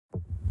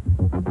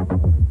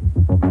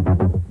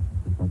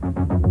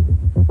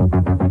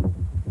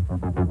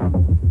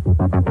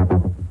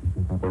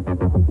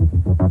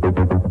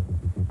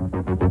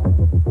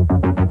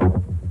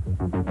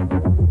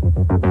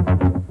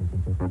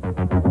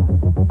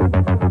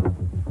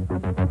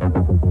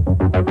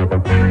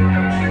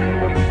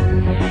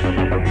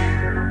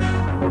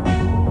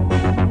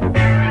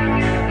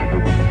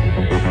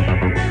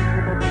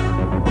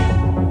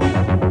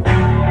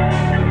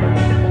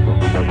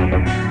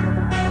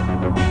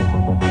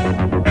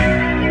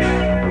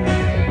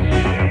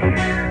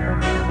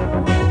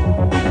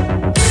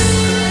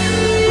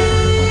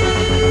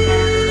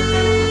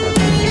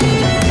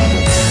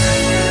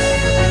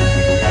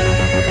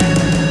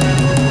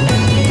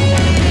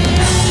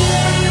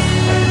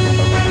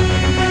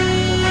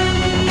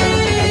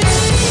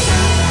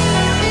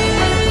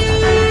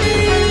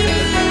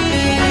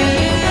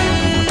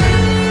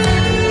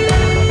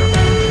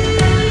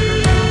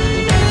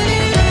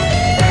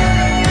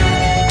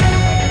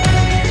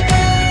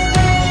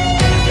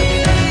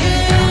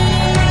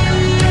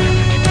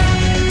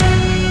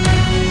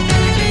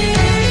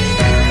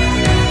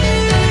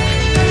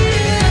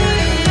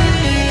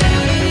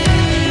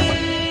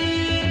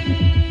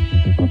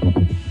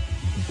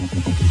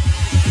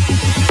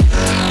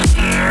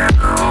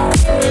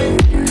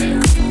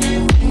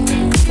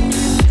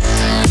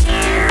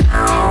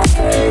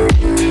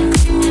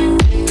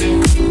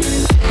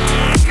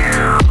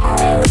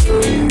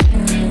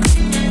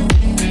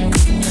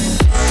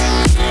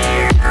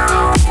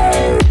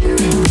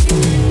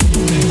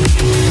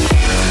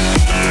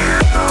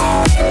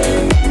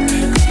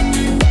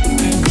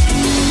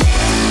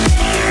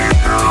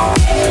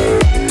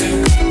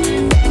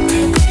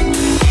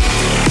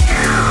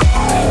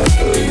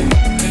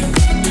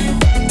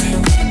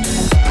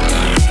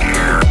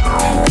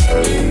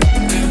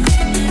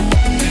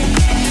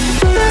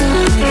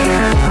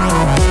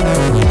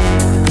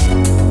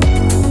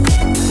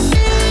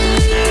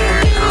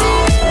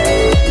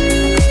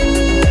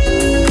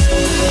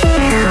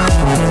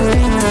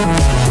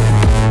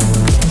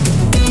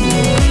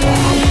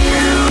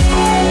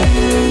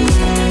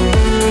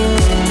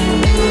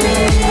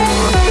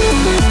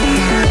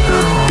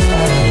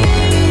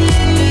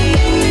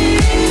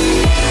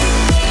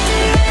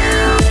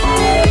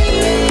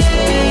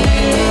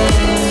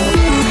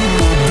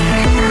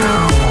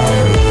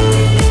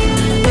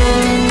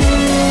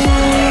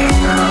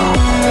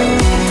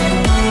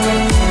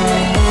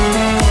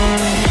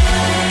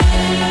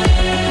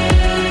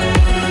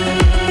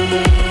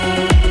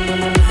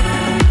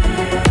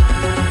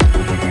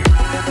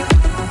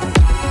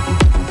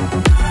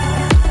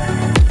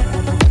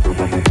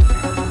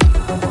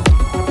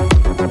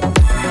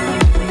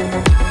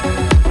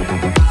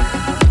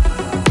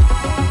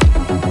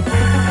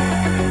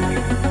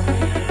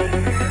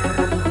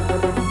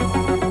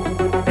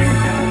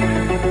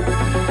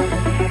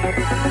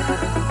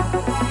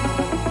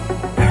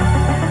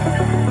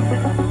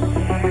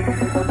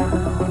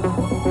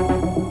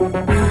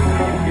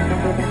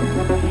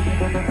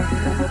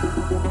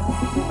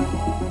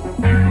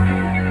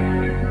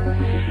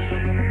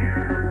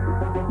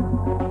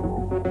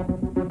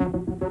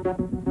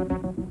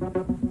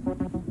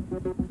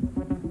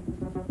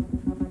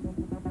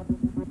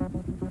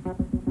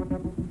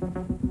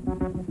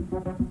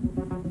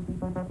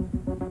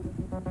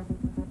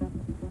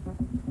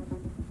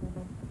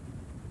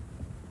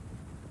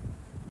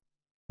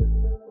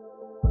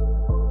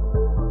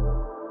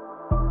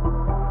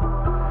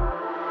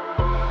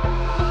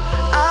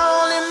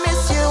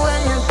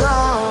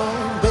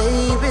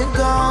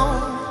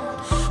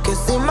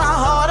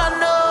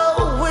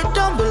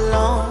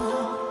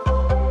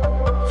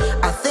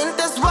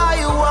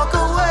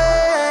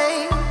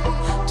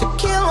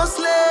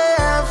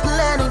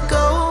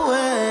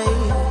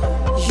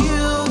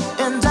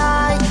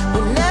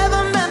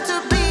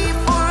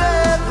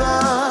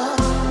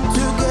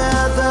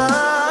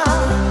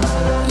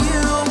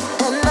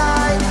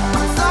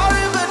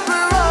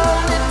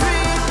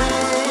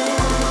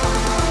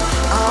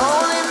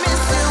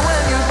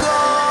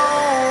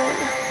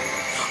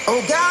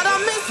Oh God, I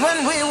miss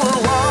when we were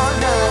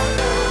water.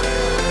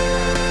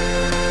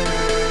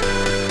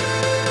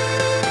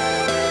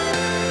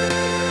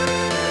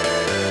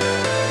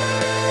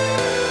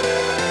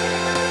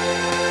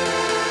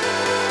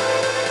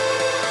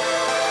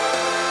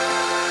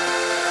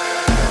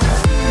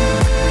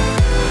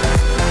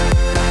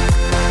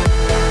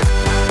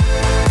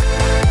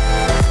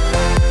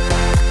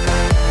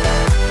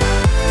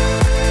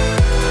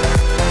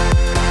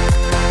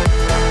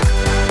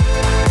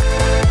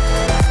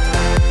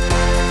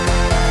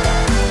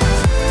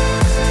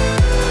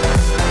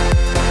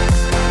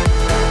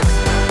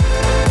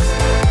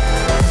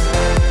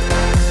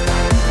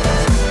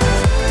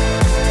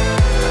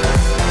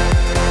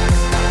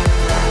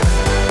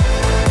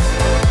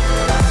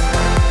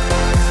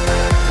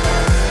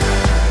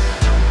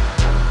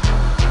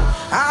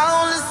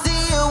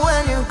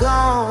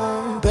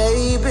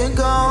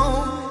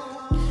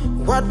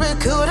 What we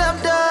could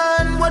have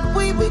done, what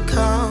we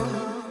become.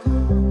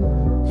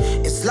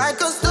 It's like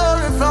a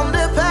story from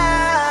the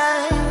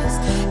past.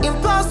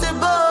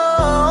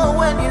 Impossible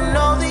when you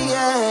know the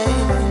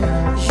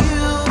end.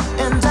 You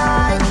and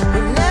I,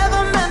 we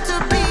never meant to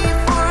be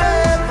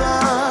forever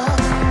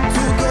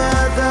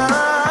together.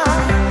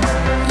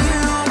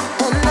 You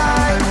and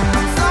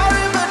I'm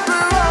sorry, but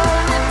we're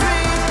only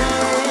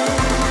dreaming.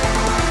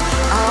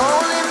 I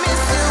only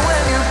miss you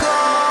when you're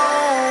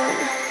gone.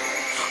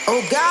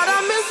 Oh God, I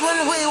miss when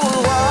we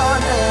were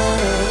wanted.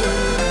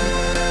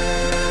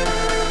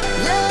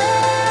 Yeah.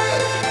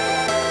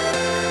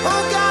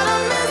 Oh God, I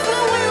miss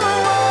when we were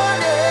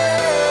wanted.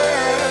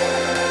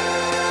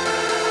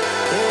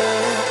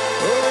 Yeah.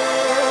 Oh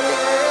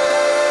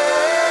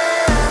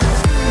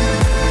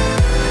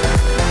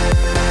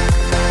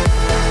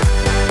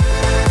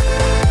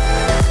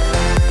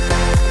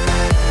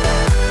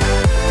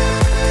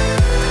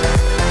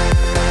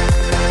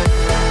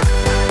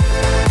God, I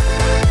miss when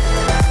we were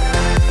wanted.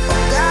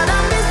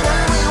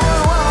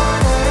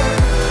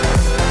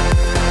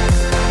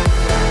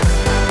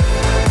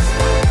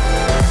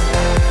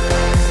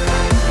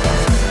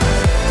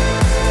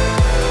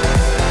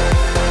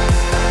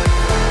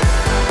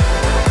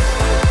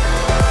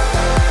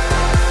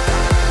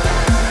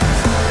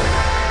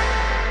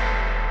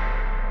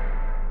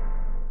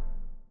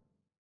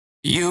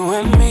 You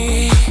and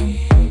me,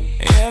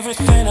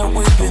 everything that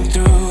we've been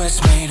through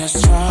has made us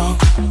strong.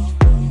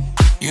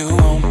 You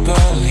won't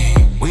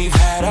believe we've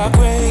had our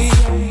gray,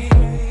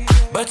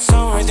 but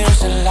somewhere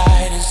there's a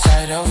light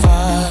inside of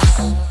us.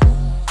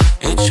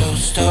 It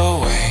shows the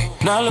way.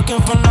 Not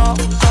looking for no,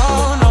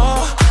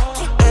 no,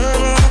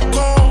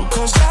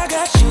 cause I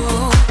got you.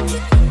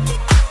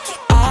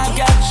 I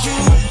got you.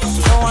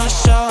 Don't wanna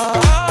show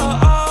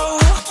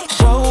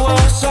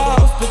us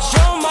off, but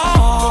you're my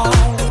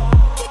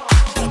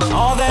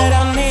all that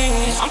I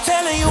need. I'm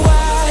telling you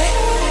why.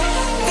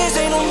 This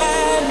ain't no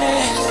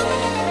madness.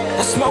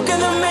 The smoke in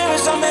the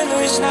mirrors are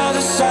memories. Now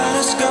the sun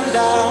has come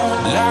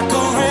down like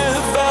a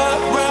river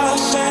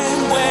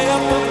rushing way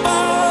up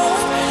above.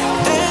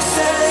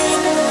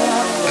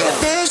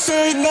 This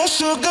ain't no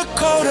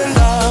sugar-coated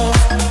love.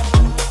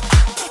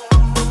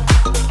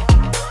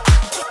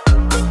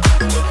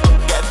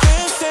 Yeah,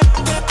 this ain't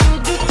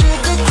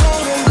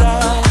sugar-coated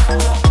love.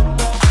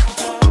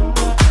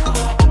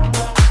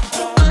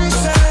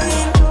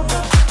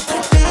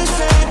 This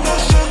ain't no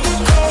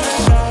sugar-coated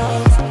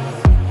love.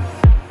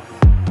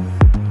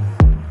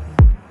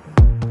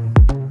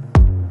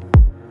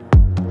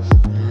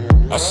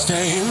 I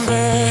stay in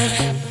bed,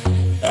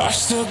 I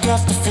still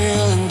got the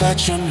feeling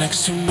that you're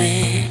next to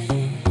me,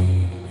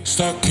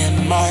 stuck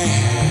in my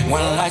head.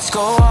 When lights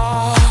go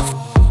off,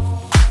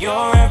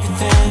 you're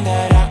everything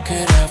that I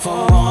could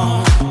ever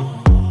want.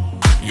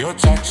 Your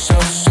touch so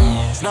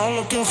soft, not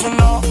looking for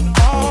no,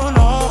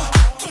 no,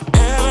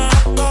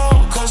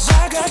 cause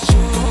I got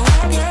you.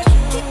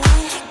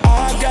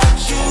 I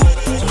got you.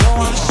 Don't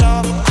wanna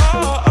show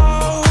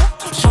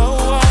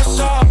us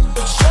up,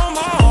 but you're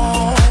my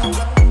own.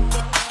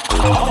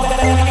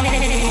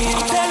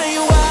 I'm telling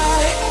you why.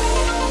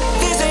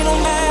 This ain't no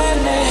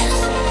madness.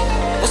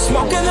 The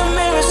smoke in the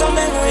mirrors are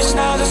memories.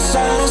 Now the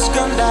sun has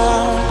come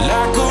down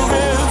like a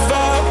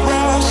river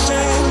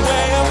rushing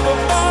way up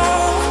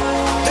above.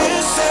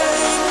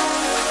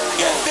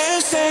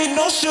 This ain't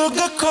no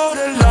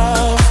sugar-coated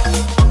love.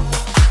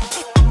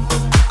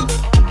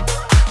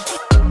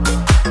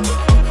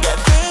 Yeah,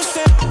 this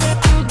ain't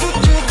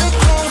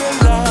sugar-coated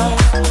love.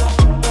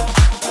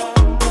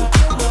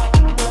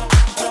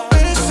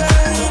 This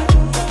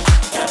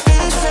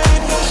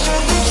ain't no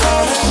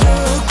sugar-coated,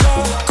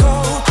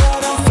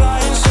 but I'm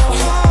flying so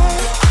high.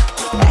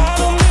 I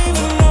don't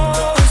even know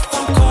if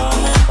I'm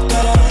coming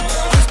down.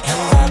 And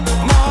rock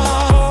my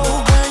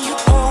world when you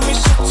hold me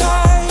so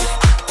tight.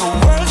 The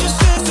world just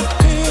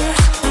disappears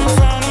in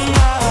front of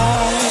my eyes.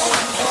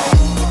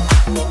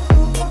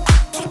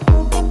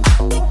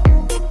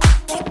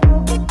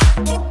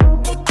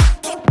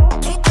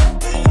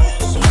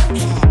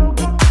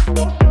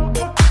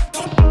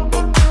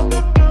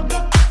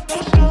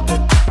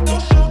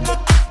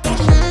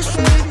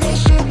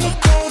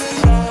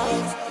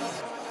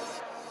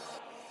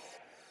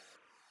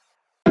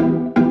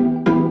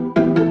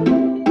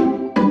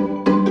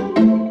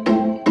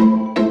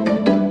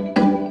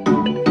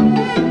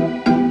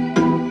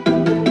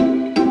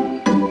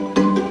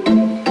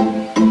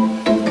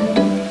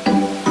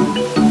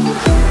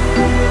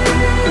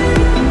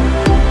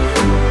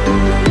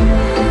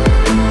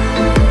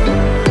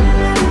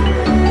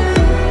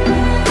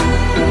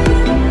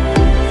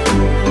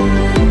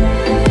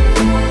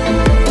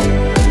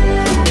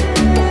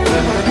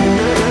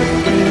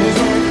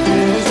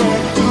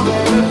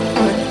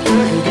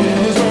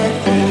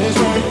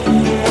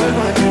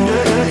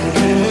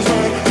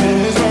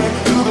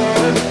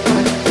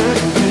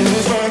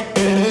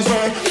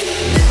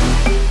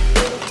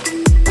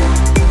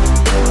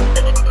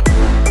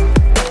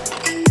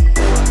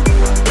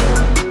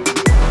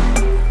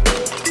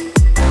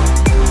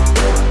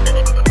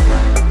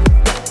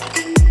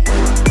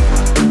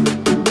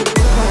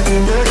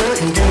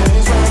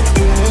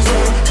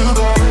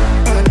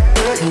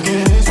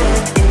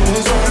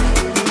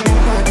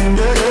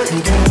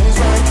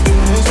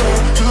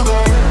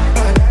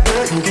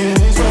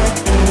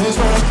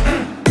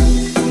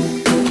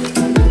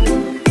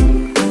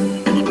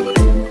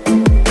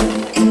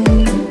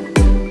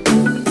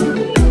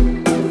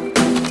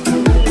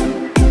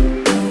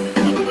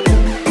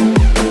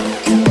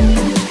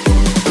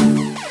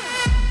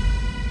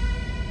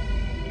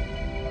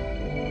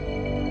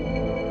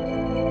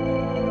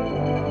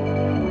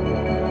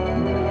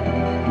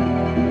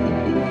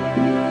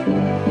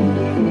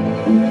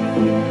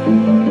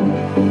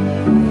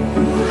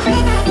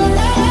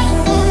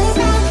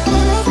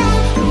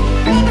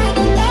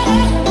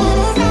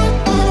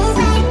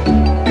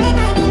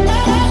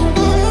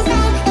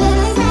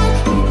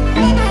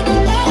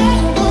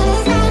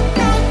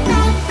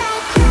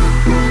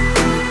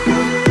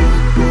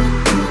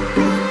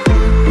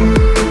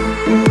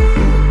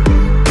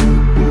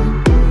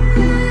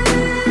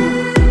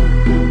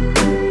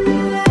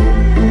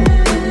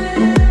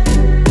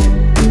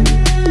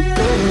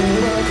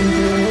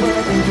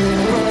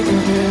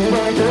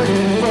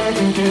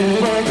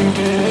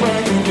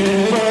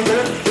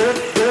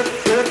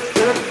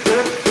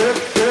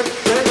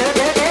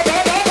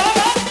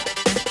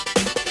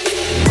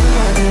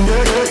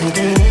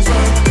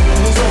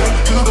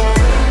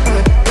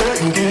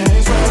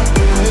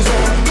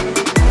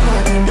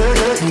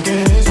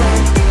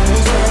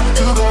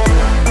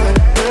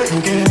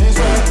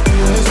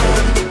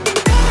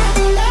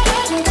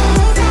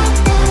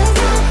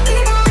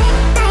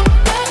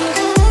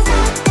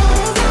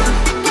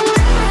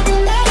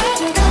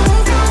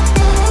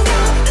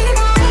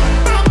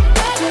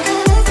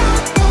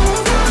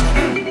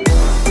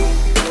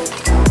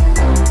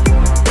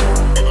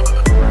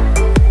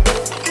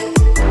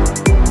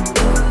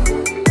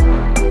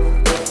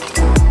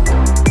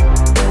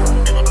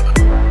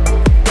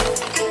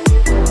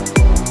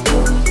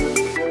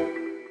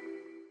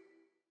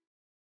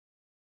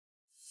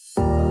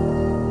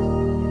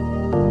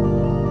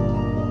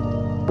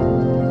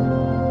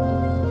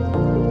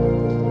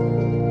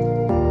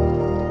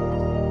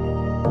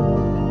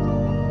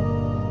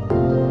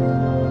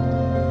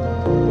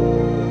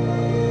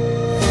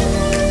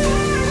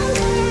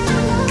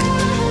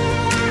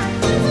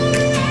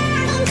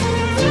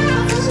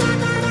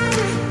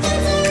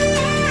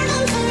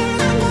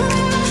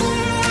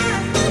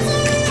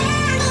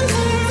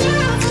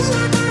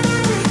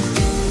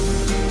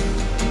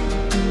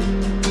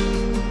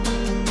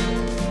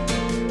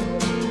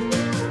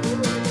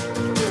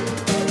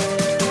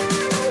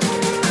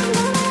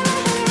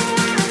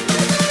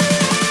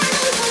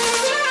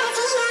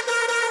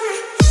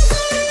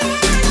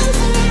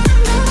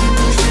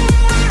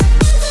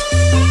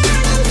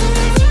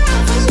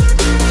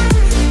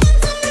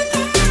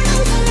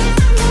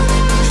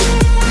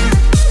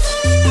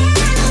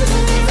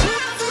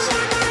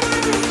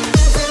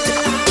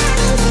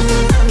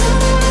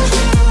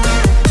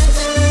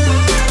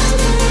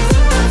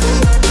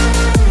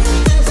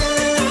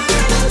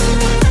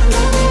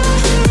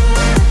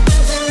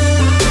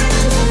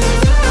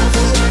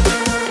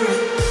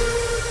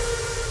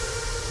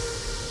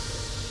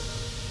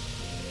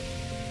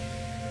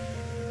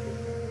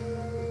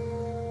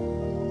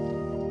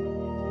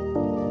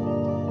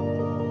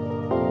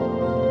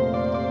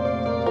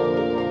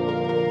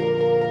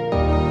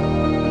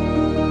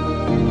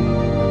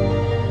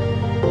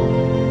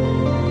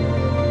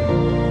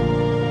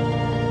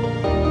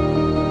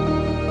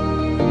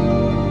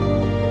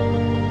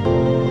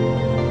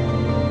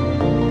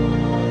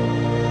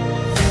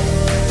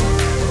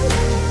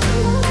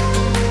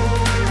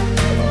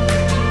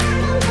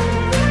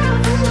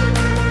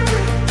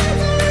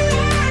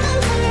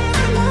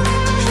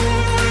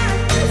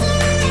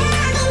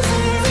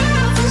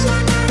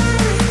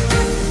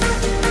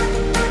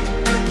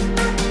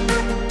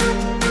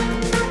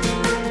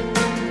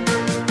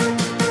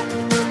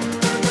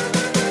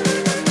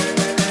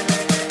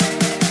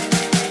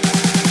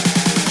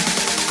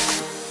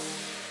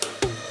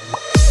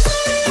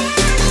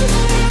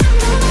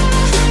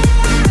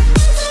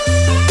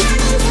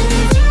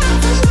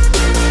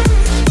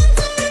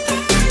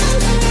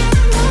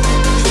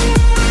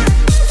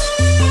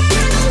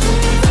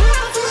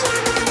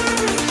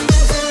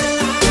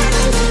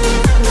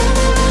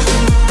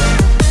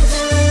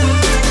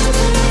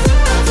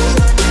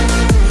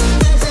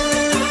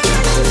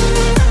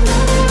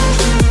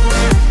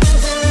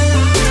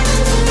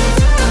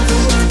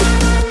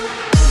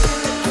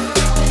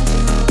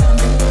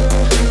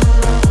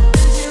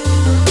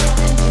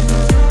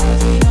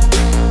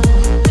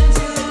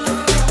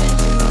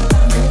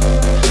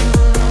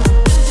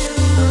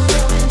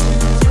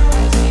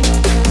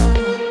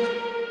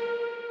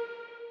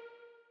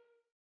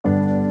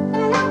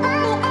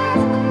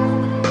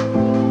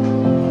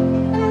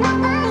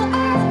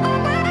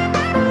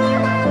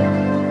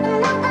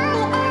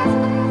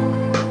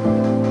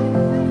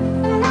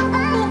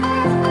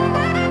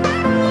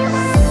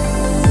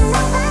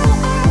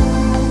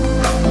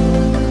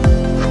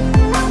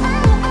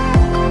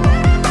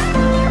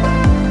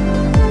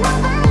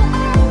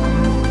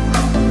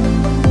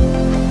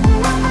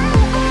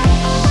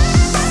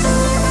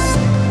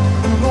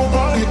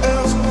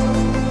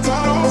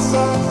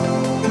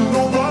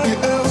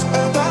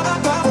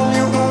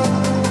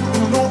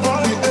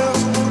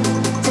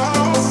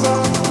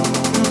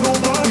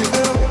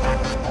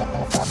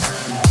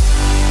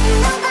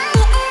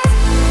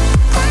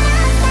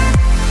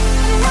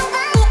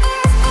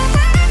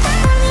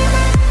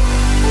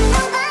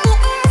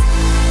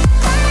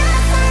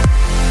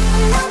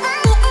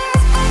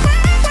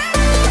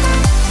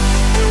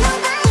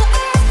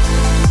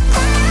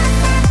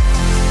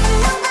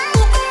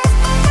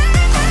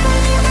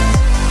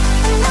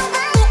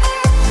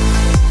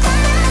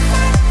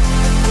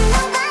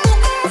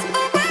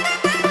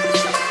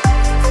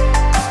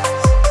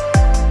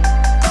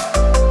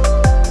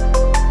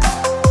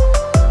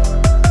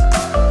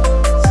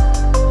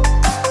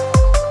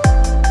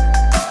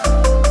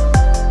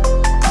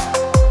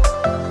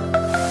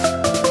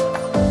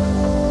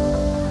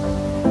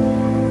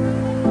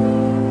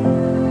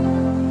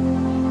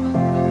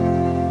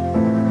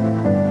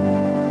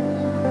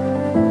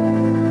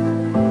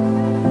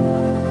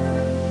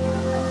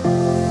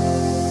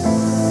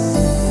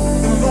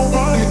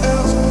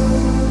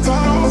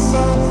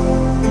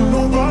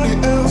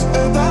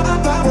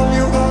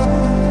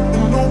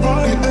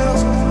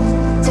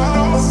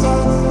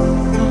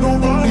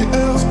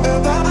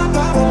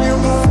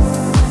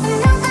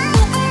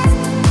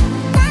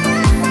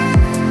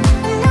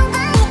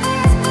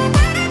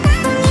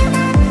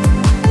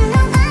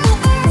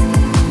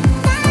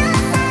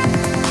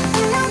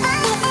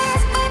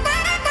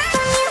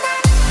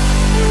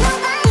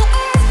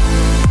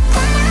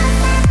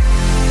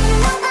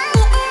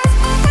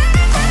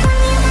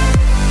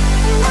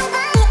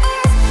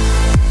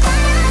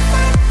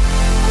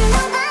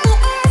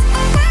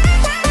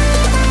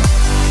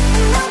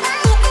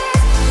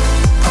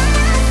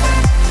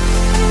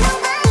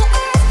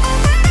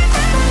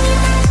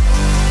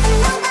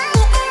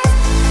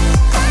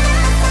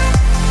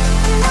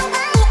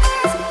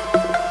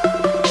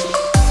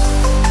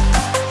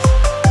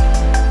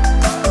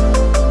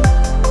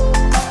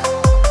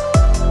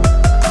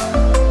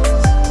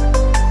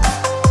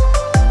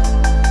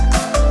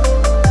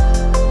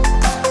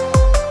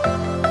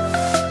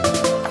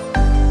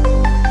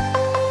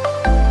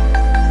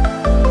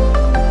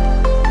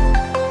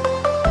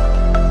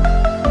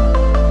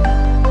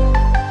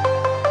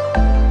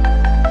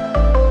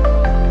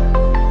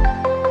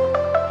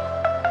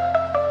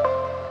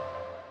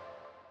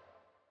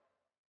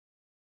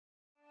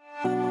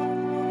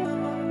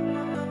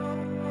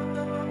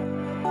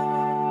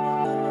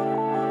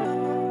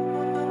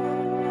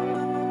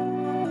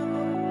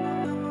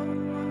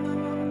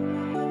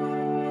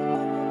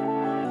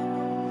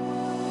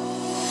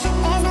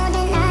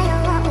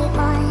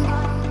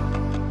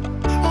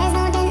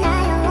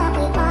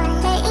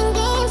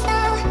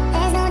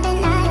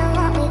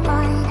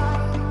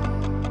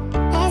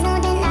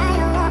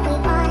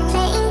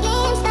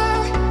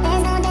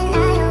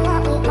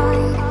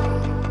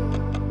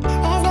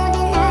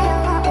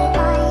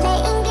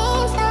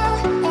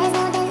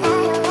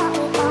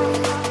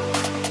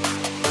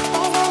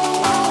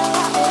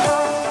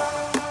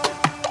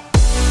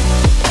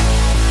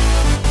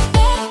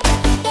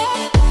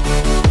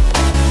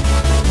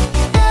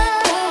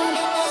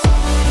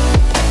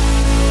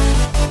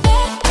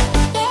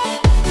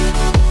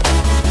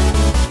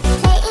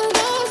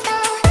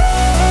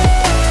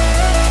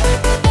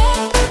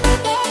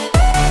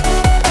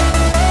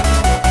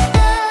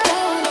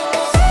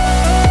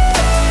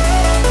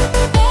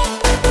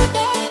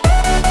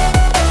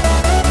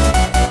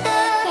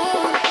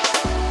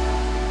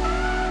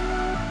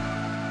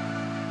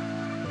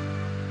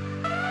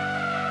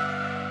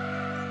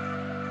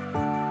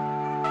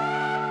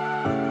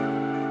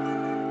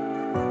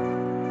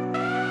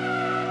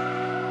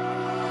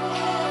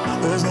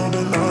 There's no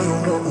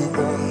denying what we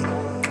want.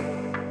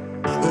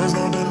 There's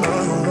no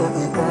denying what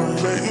we want.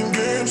 Playing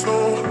games, no.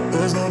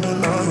 There's no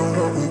denying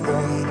what we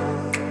want.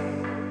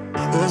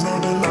 There's no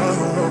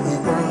denying what we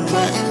want.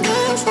 Playing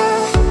games, no.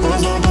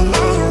 There's no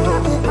denying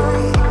what we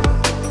want.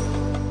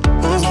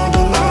 There's no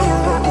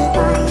denying what we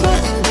want.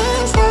 Playing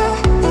games, no.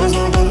 There's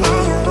no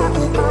denying what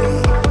we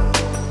want.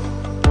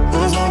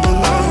 There's no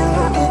denying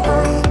what we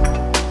want.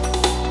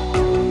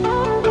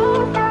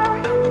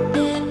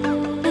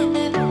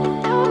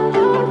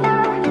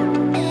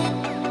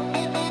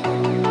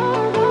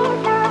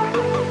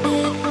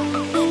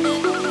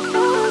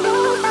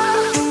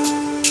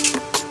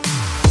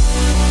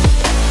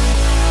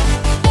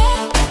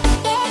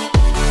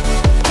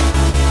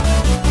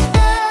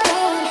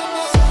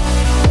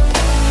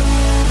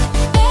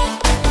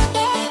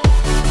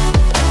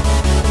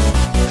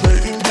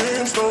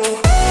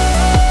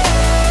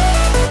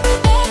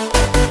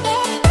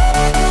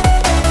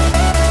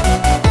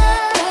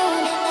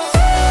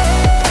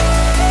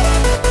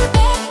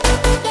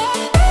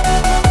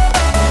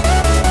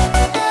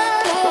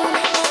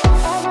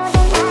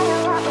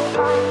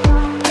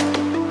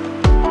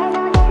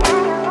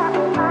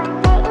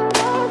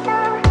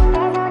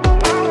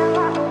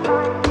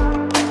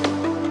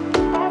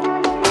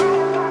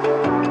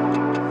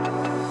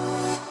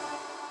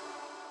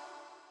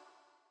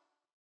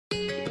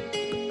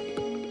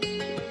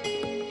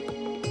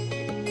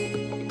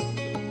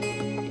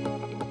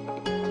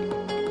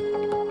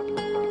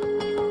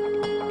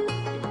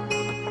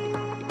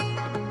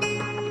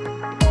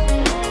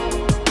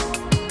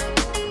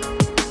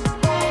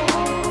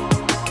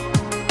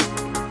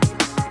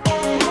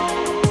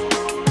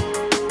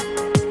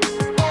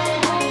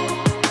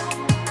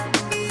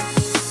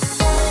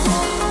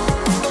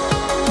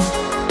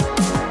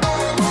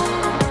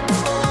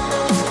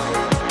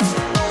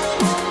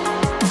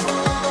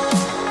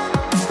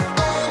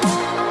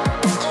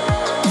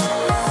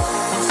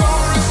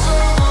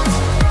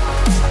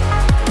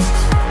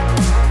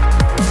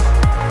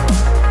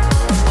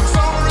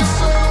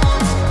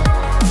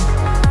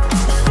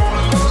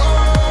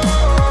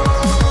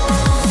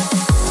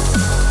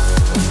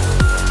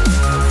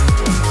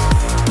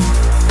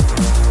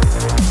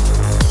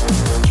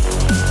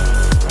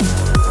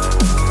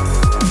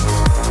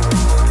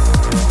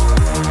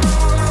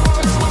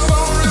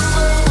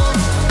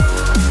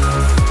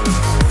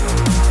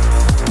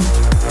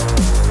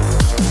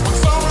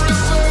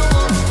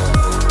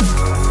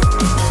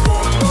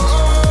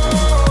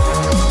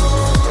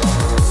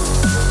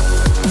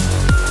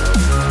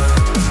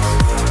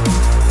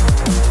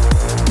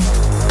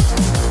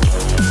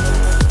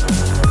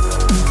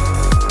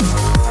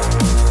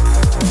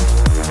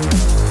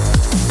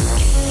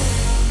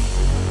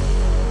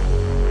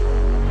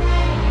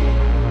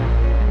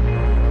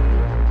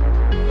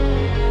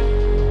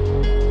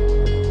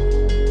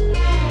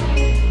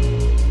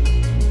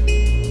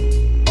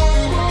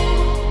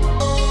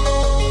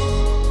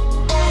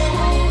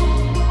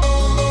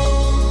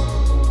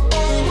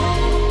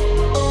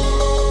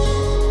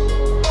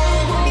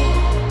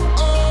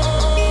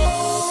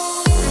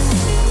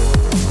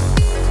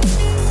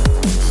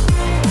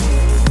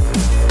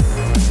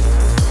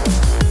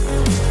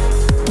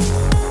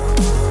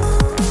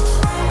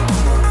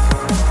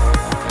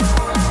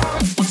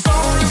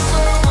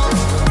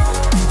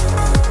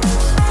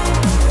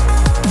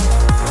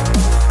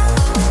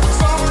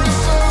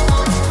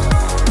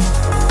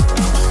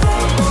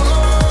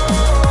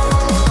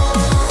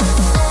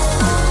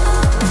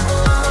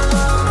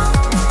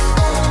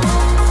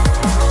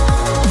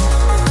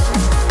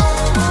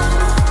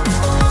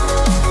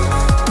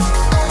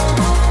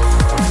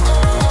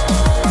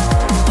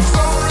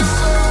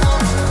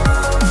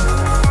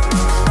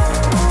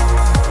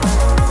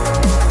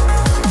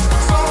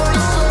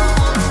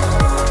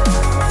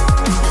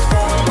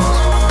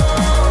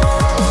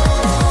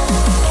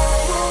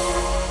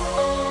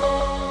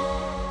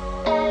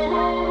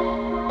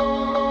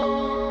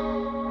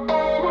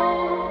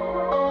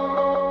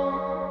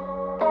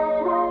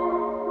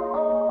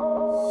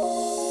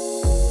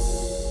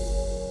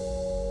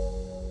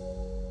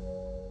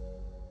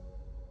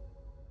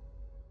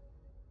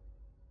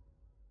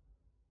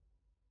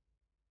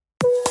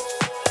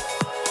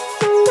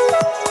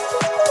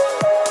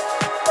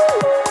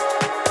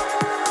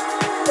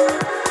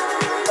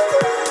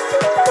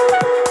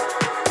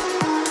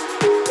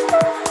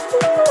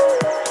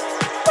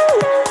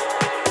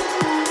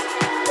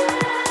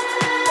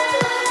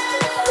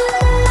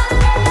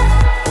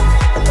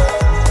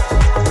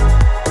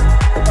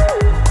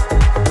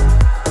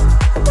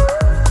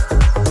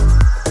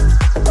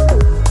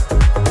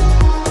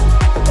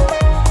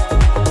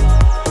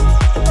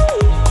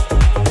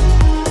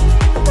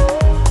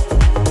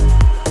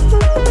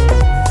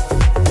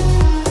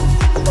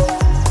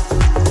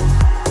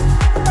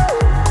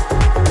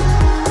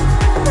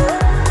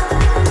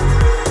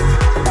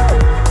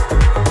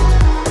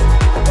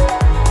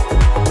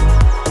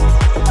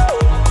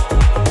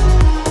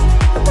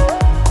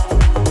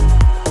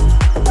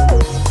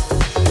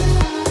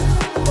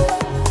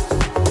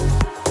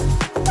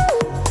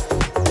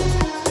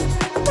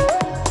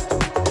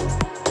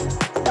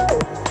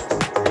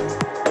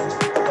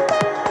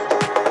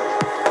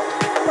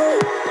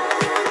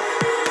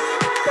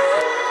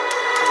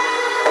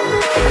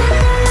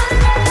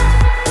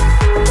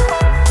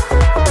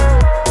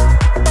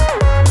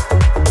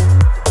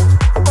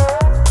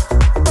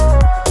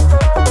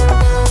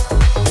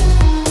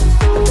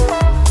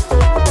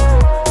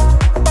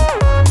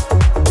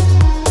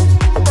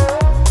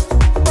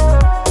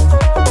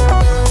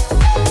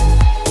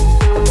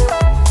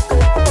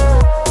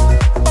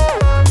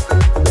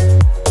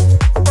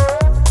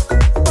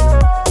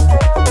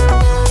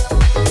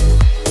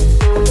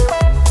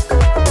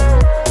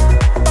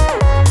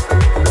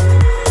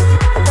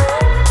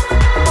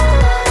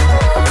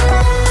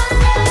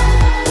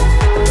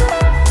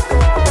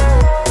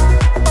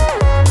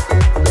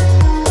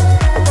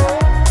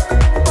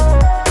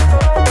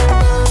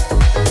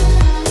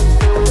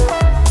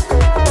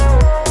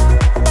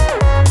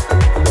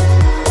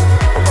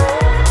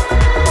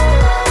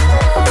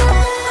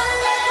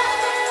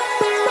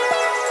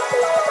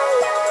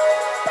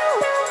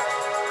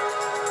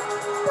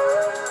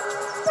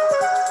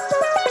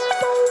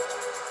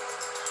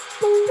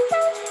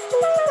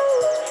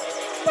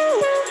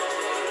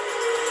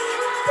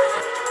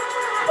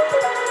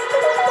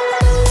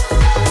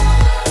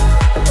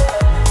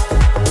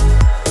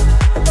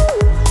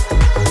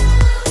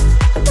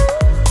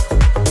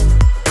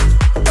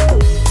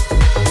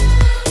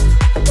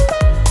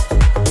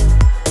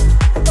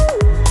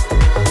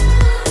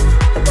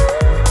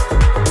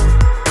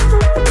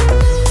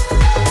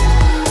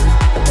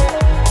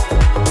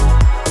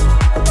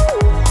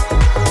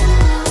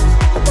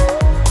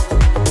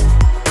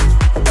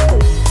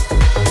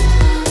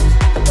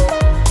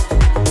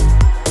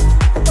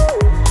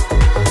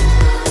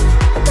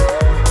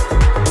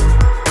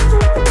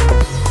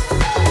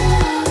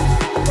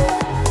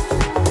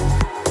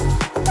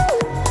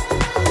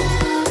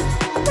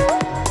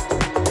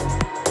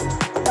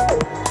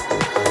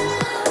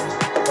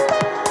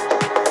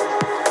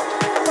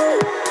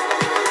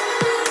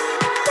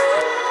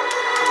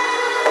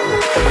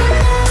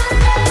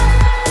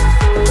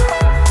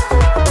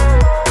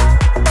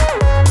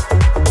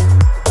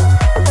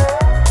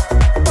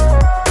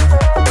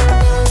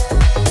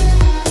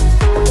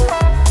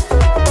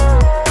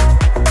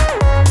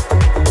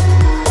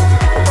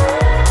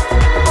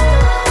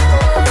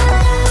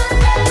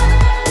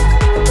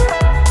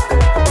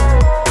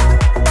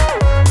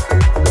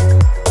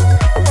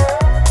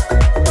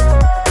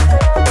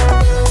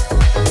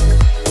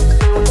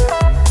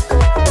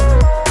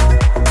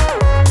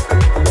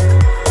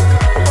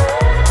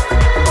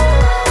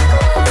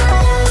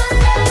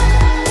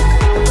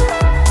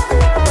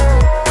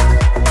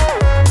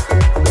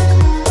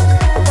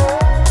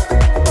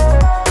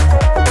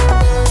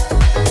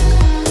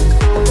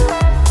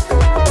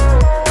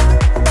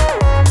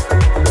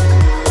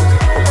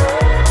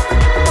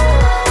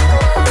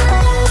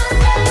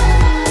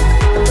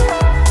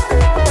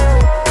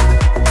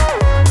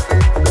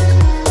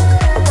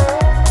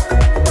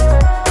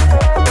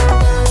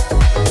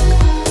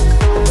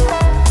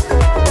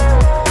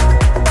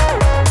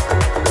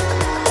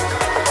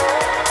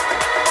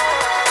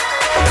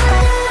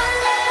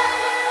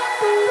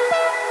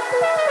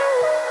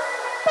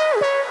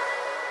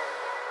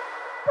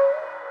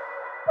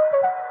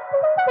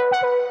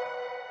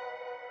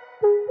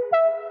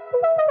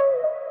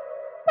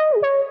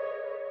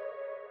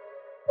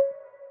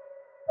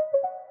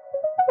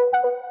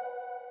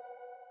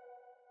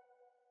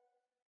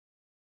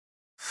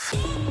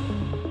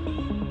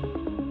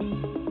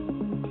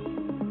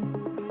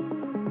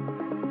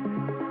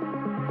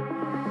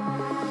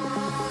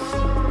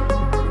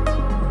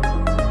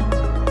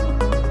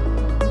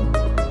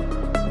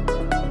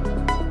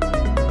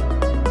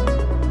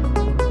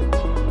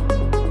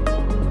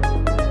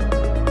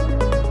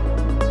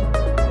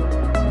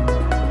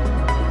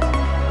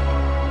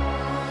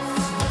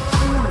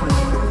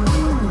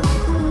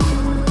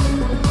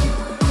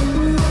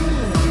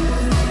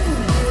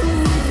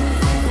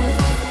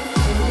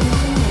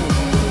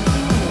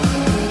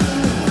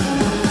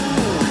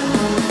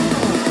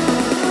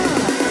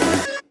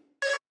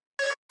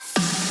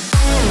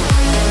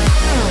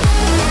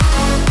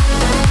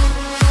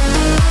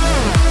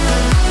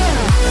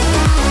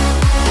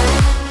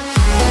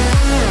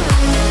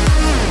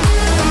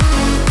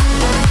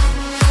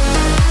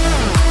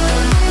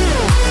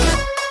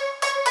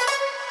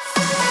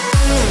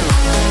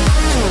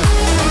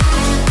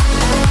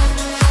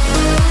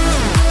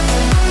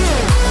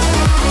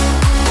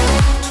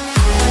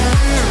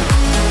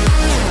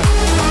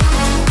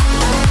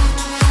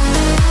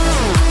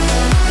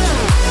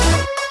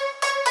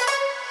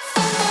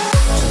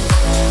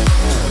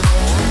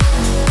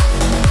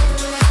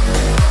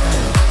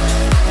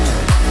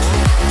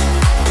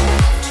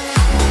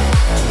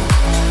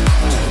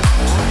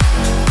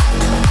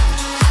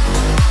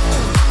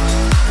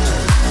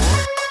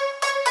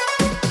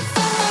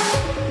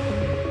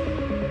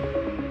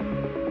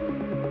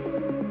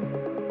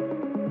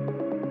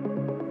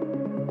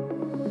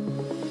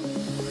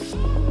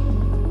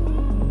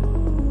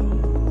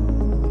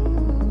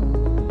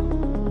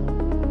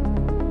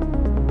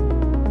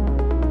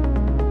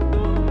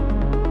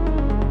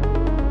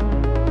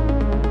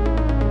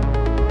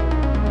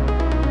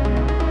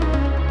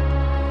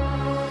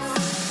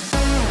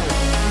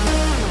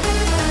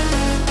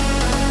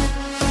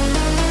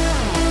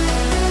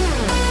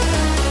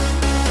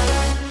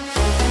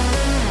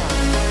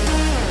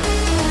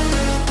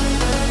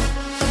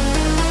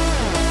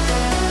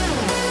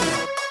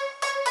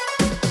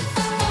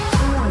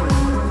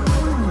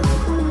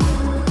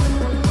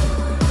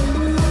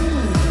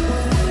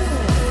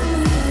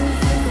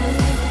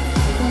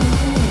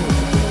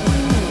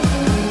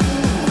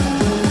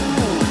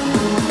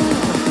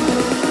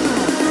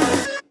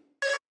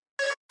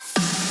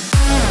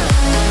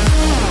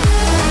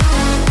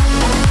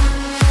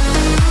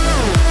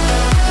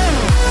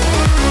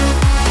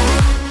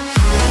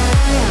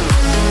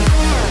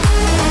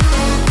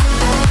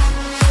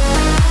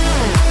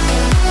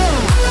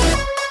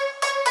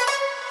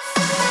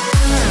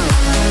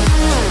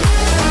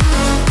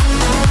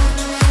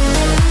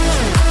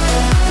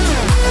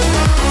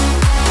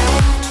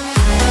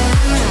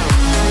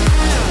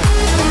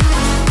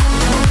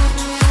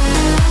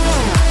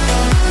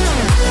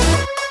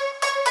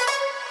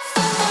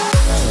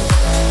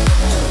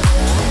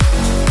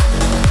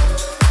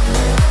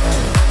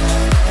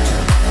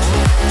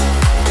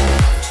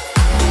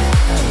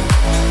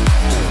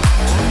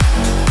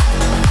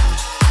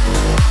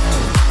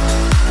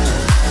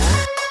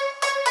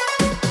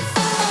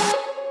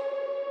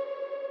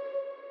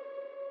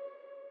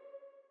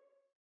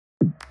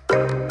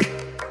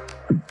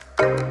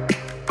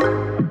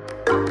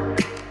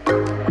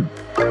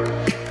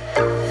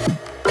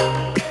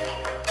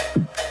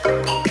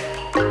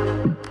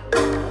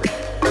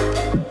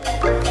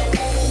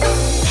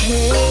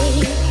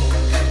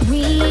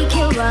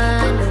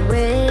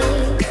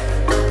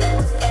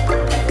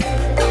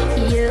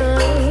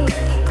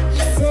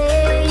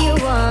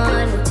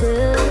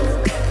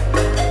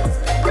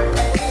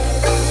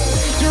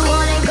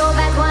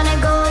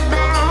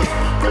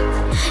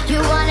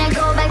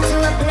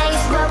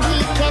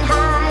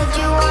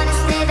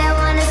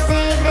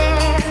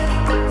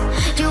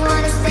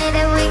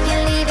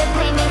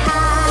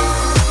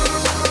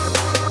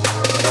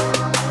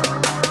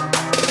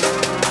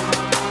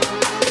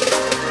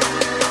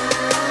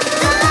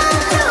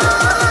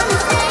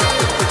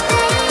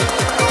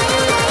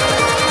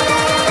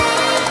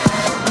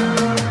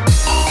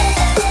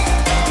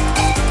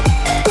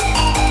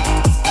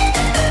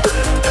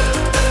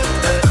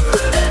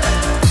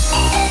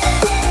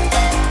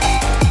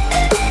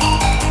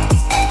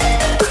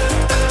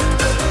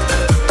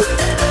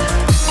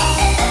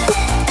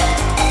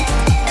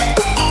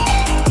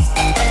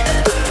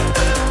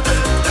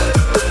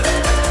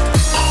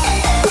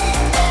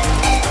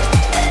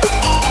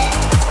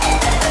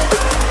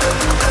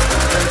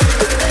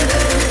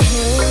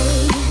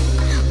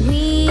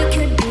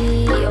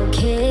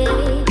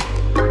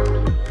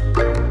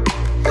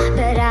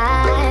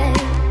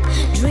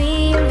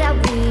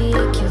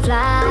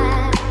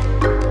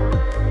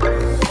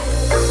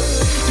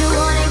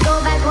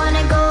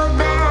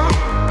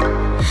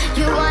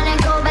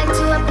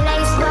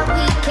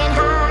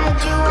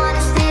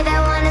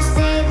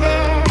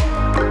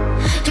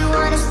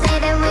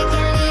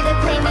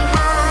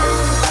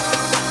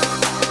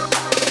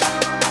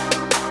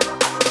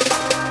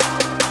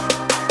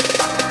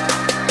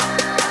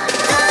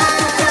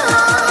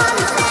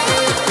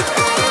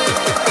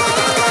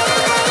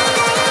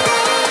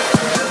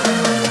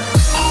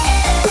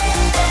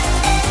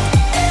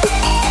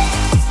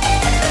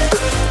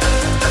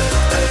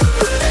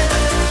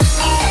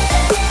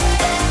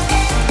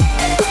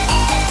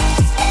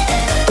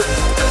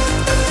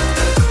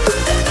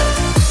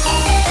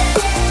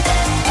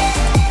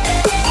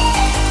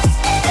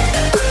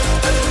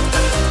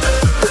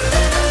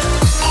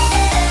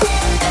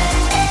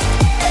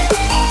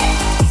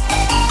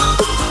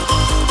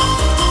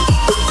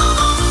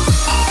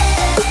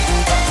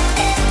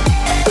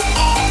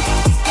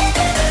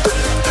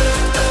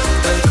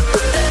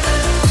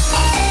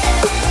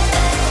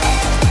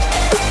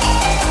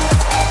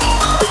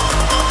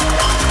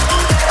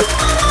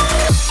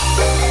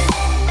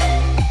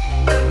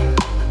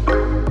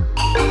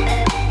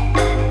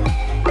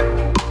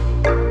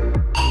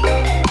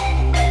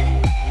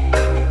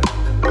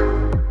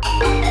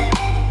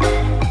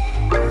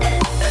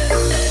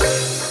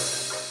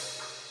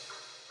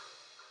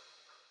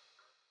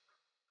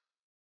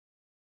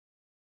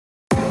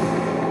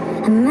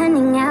 I'm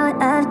running out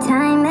of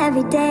time,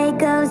 every day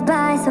goes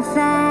by so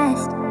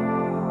fast.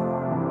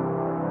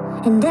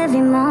 And every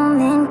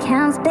moment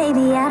counts,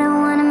 baby, I don't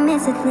wanna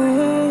miss a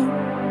thing.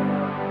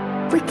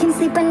 We can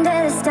sleep under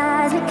the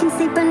stars, we can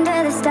sleep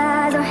under the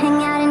stars, or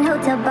hang out in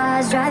hotel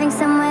bars, driving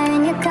somewhere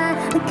in your car.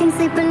 We can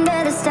sleep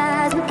under the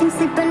stars, we can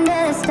sleep under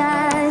the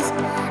stars,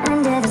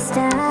 under the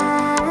stars.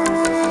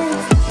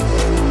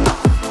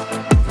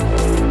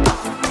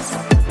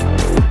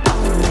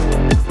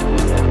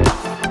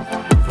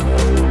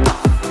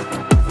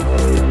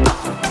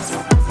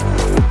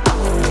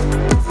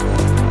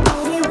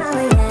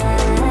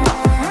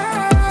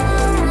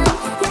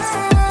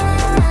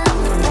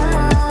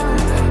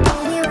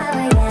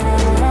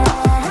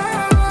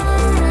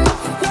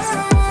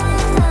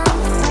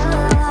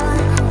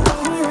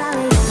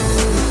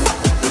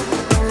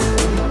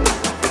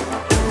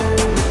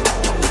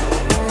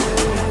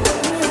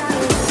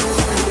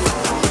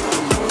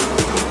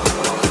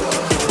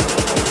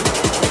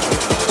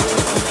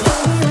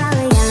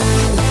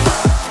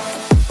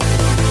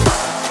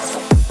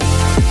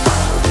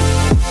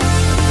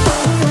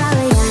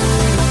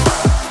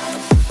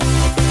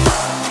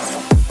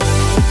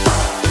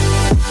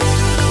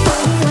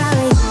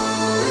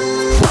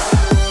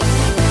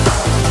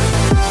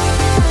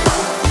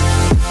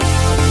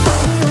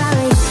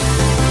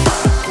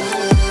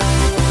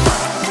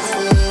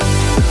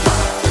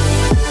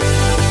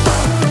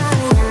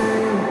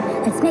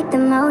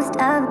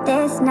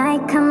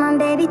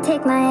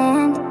 Take my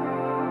hand,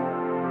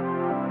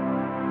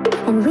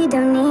 and we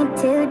don't need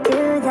to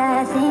do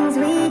the things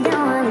we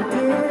don't want to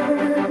do.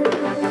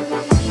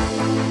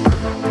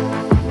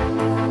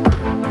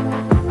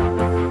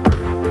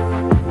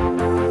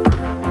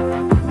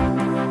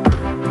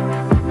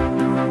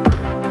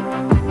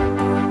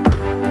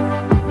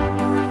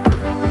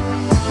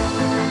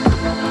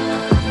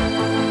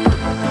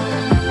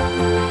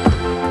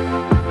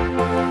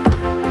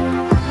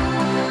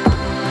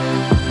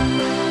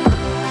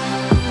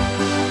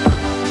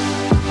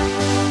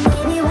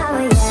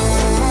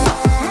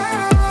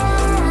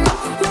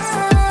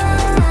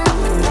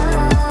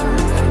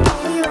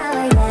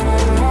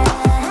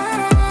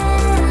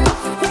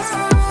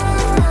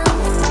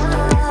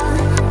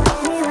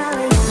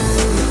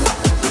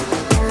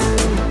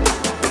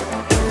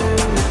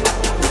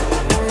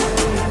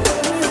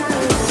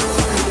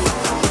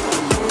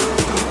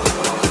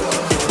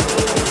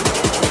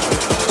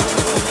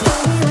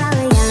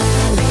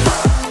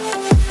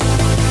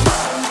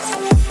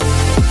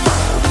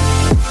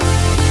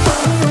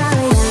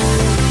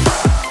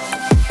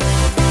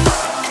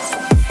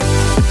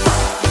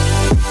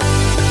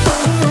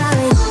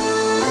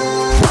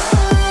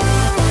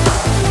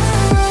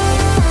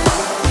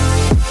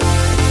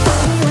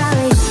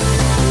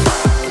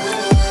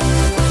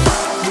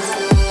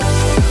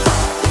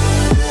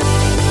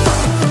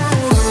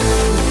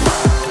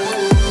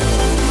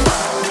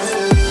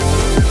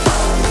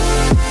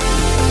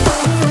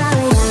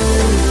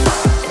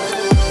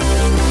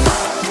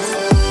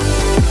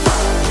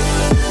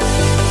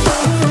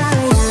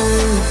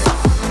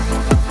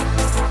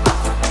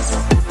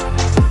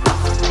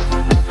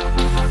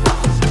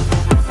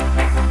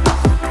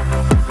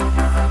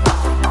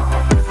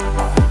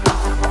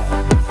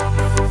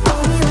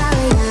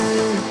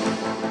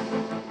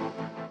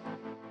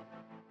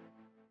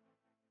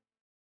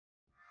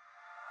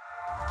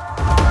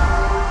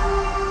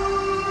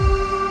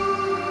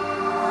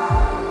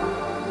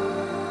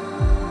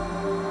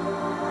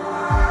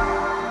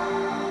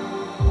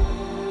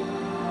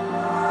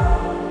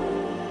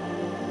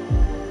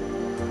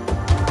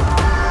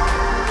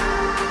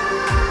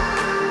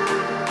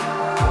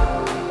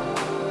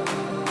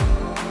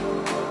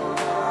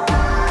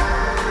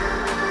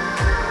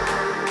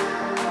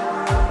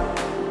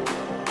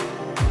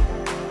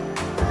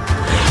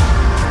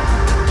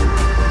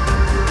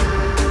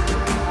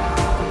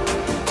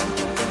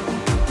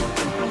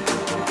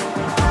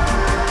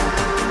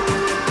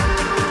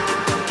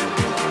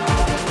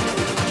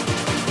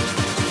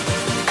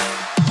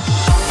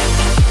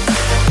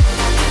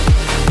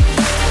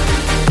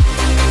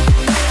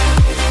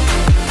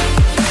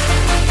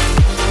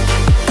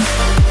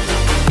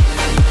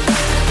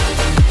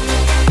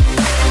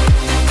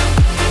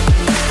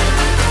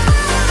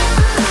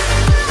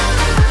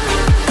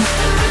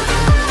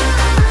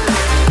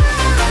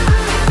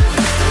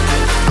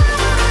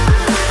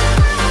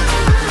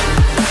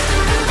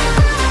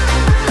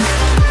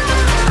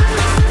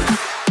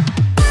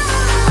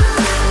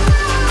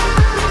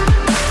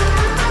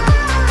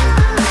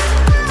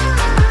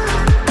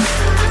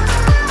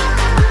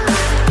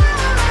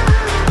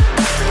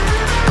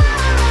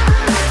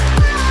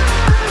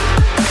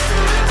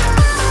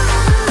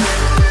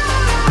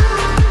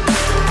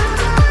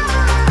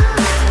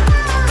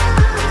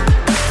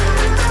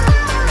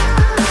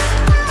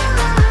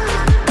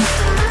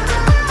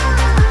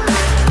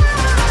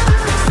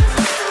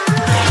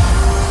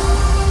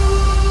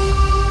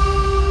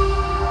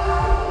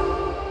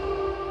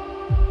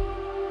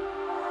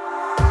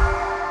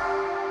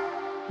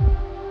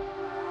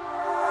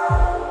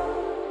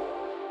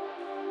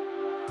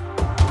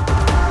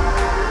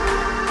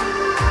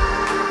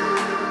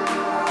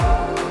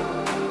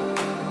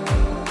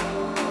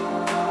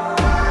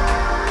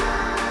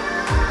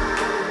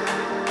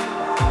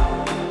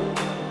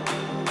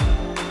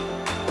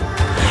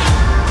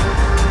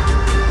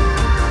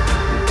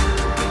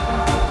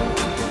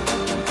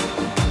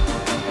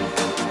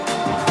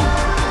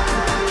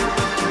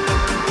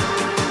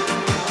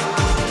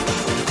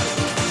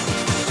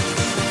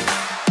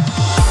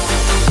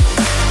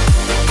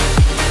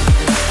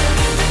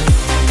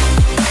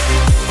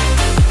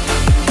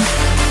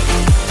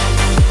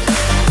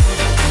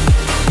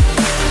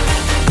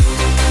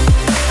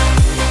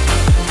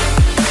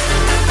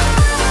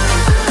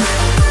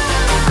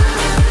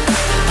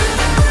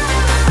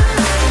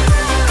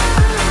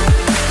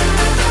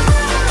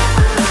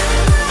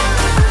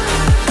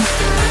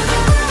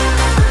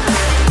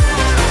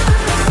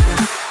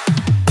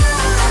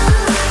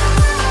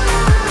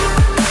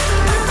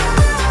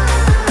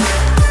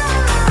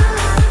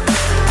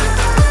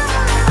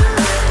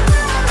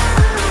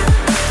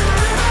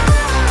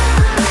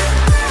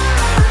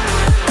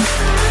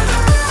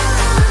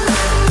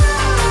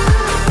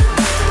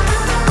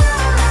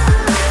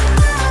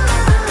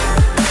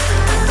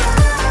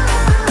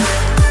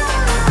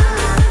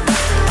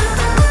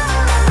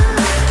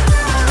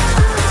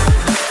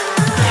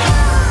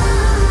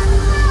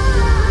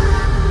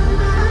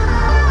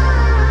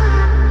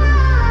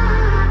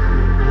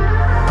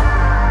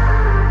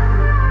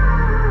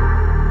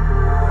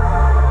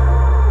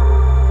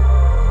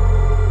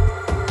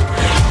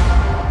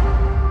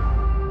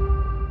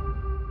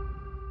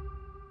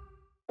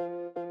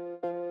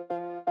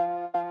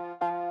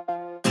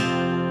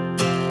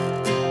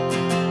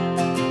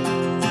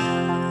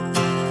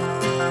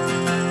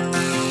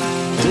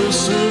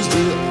 This is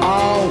the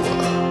hour,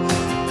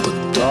 the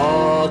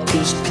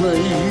darkest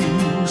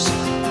place.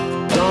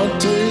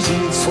 Dante's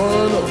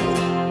Inferno,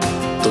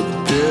 the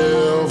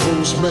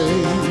devil's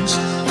maze.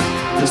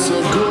 It's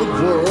a good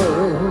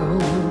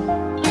world,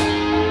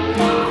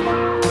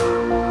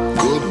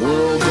 good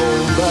world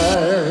gone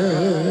bad.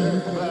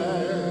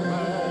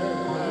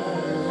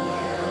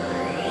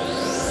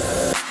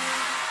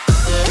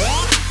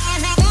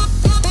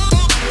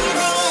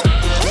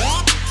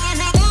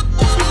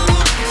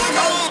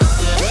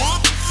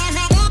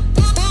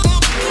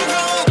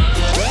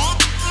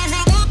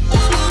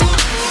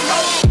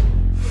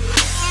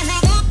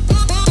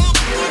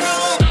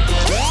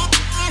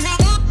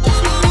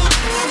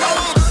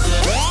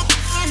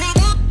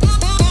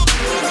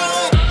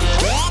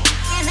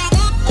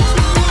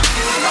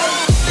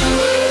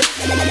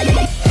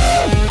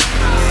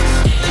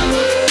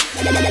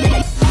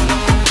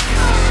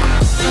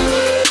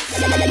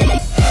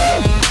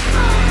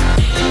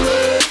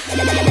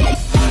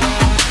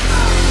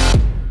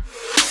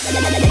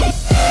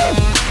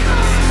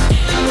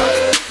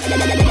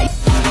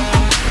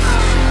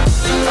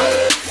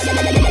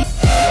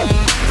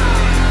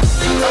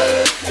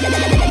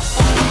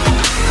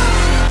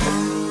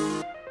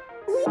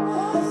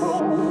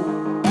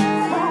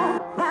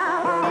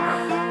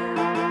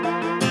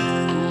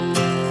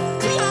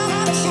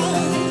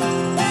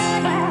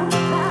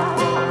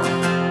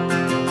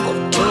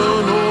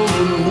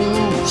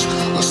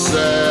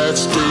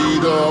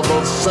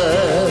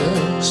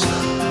 Fast.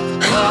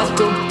 Half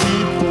the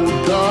people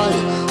die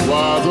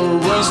while the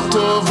rest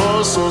of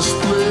us are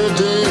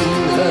splitting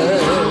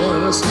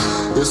hairs.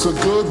 It's a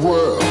good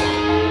world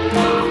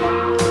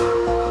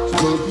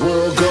gone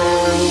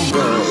bad.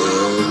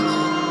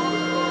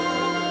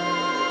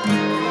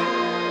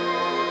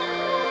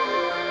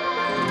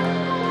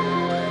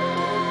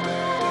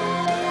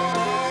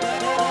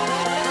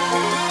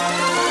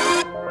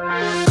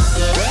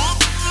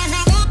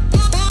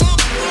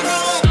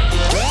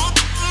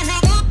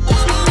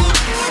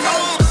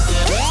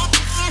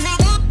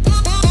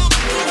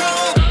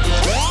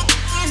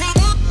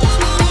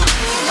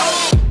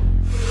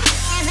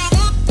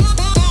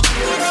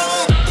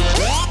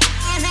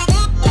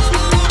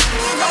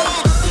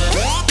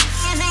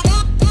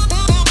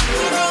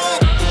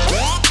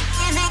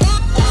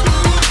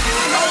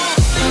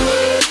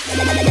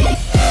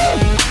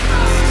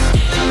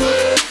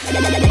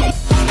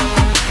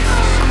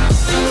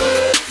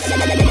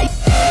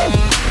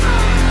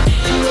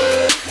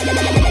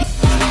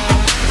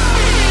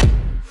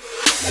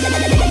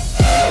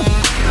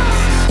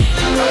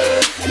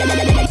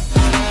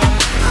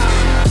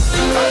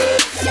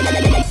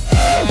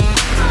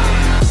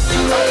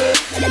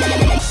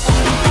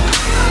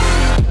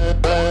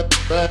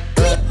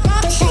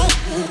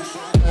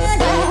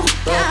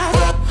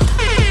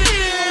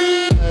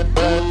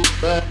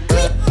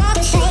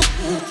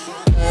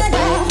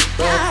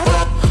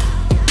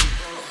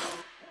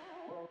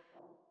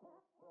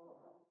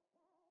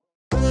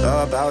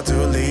 About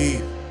to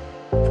leave,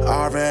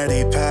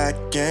 already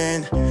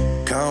packing.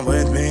 Come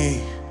with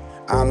me,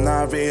 I'm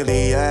not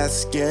really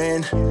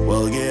asking.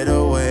 We'll get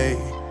away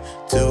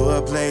to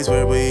a place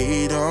where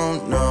we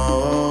don't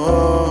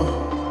know.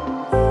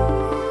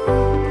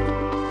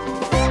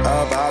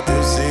 About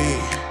to see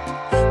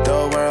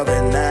the world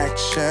in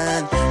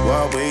action,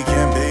 what we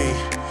can be,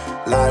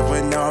 life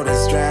with no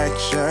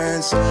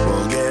distractions.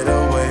 We'll get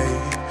away,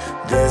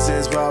 this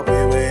is what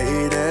we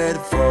waited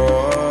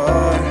for.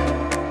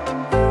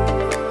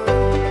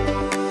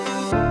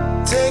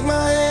 Take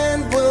my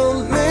hand,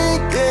 we'll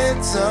make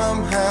it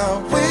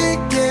somehow. We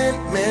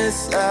can't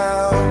miss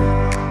out.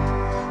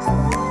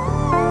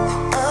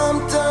 I'm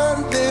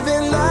done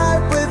living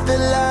life with the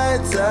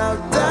lights out.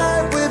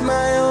 Die with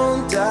my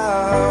own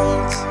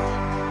doubts.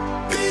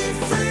 Be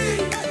free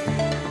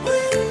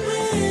with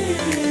me.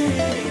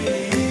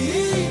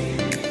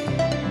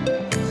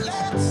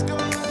 Let's go,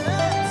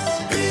 let's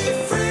be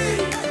free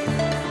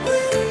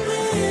with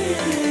me.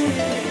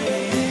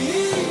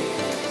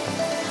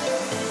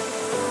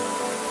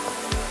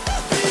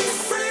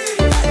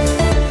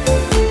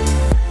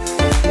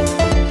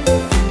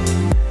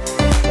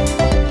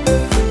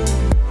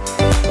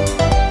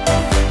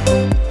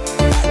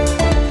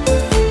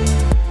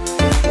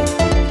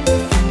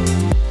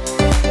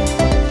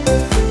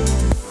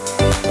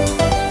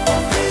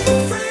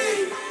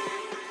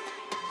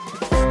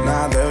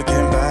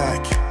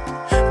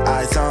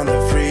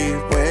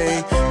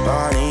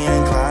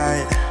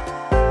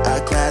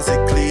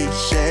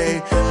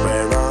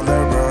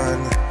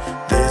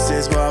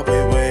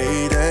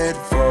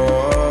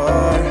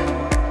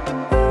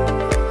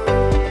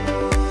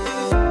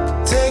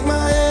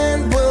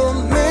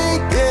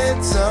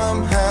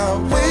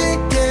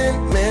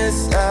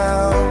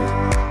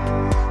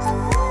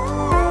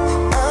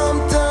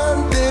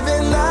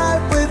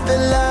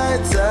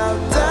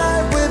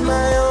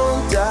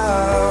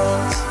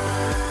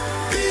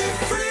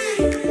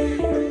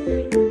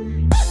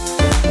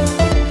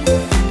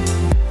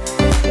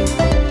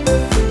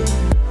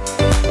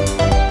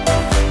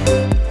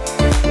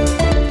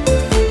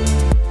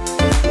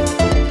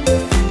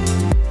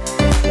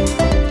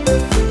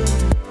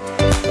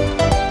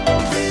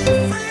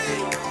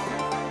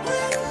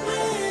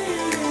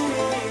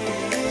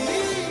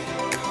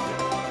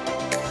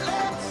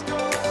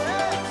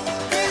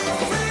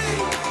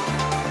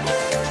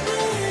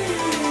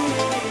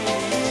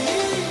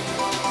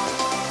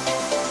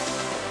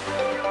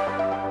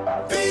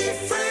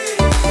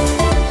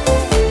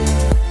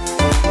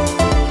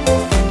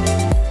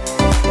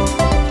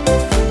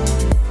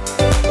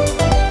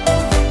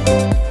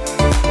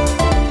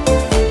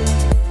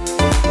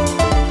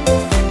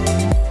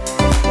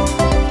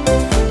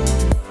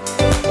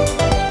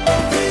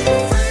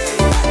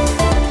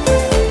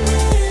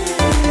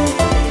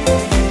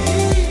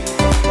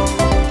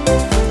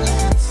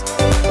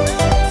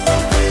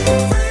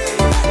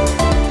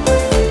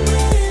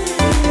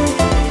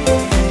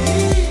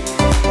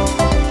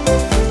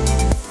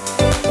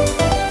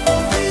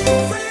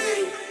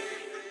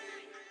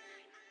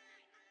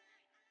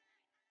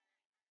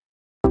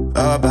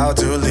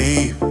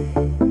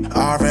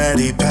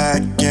 already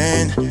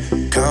packing.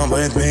 Come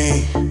with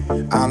me,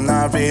 I'm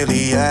not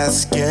really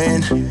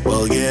asking.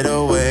 We'll get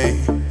away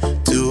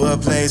to a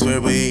place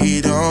where we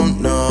don't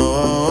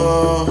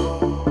know.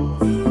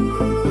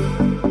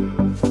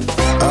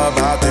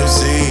 About to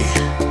see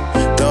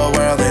the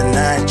world in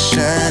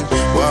action,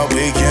 what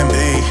we can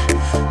be,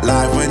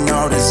 life with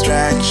no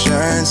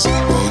distractions.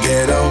 We'll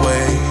get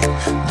away,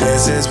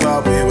 this is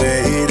what we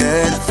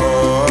waited for.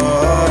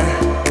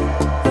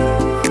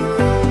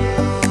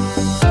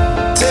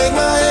 Take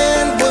my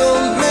hand,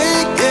 we'll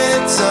make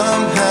it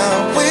somehow.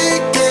 We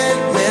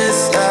can't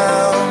miss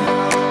out.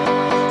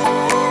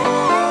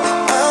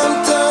 I'm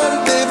done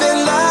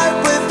living life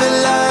with the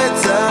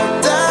lights out.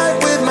 Die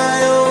with my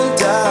own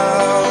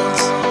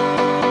doubts.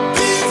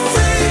 Be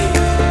free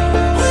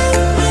with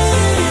me.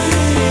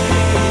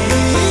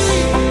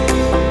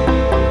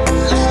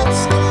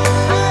 Let's go,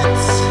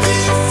 let's be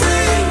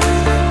free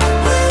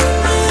with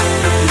me.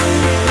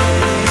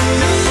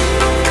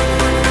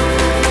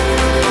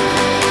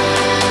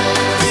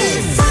 Be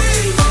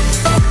free.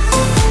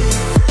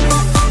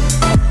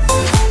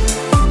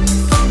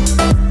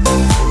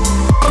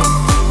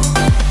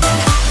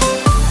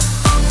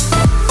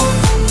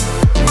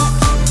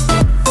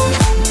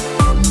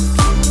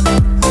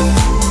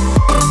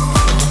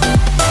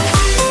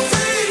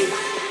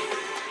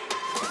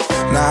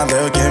 Not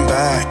looking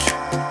back,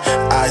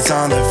 eyes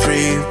on the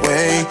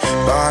freeway,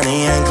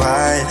 Bonnie and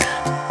Clyde,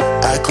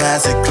 a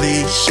classic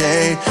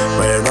cliche.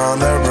 We're on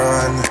the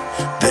run,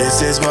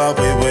 this is what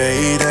we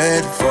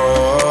waited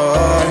for.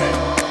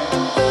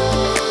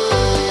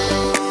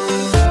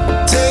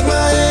 Take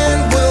my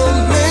hand, we'll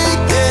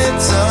make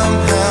it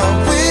somehow.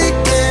 We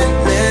can't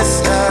miss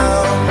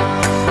out.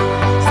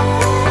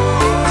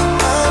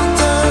 I'm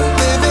done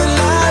living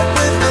life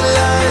with the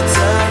lights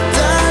out.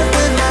 Die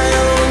with my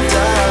own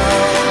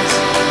doubts.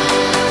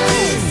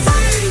 Be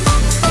free.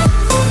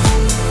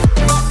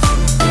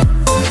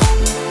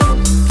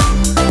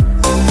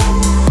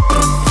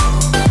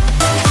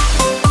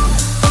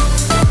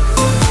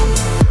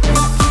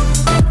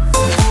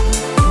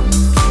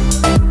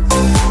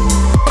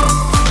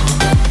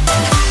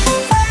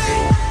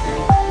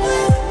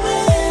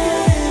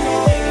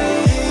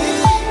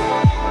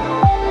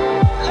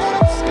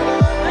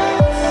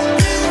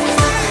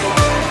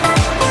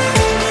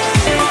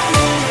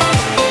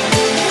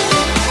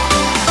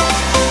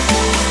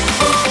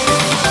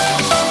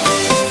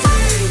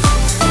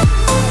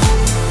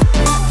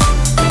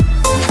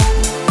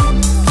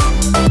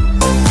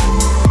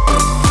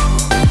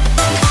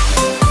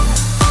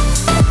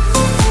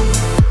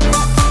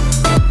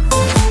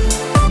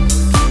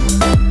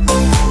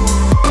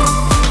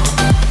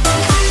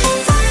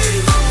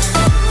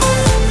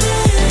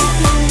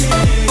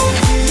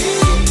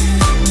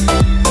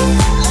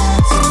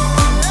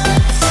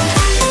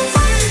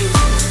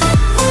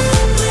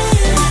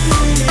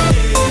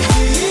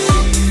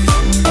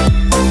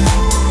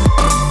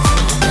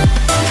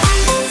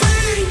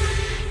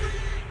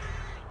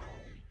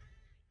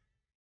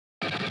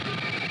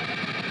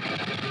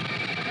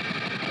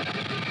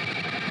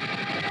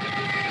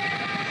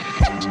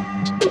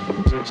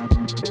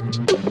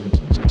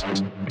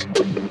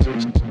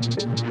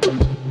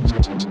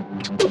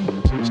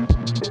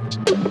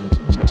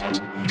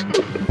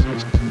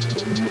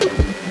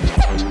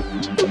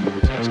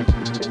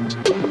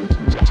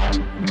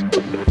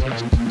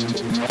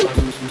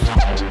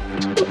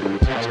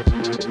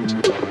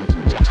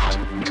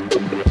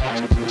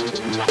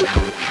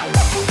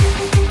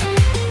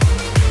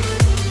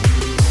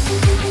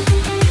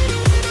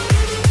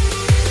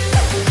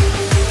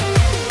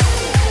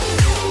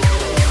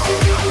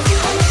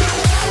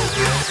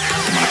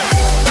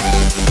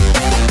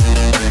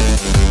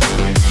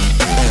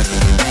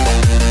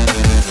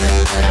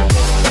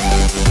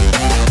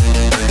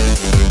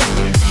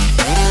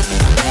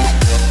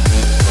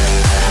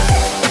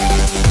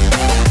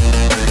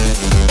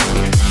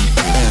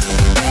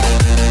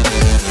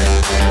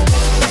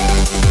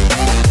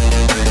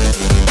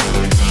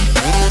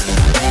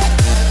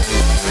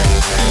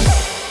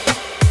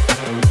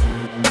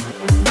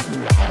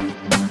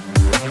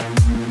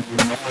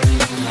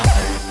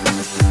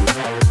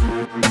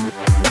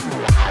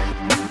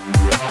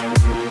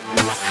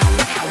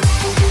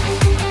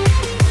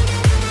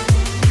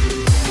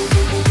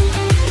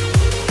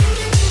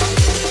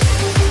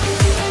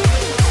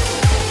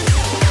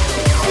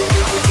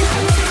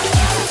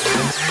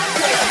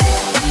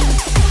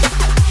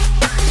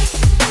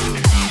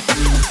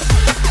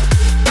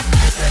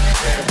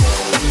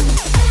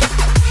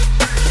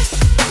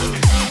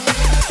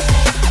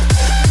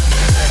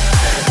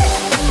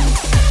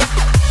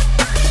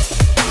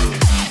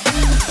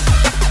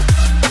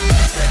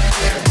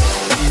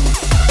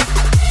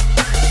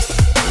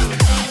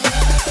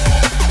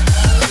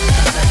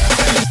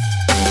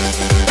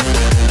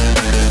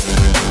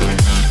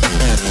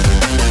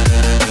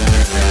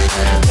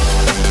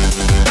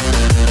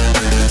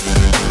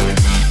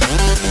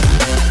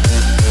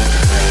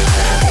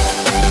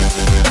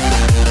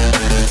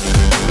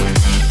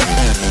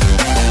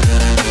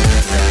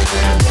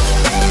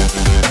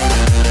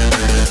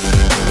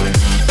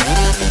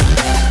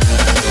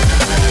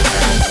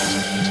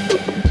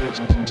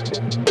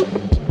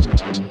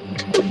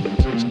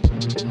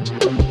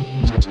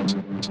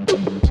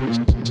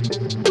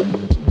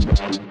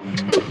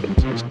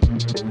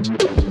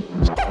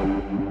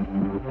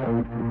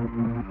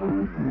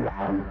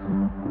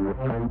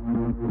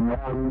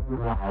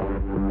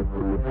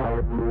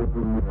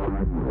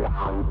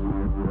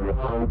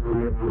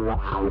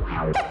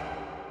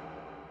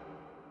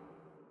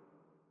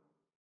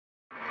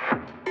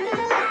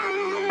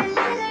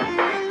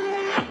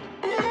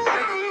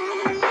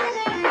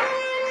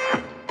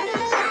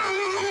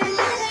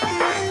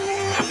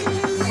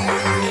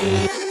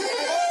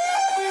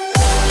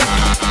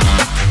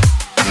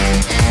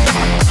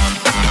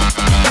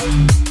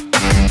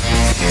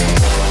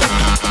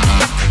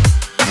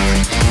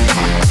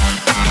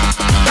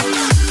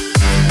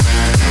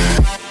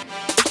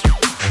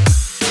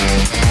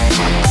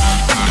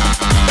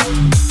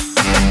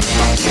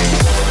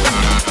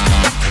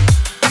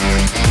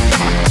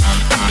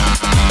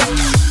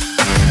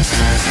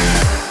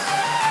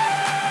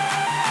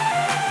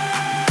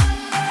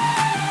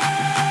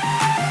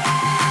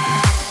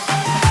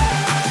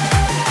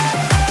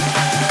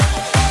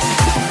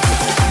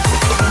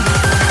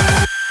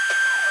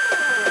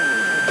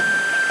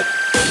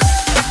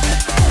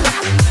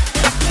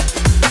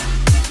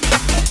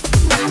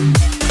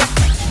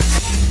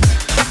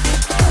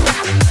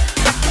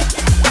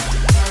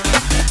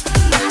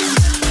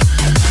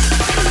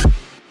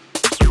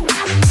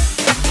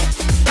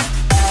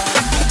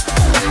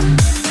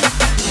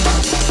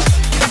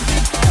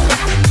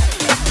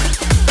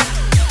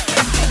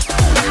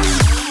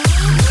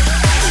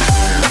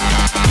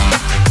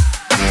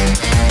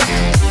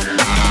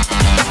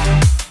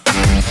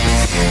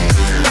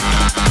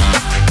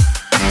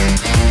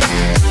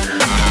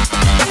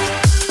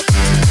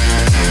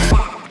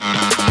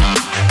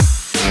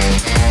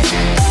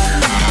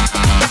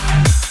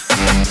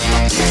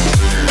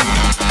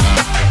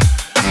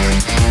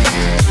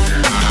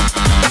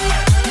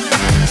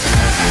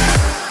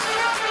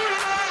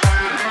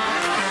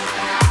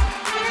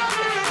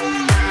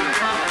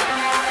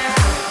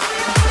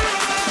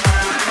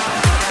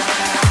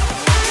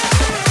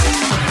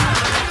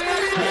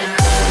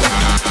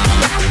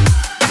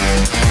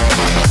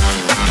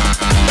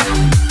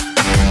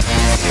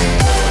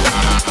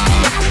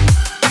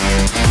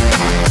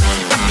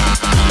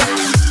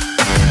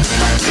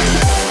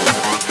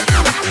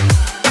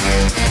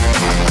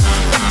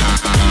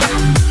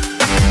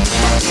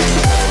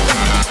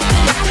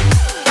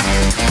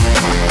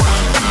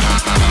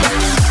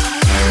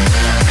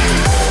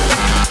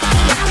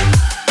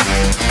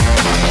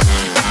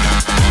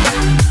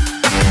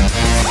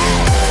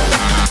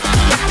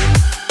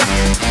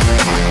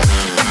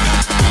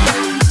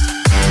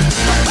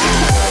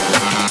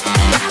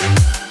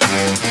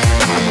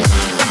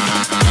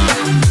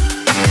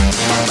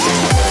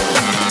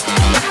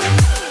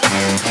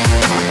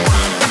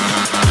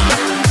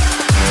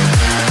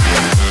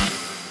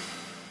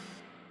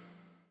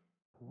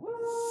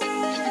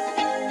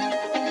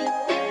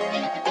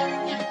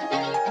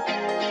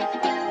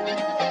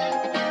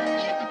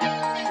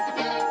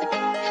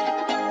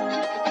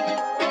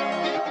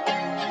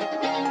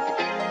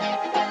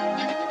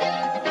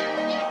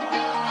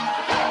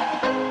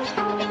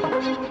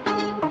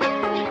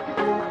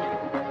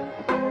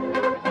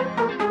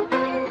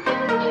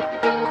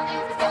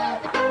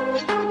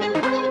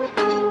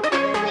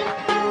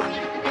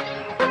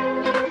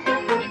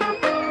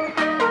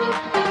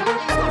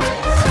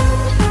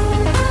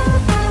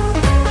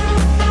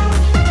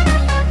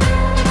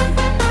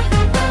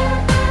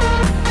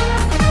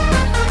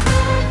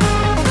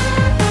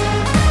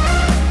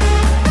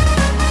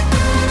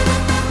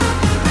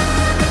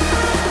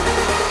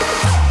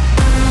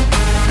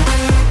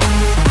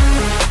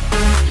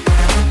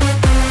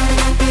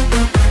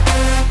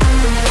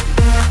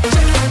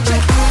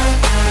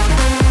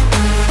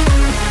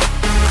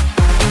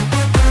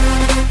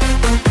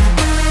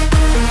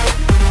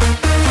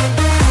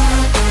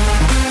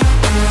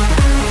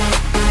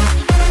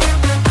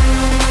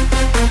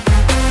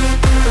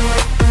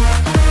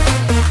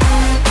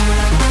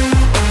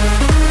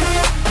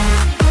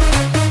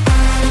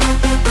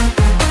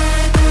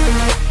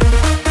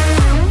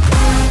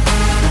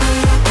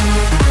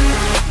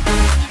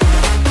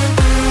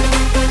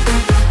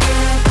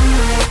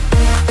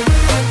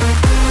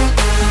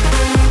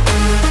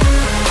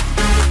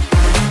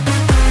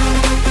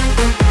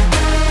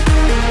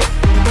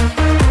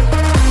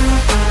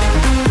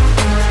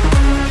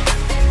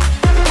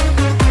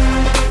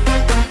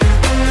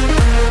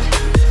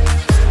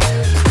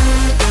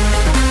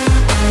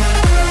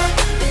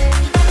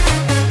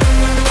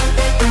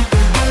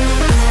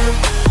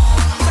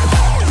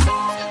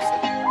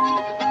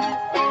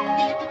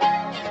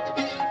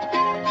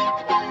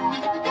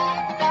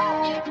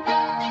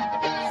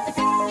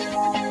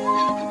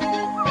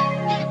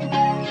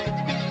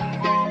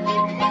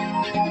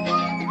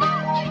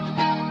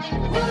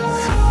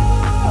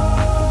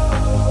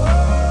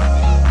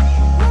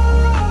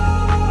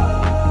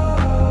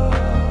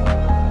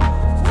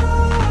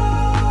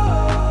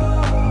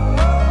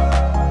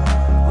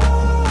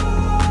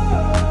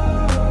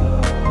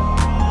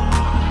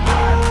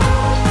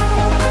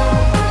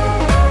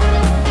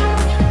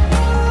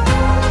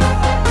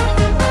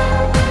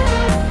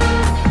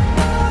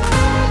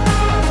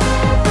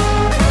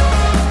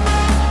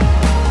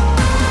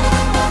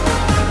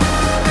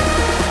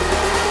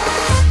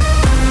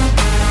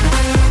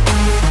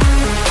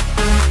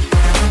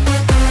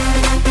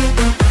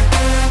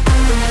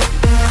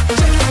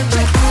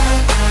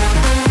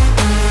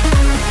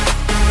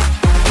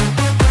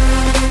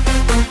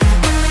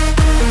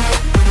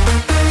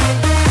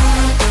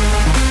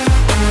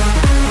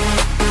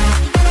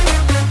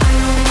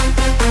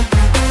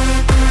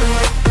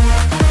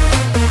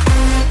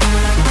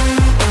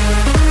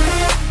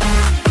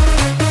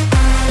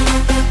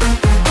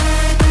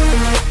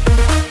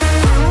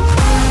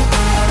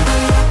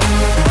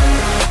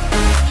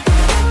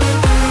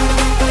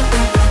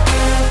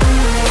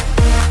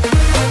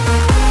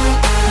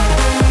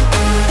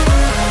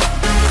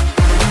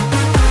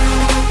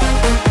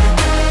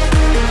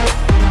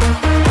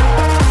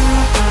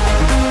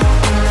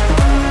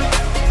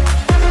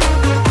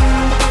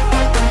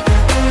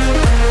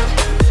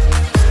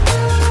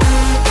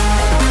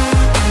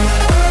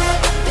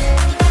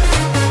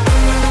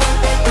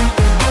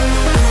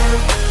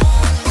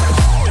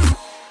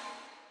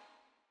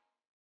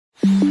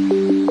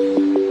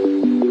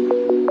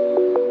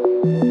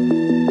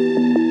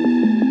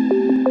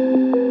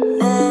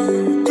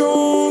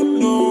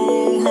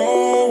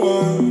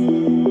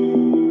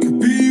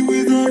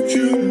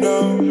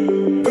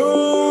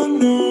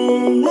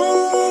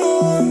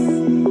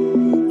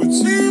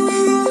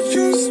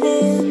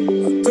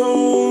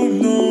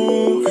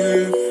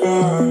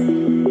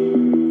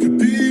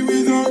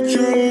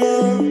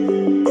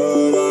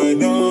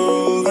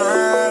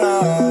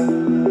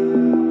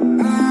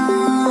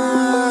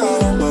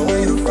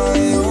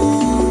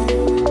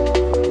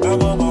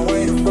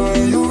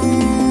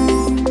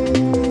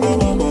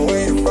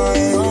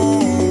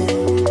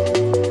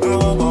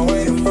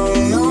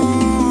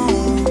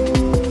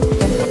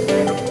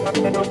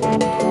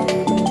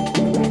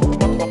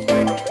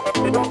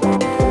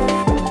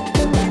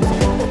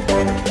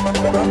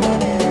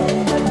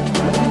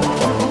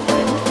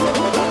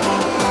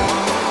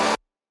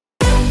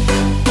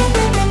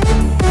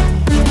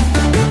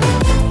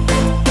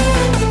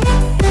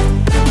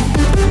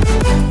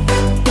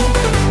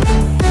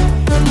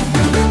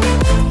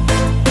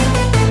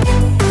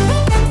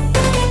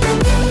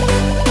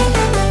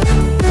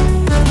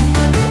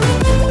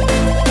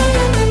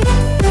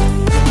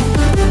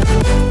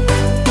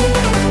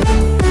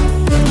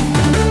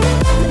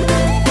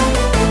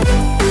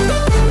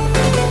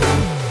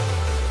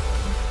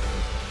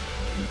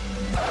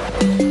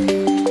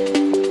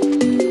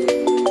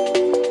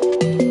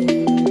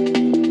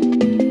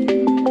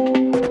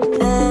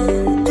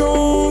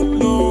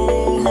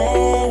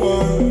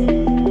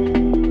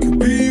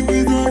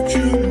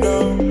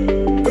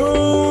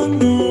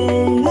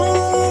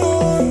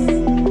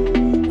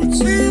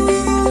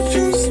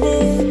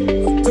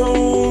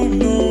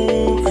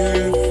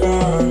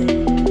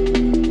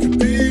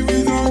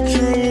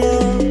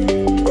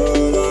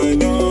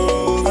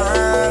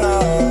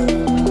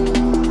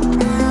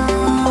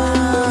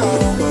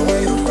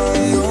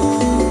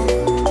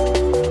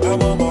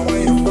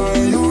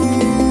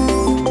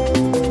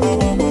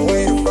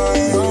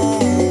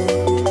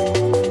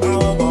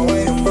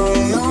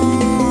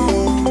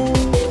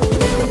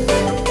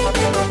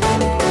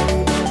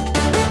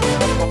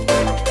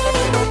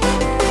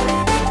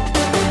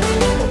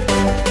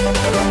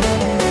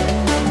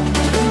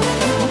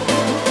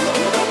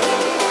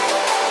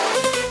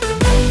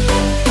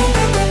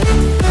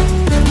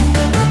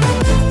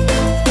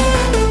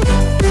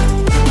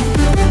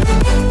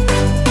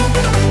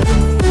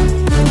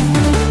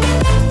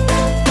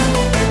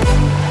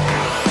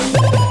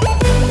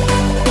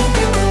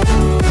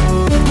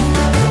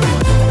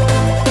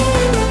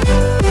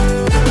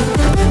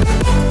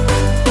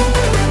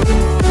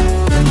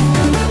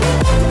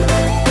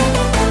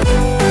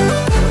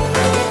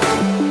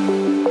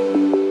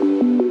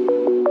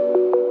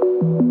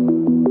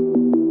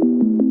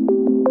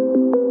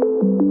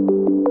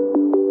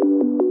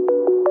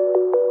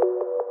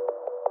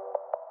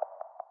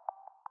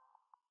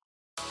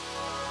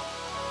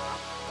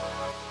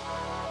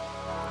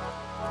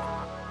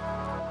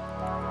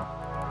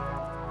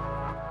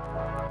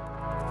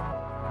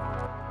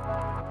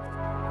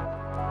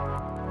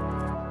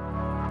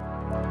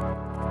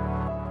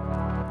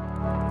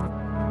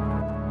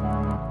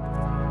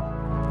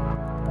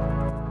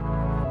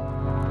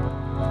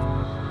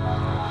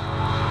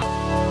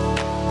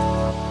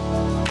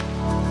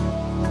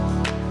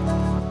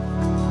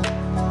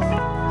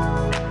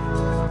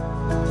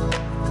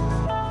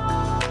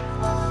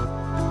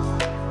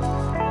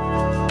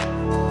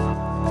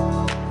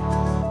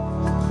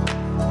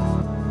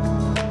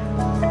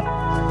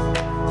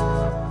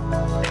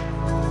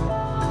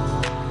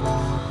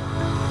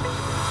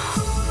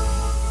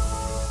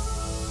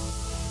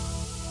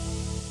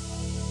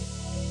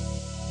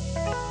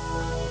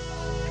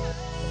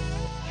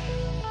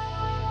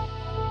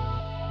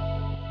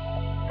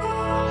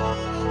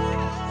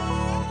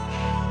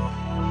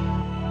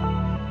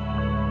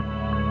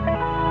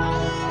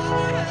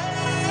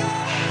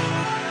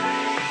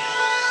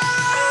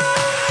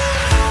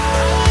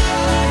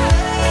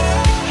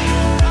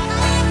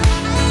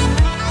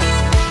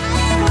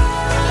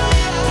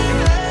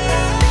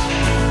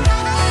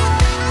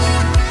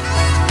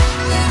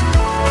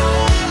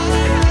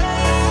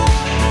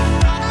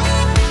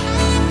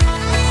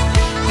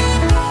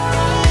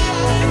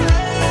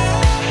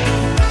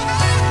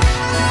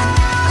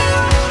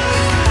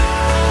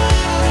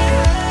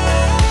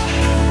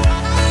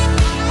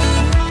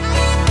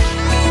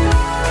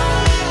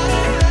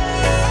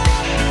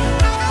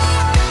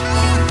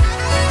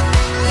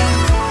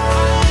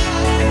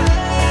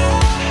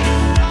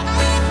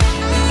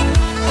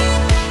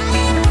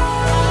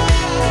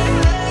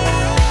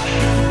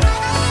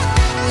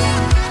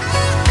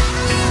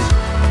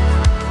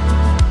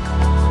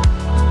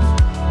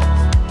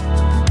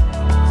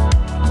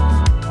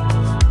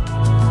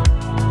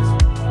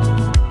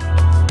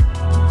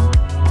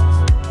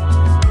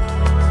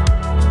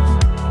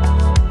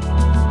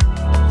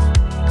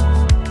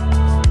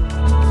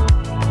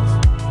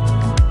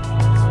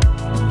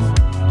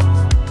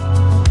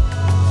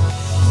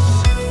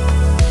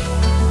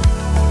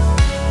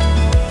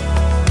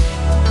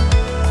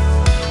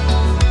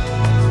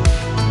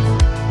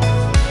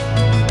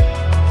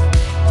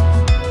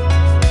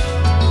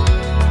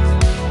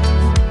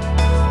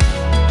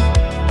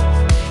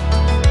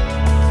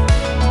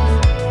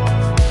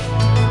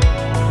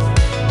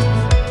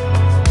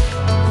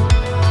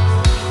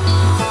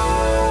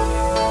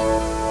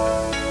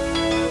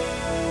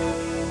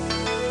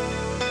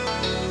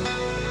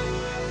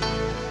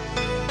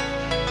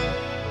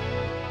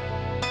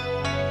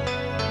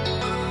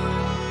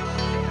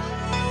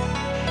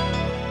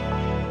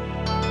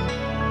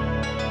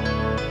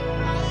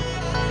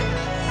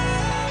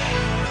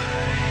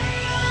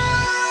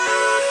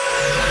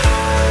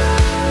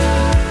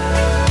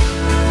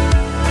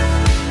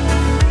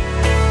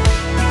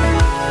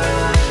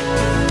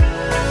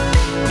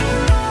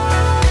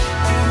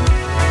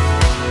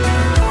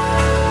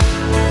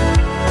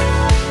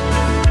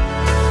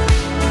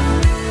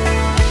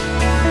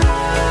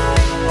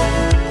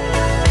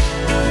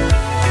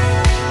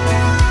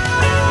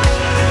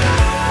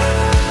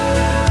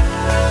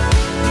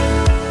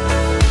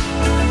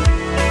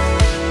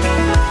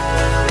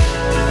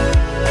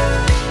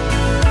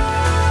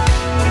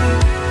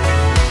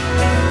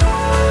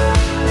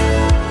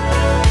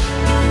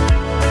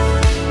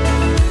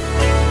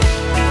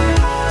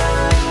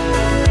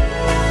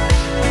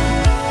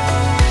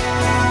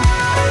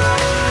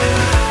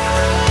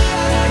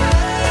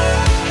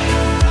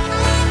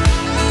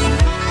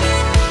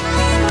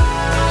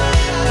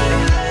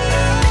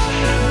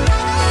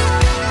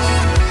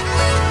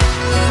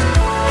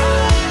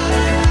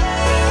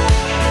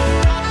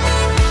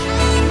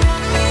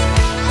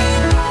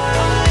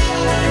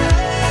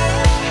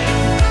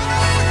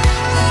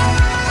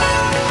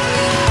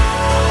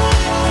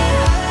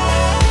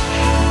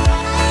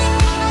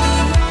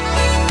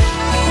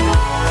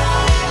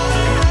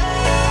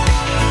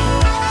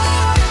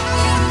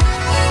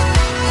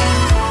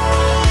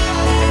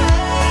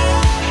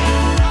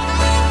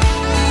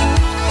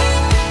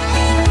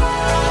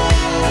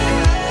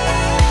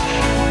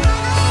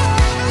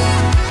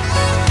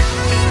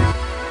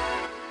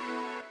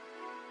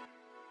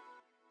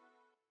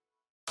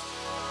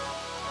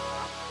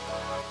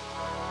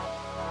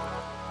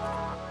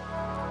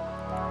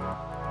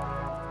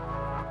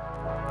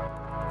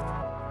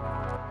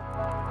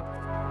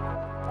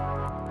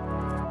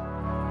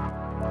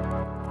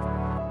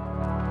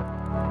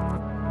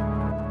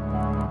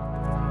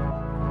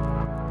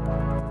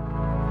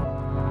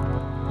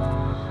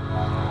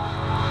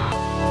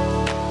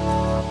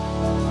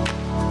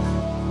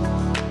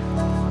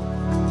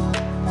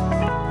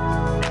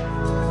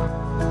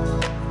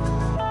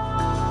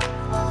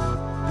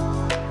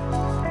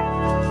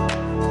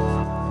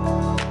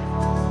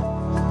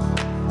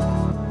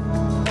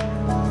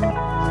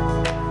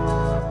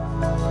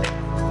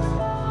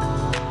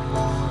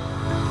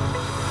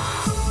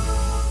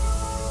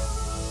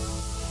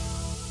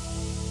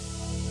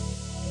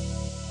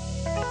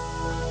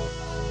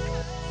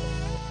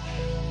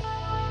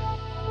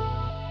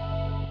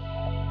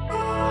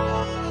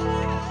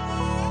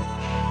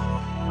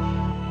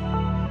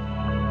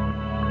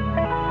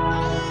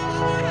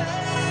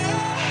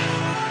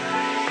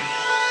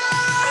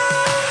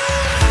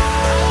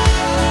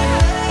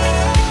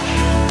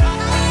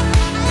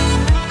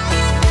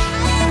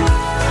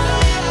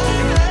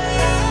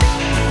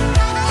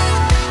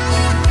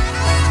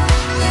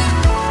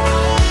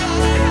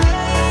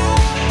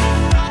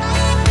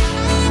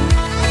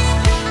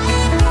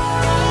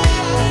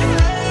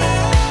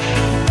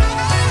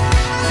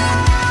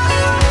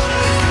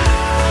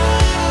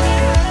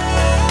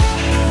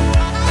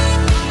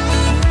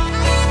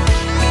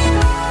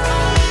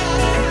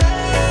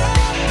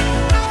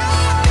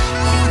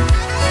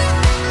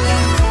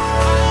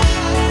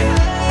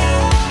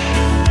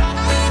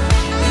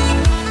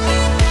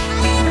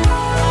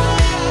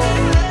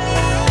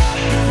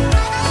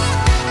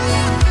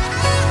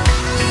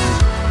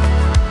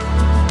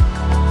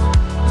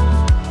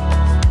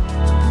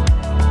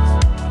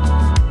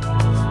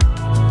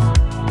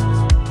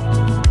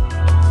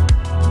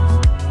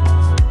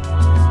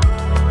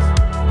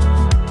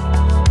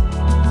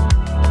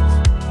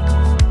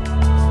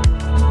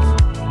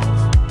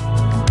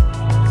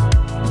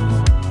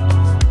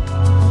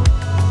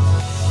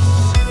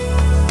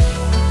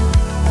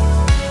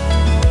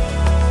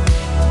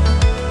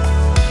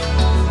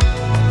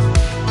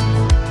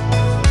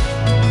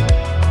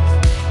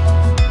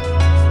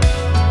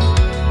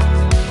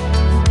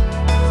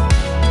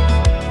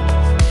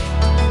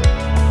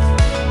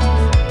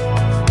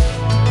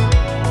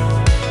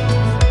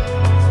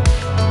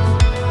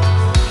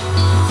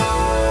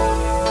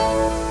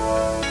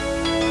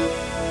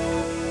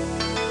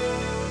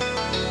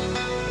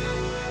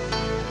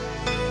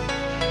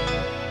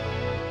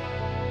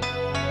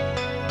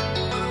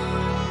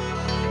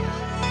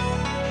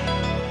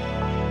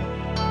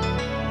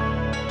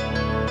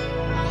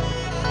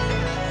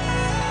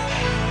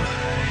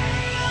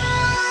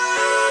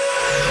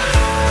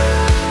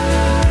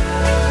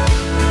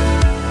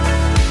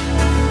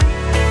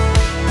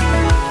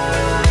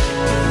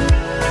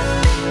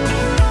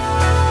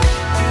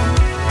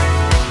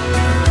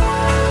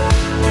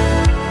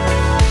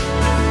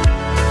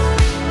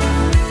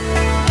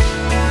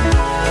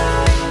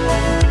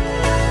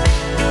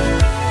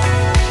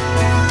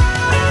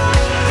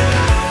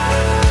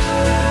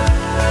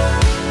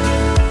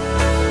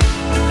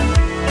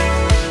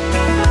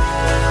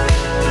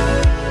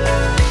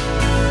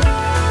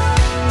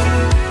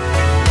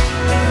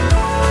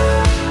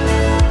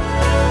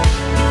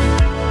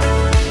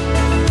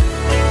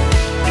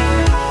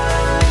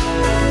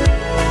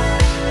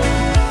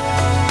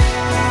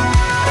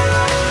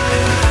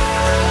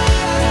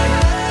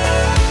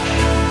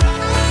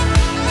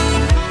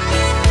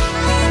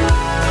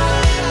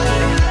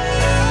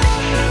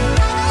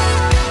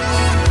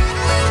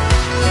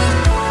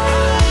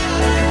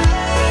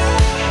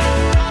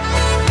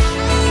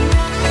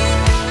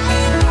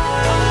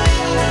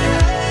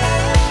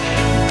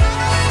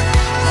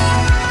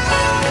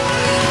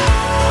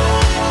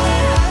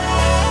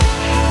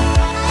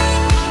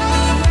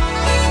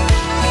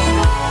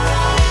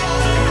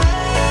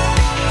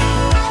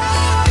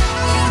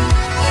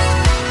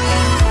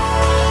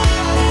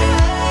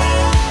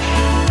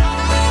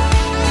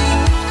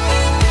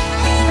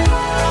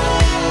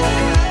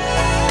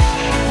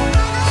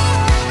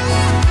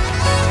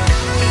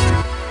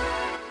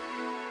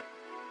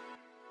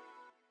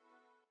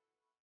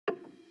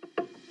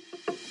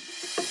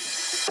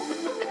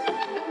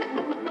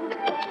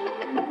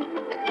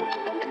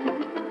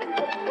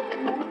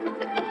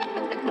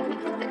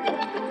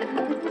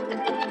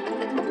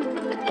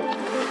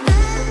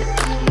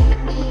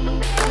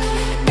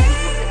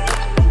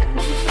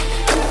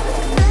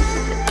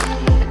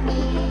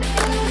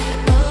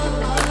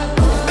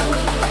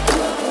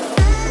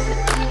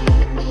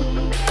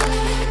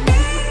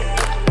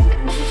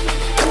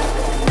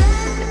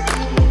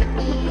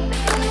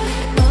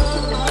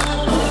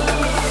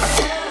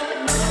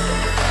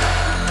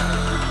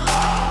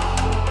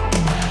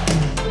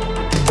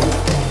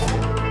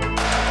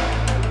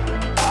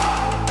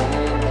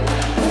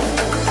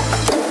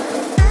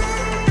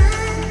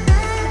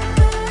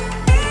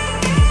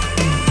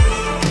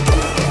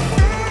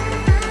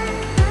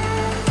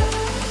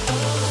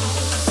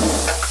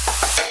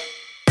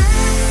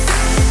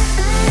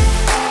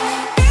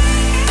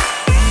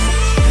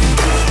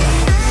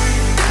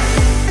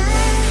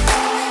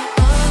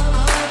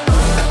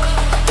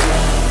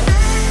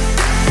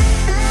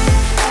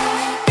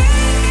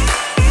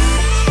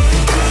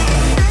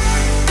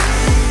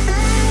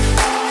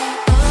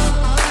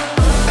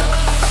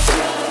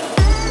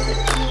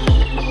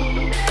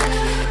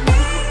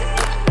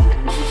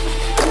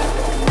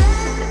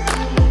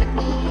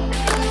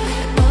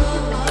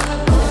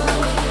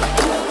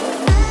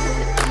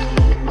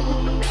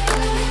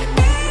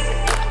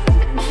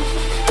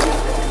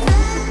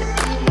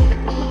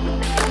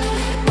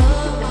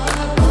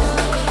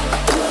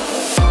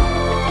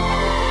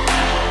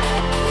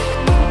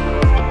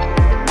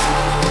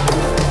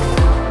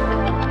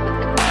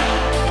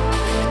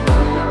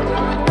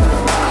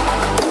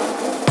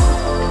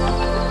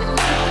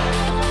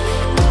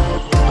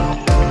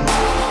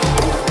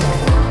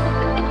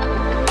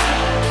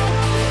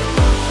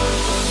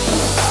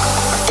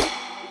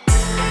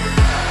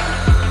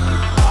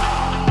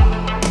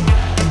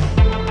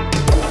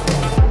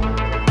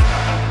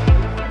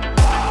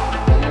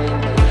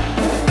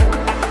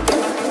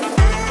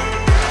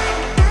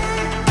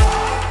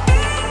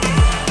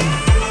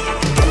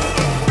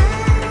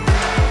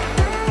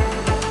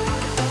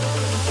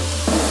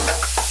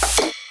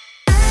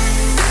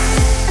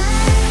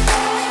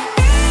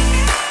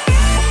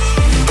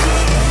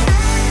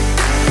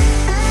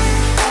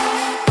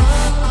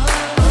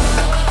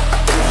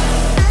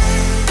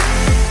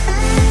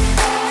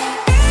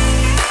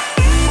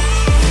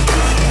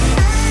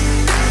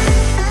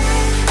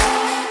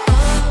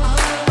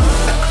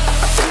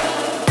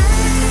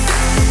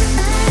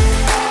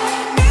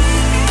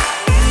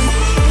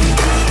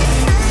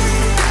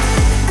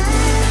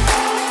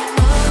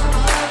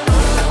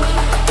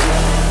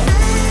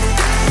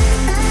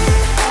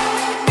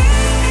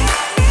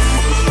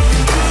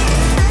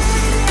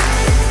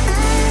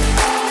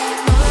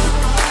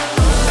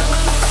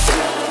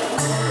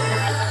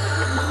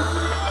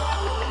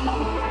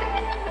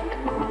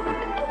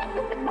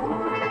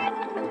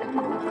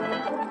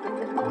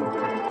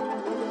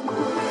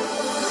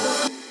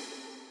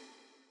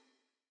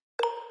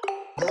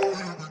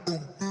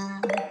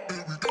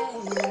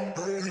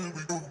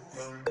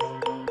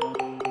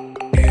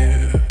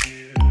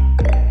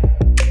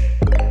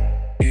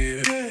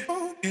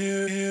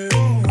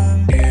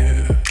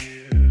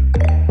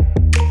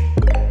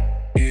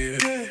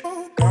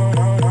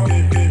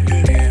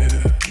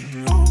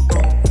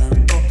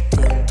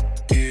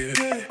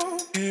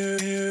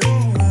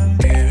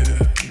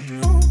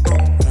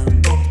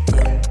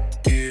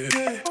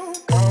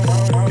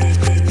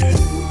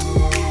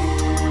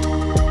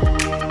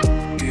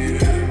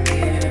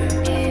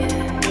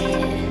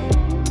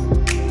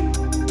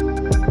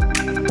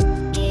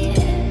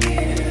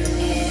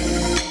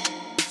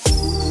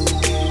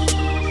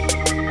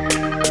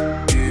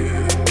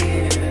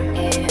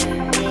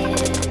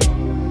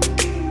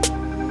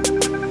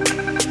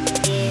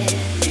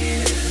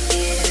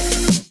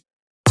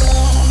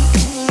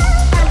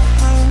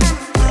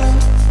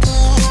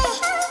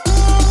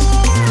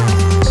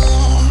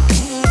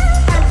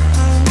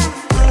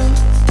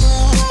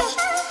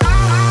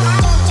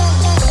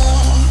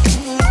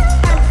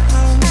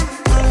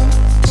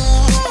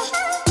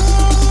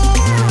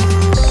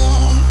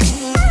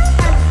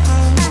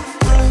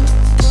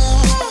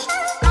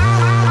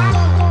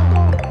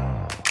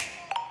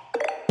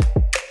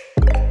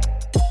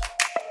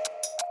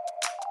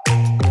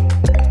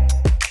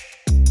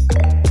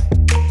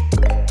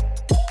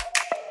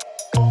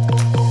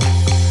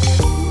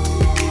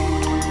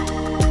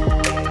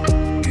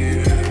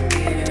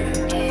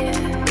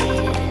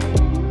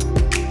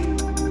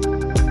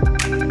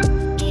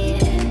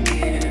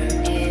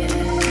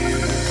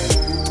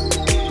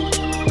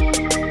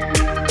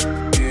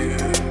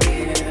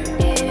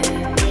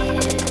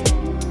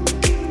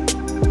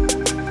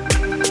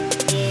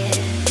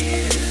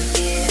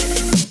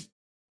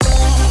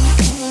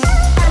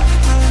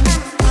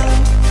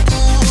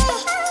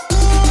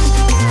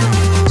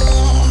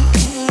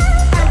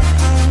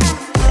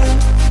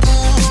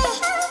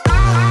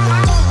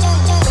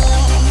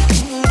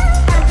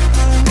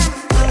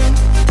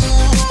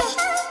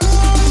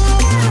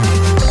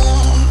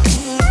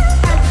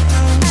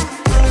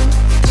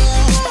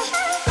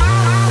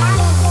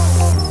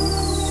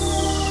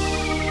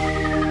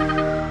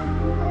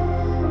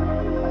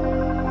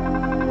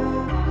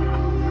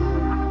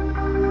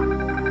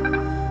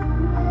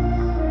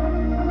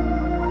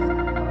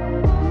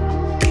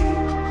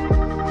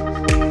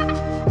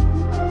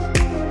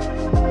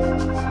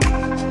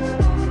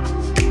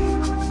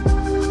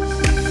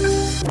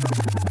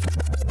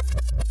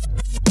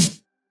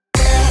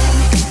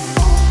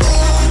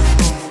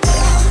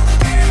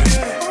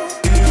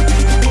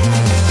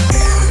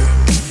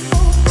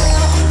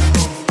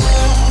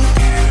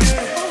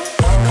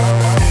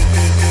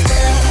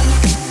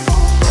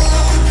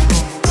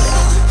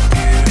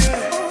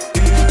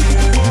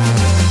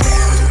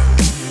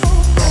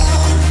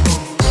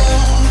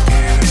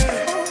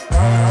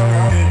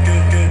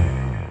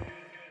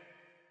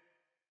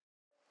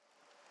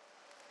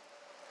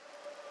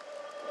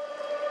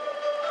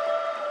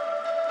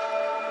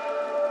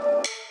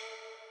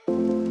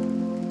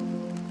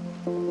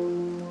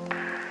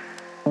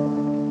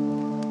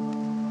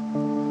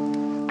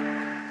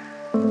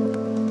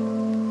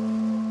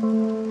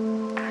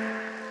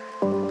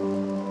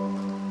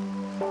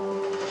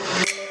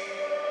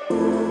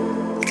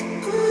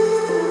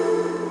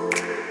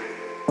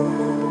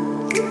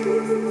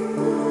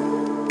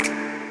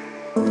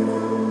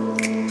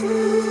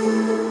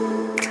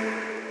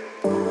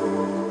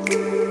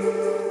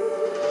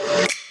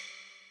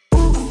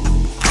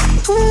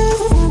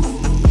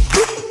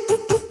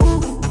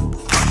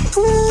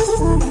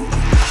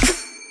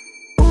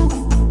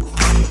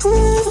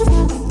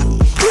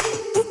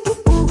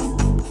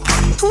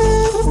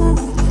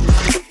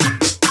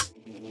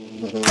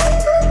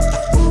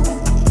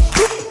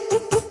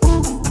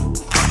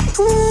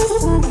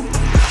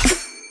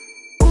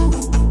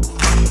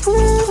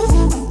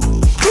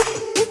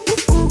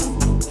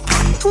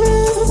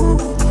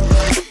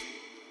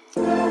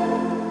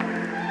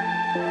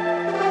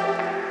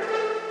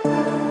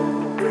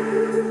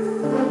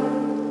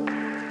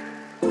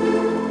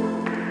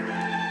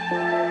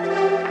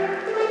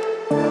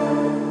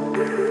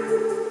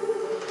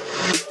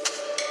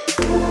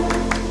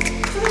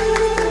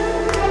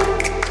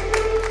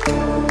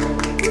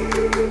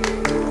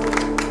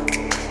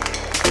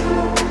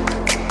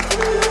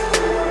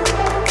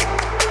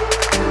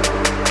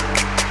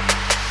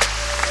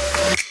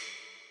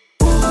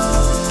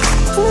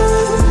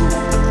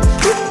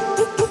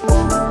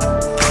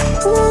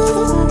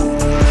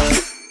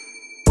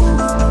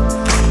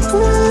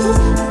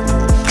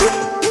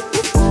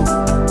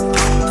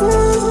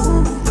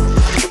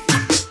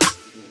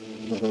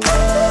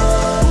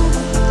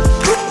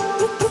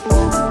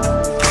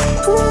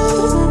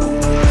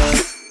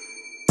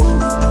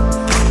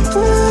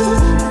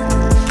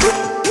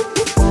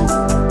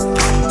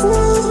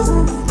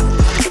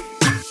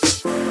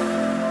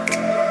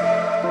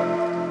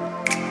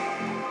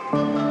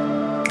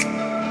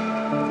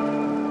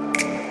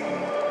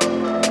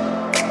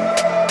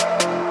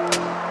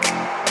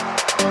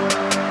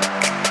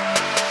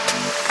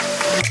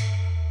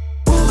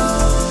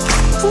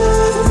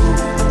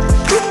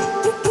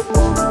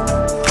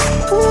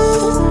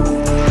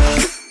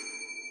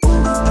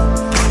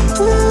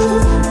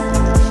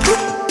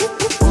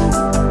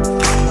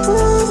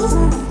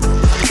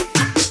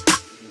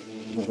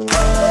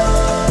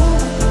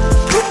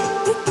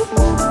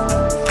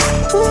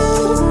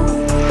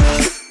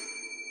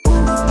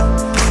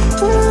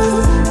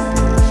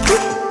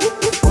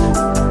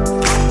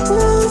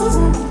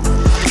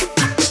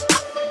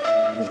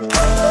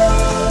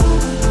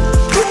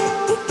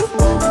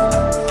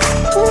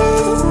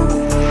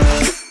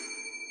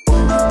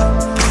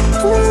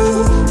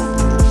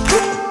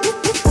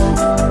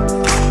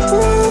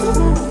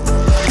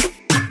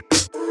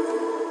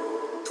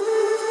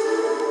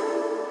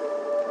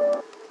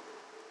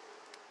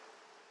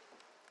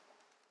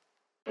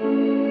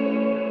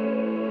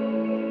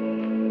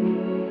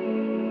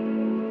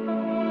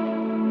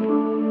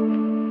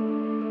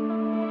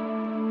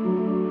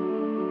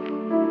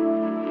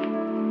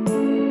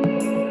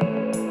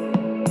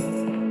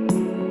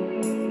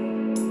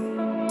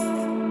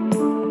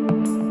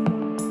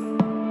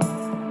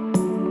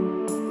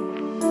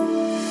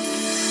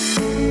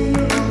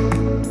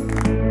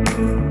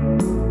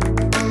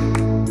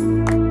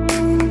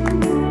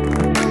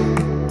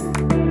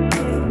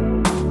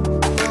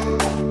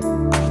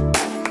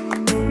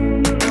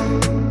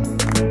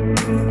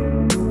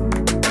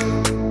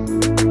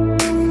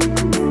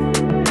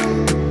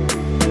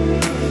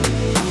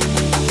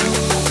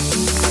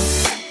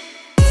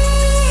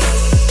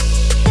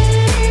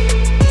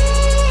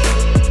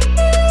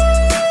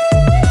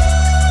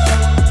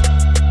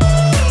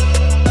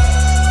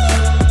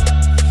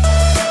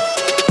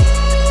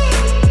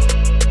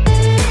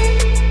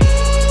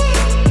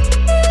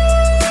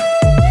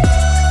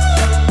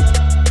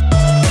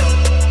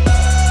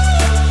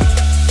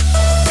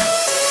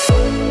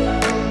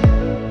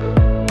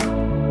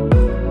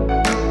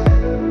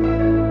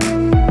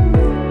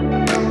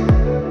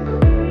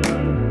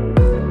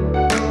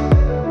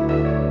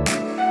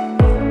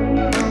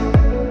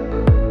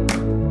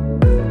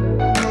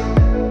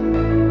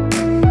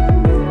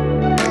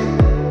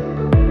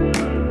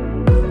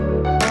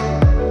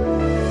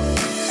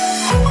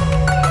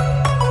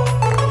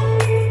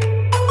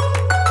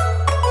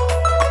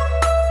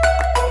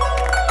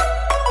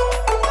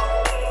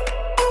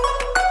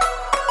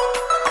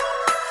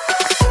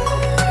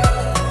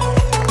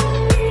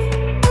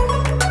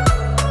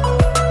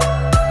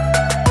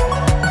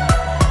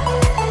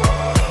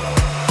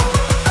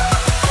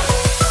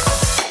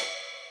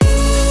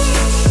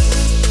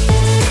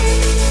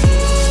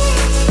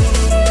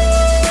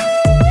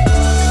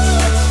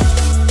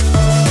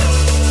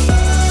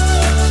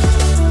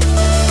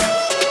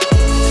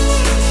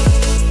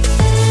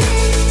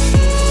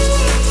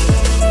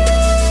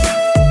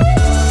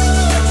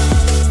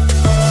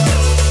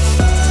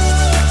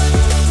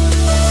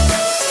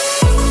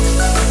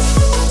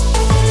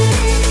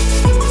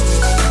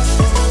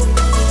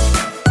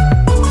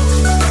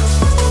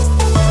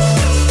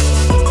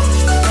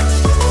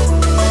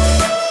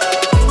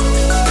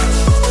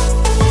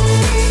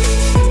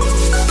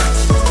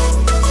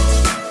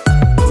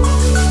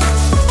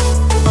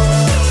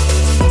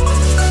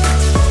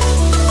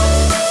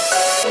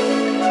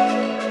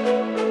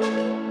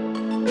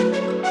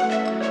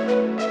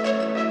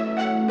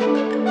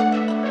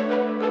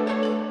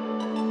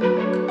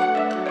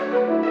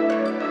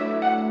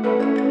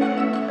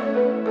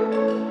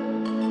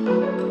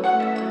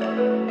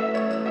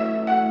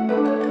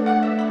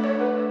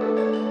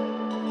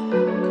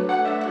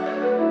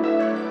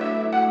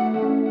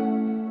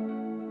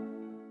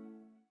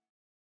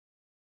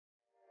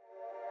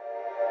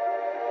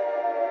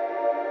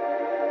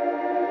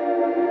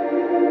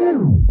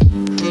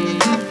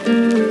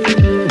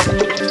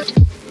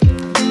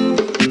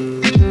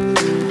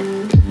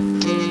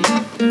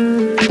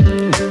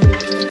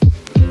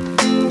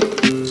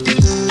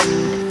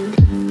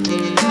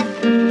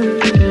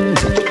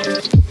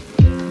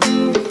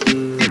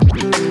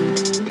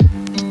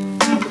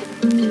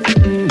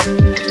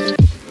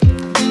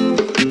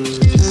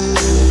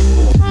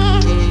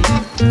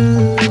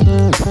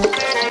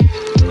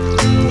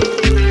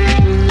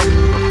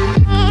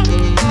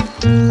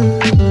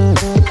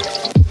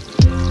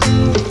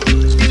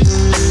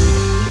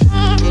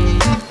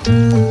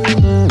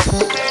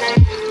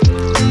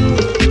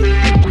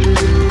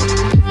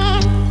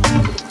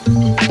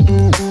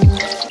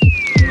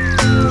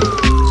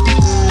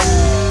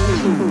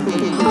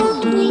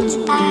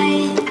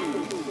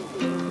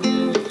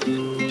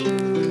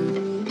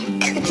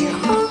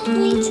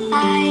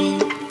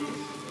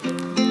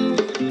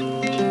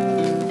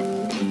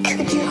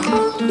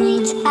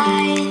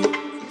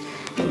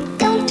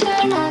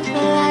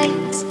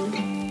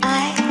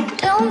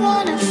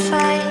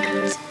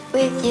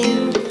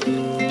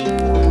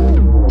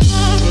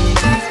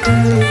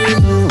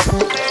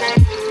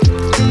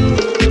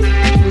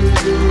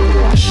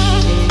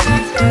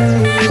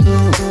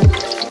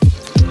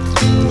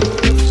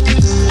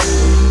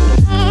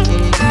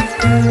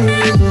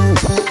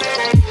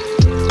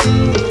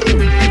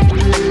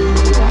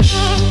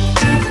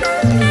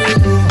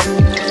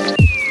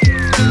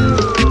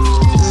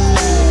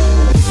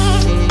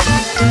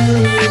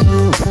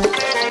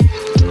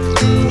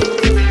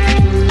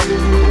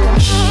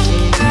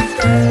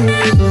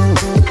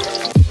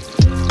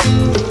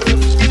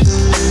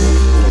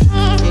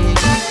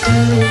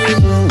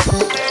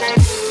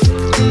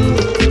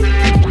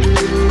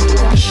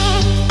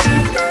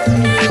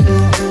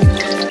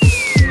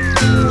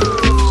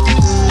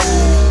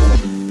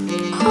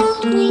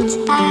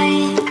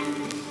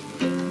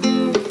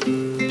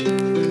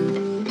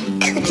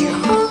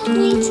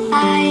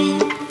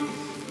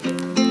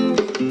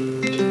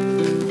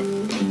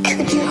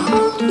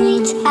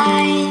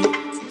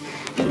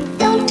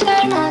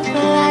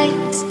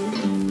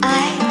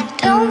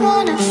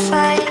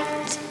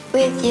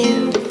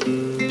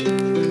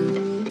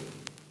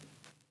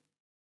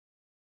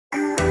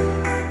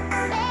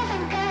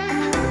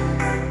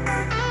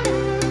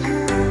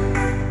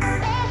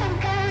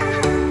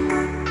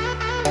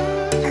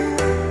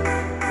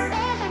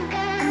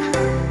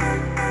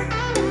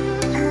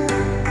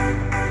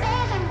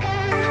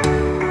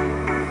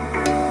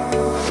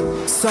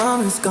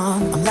 Summer's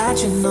gone, I'm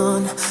latching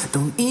on.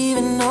 Don't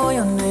even know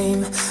your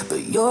name,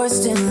 but you're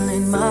still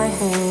in my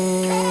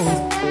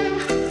head.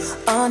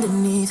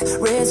 Underneath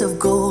rays of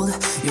gold,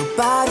 your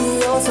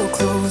body oh so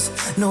close.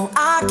 No,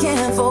 I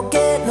can't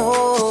forget,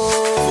 no.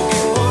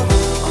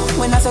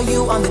 When I saw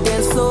you on the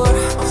dance floor,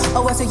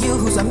 oh, I saw you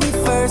who saw me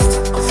first.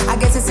 I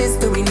guess it's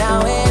history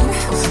now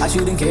and I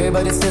shouldn't care,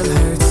 but it still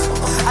hurts.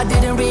 I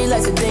didn't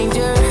realize the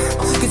danger,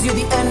 cause you're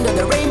the end of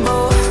the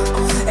rainbow.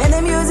 And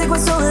the music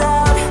was so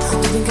loud,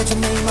 didn't catch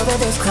your name over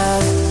this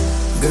crowd.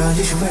 Girl,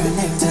 you should wear a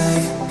name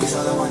tag, cause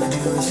all I wanna do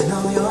is to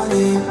know your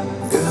name.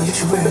 Girl, you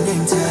should wear a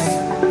name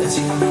tag, that's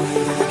the only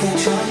way that I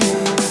get your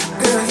name.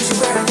 Girl, you should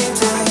wear a name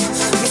tag,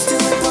 it's too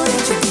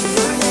important to be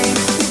your name.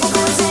 People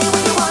go insane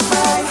when you walk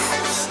by.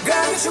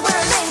 Girl, you should wear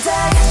a name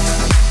tag.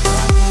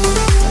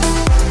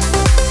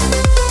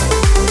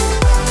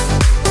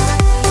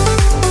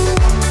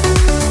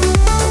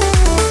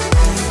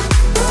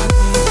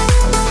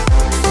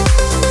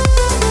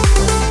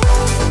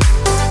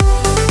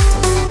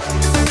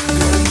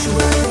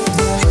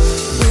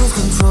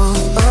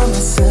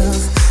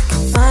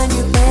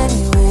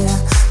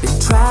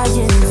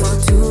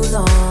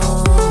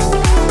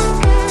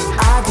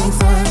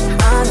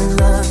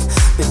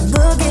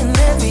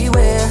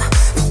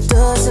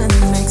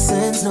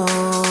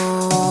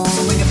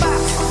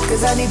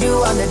 I need you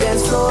on the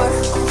dance floor,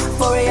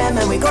 4 a.m.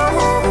 and we go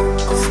home.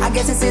 I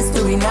guess it's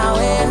history now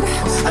and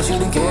I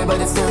shouldn't care,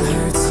 but it still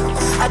hurts.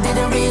 I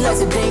didn't realize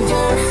the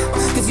danger,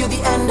 cause you're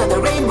the end of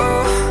the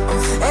rainbow.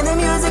 And the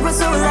music was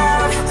so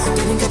loud,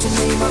 didn't catch your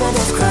name over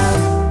this crowd.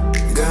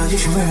 Girl, you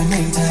should wear a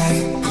name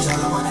tag, cause all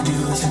I wanna do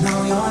is to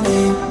know your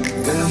name.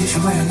 Girl, you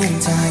should wear a name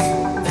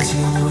tag, that's the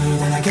only way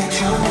that I get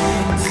your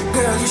name.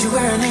 Girl, you should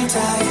wear a name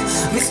tag,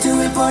 it's too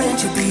important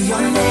to be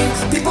your name.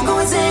 People go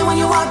insane when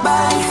you walk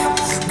by.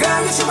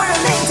 Girl, you should wear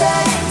a name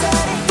tag.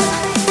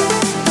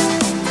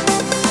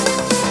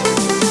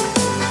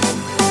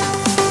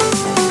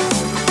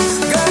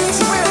 Girl, you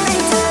should wear a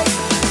name tag.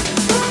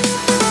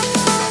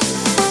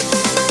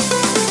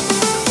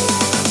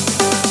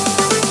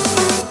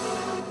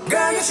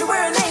 Girl, you should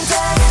wear a name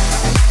tag.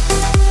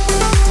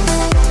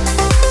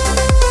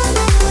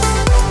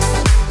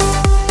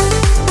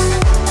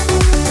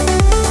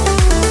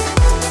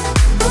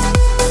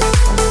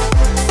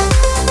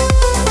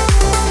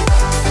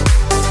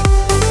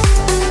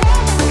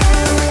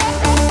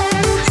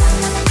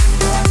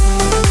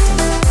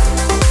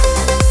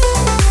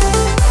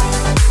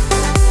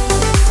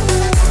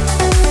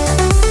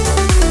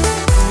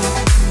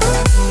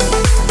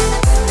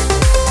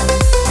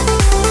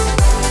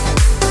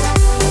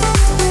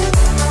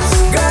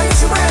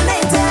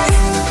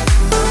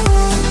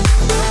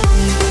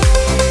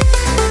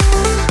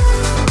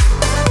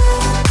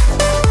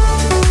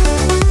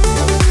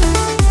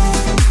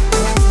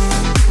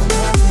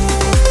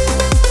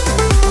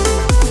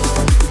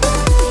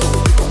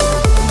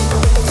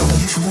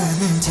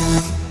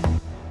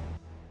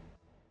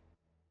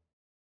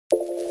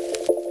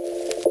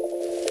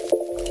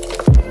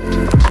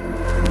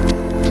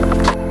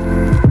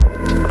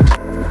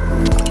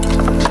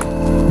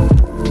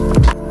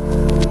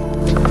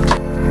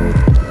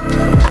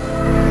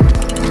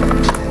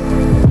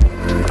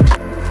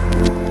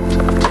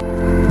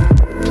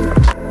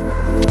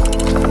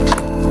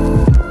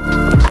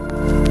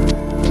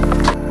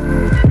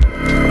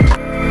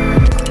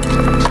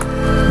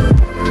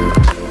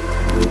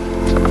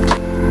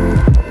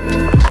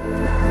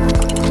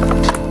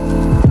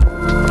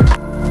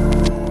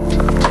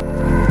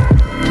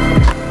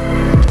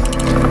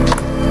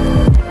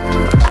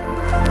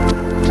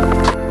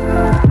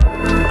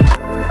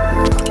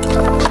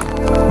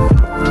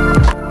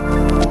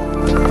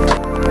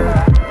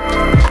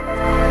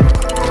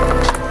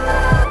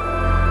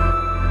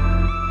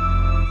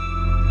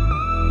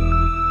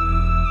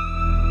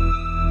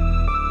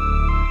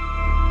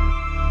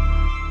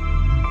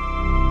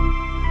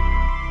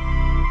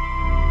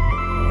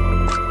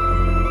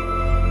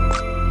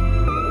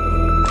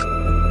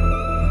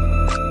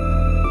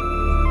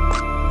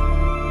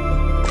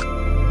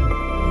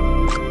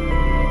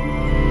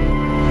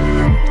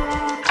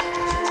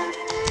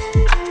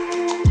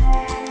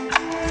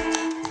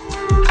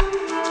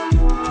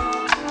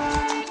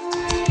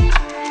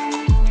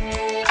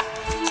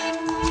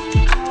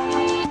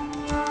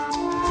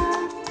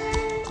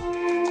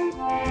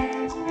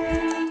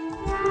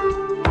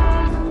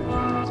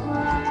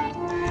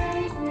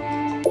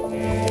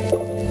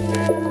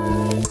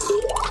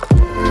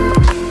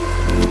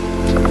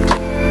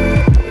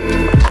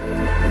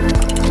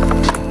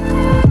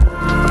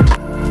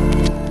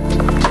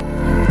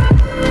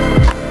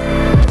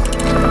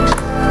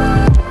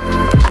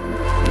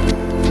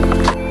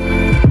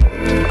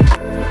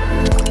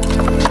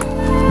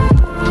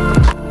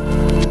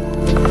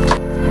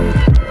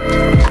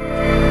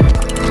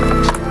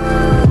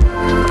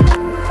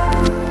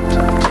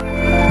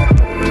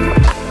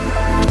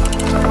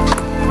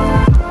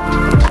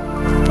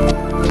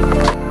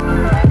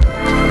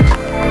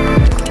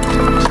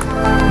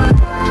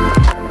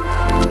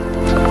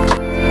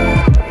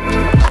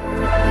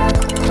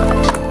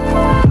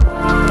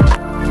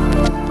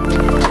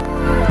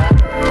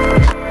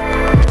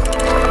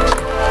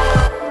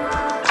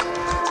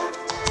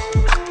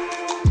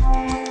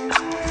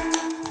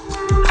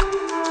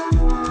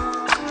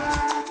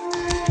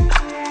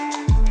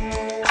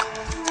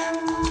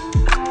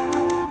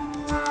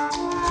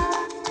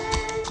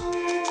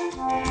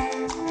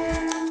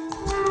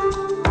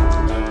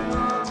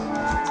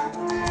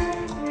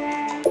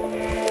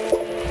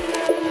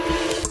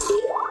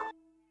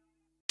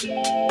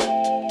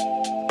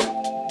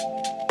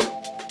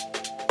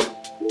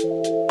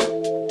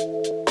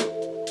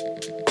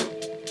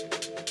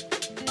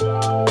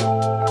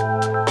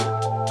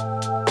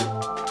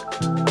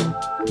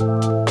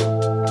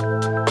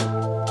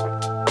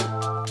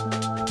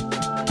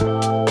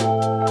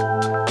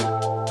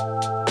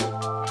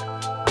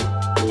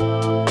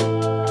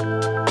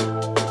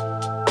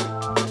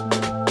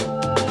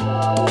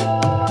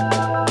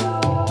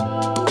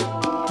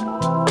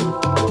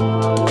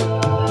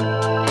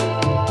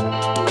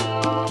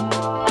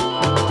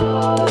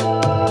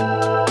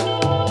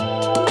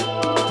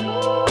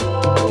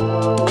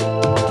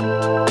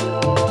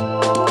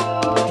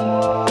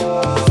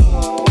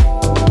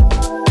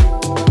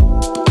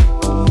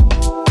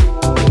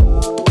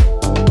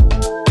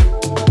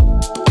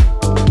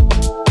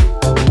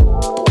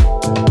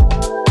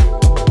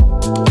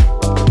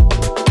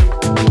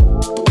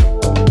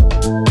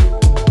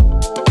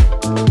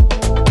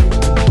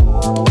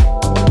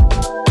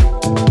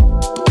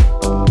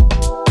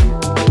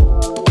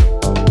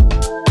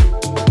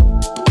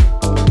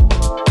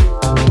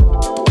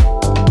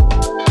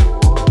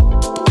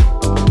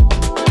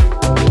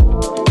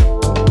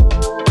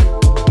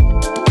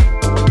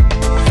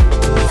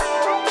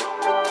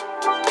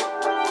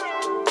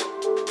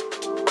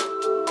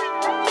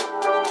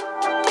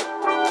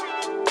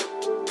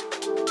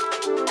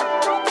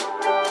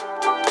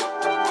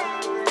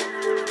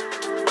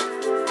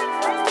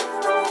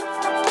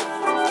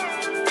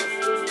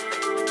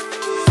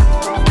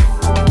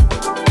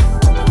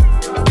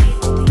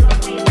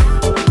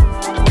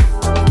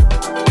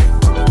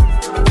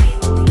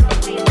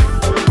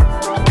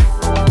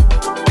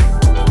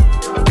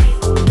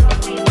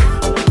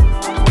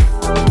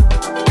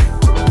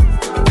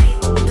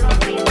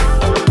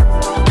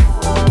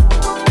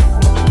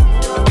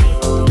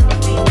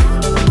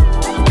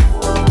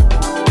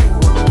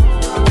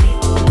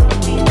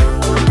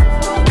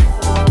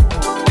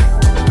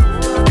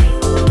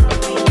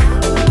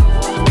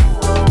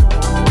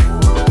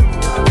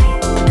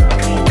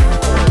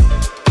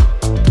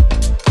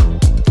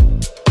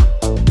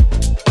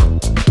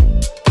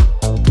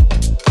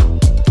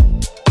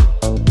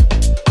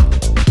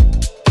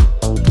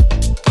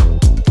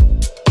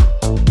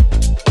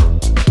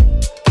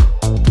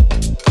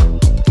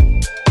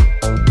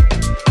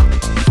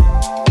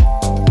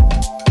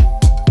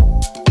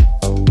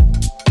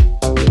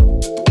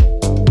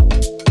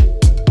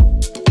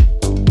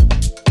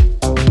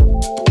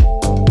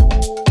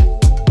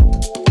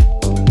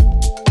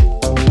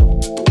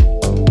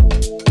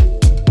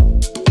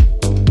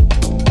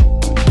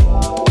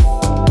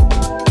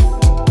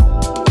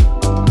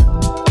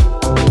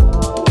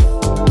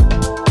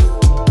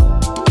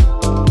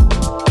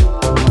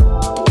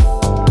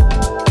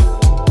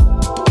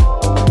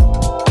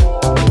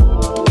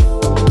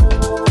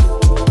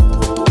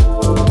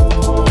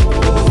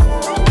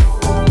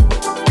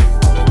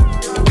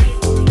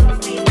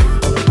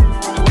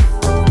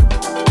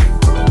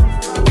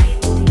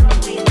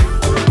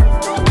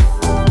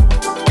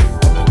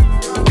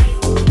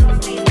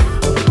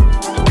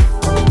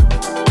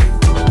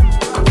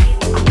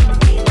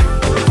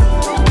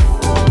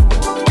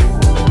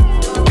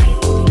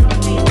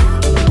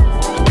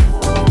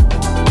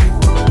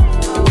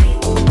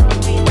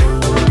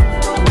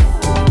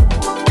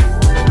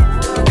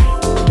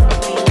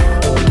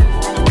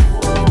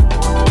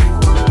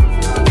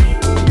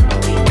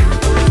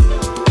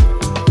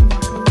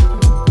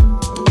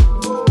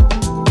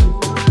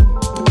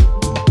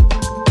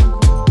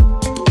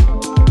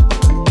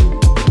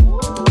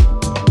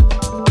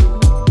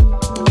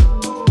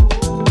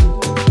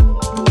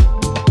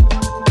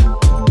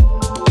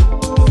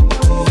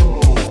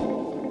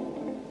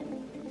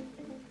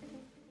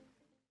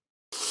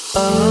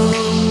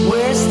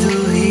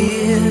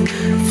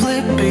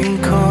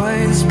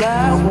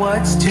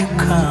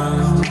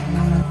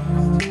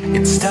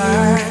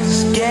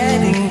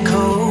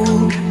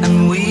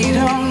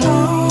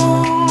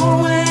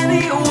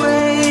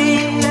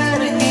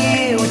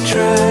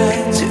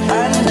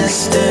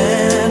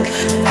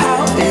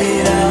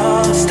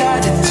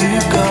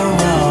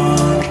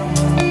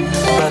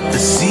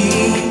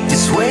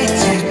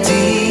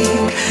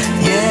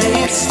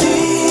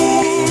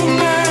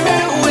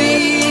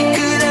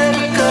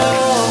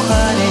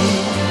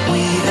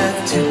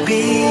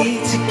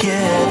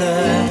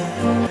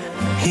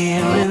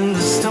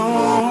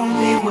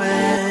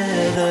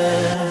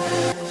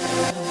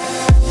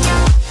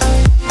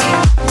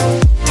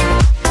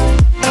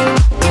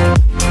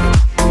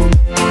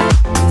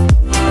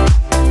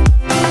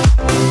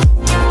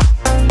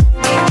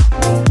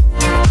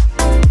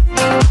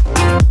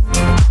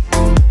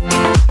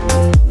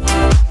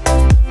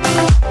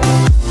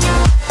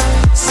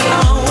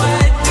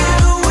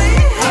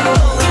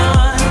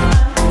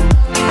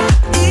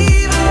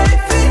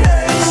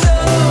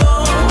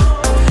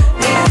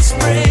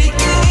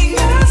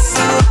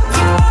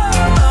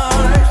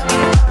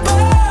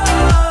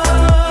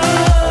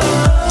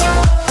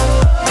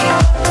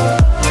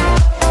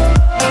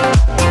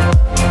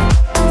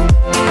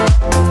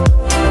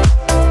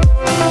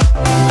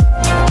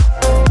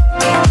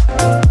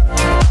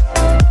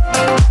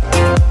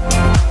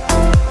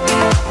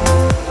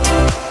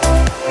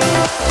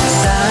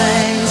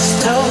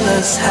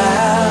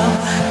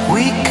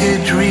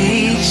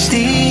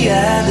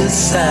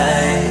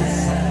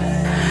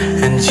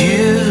 and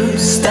you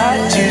start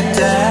to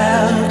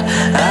doubt.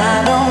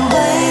 I don't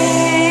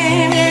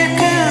blame you,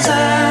 'cause I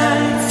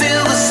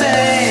feel the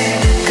same.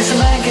 'Cause a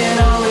man can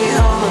only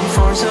hold on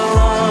for so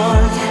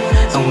long,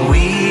 and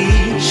we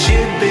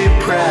should be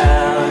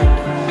proud.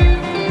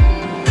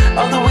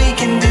 All that we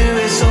can do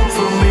is hope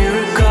for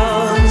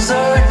miracles,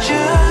 or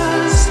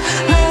just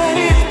let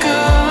it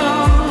go.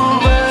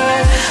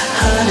 But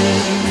honey,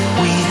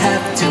 we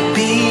have to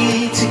be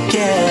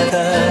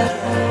together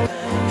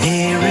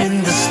here in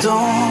the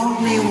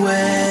stormy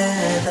weather.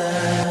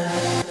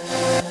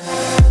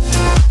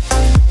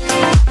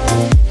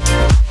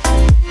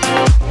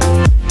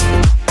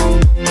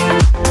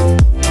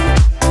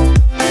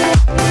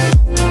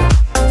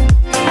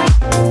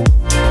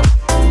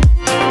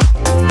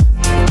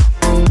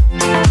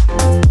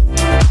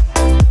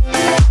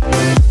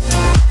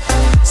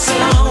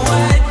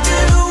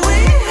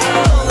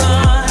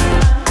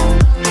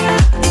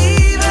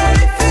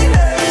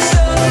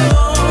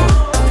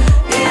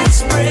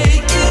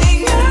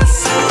 Breaking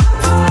us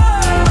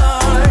apart.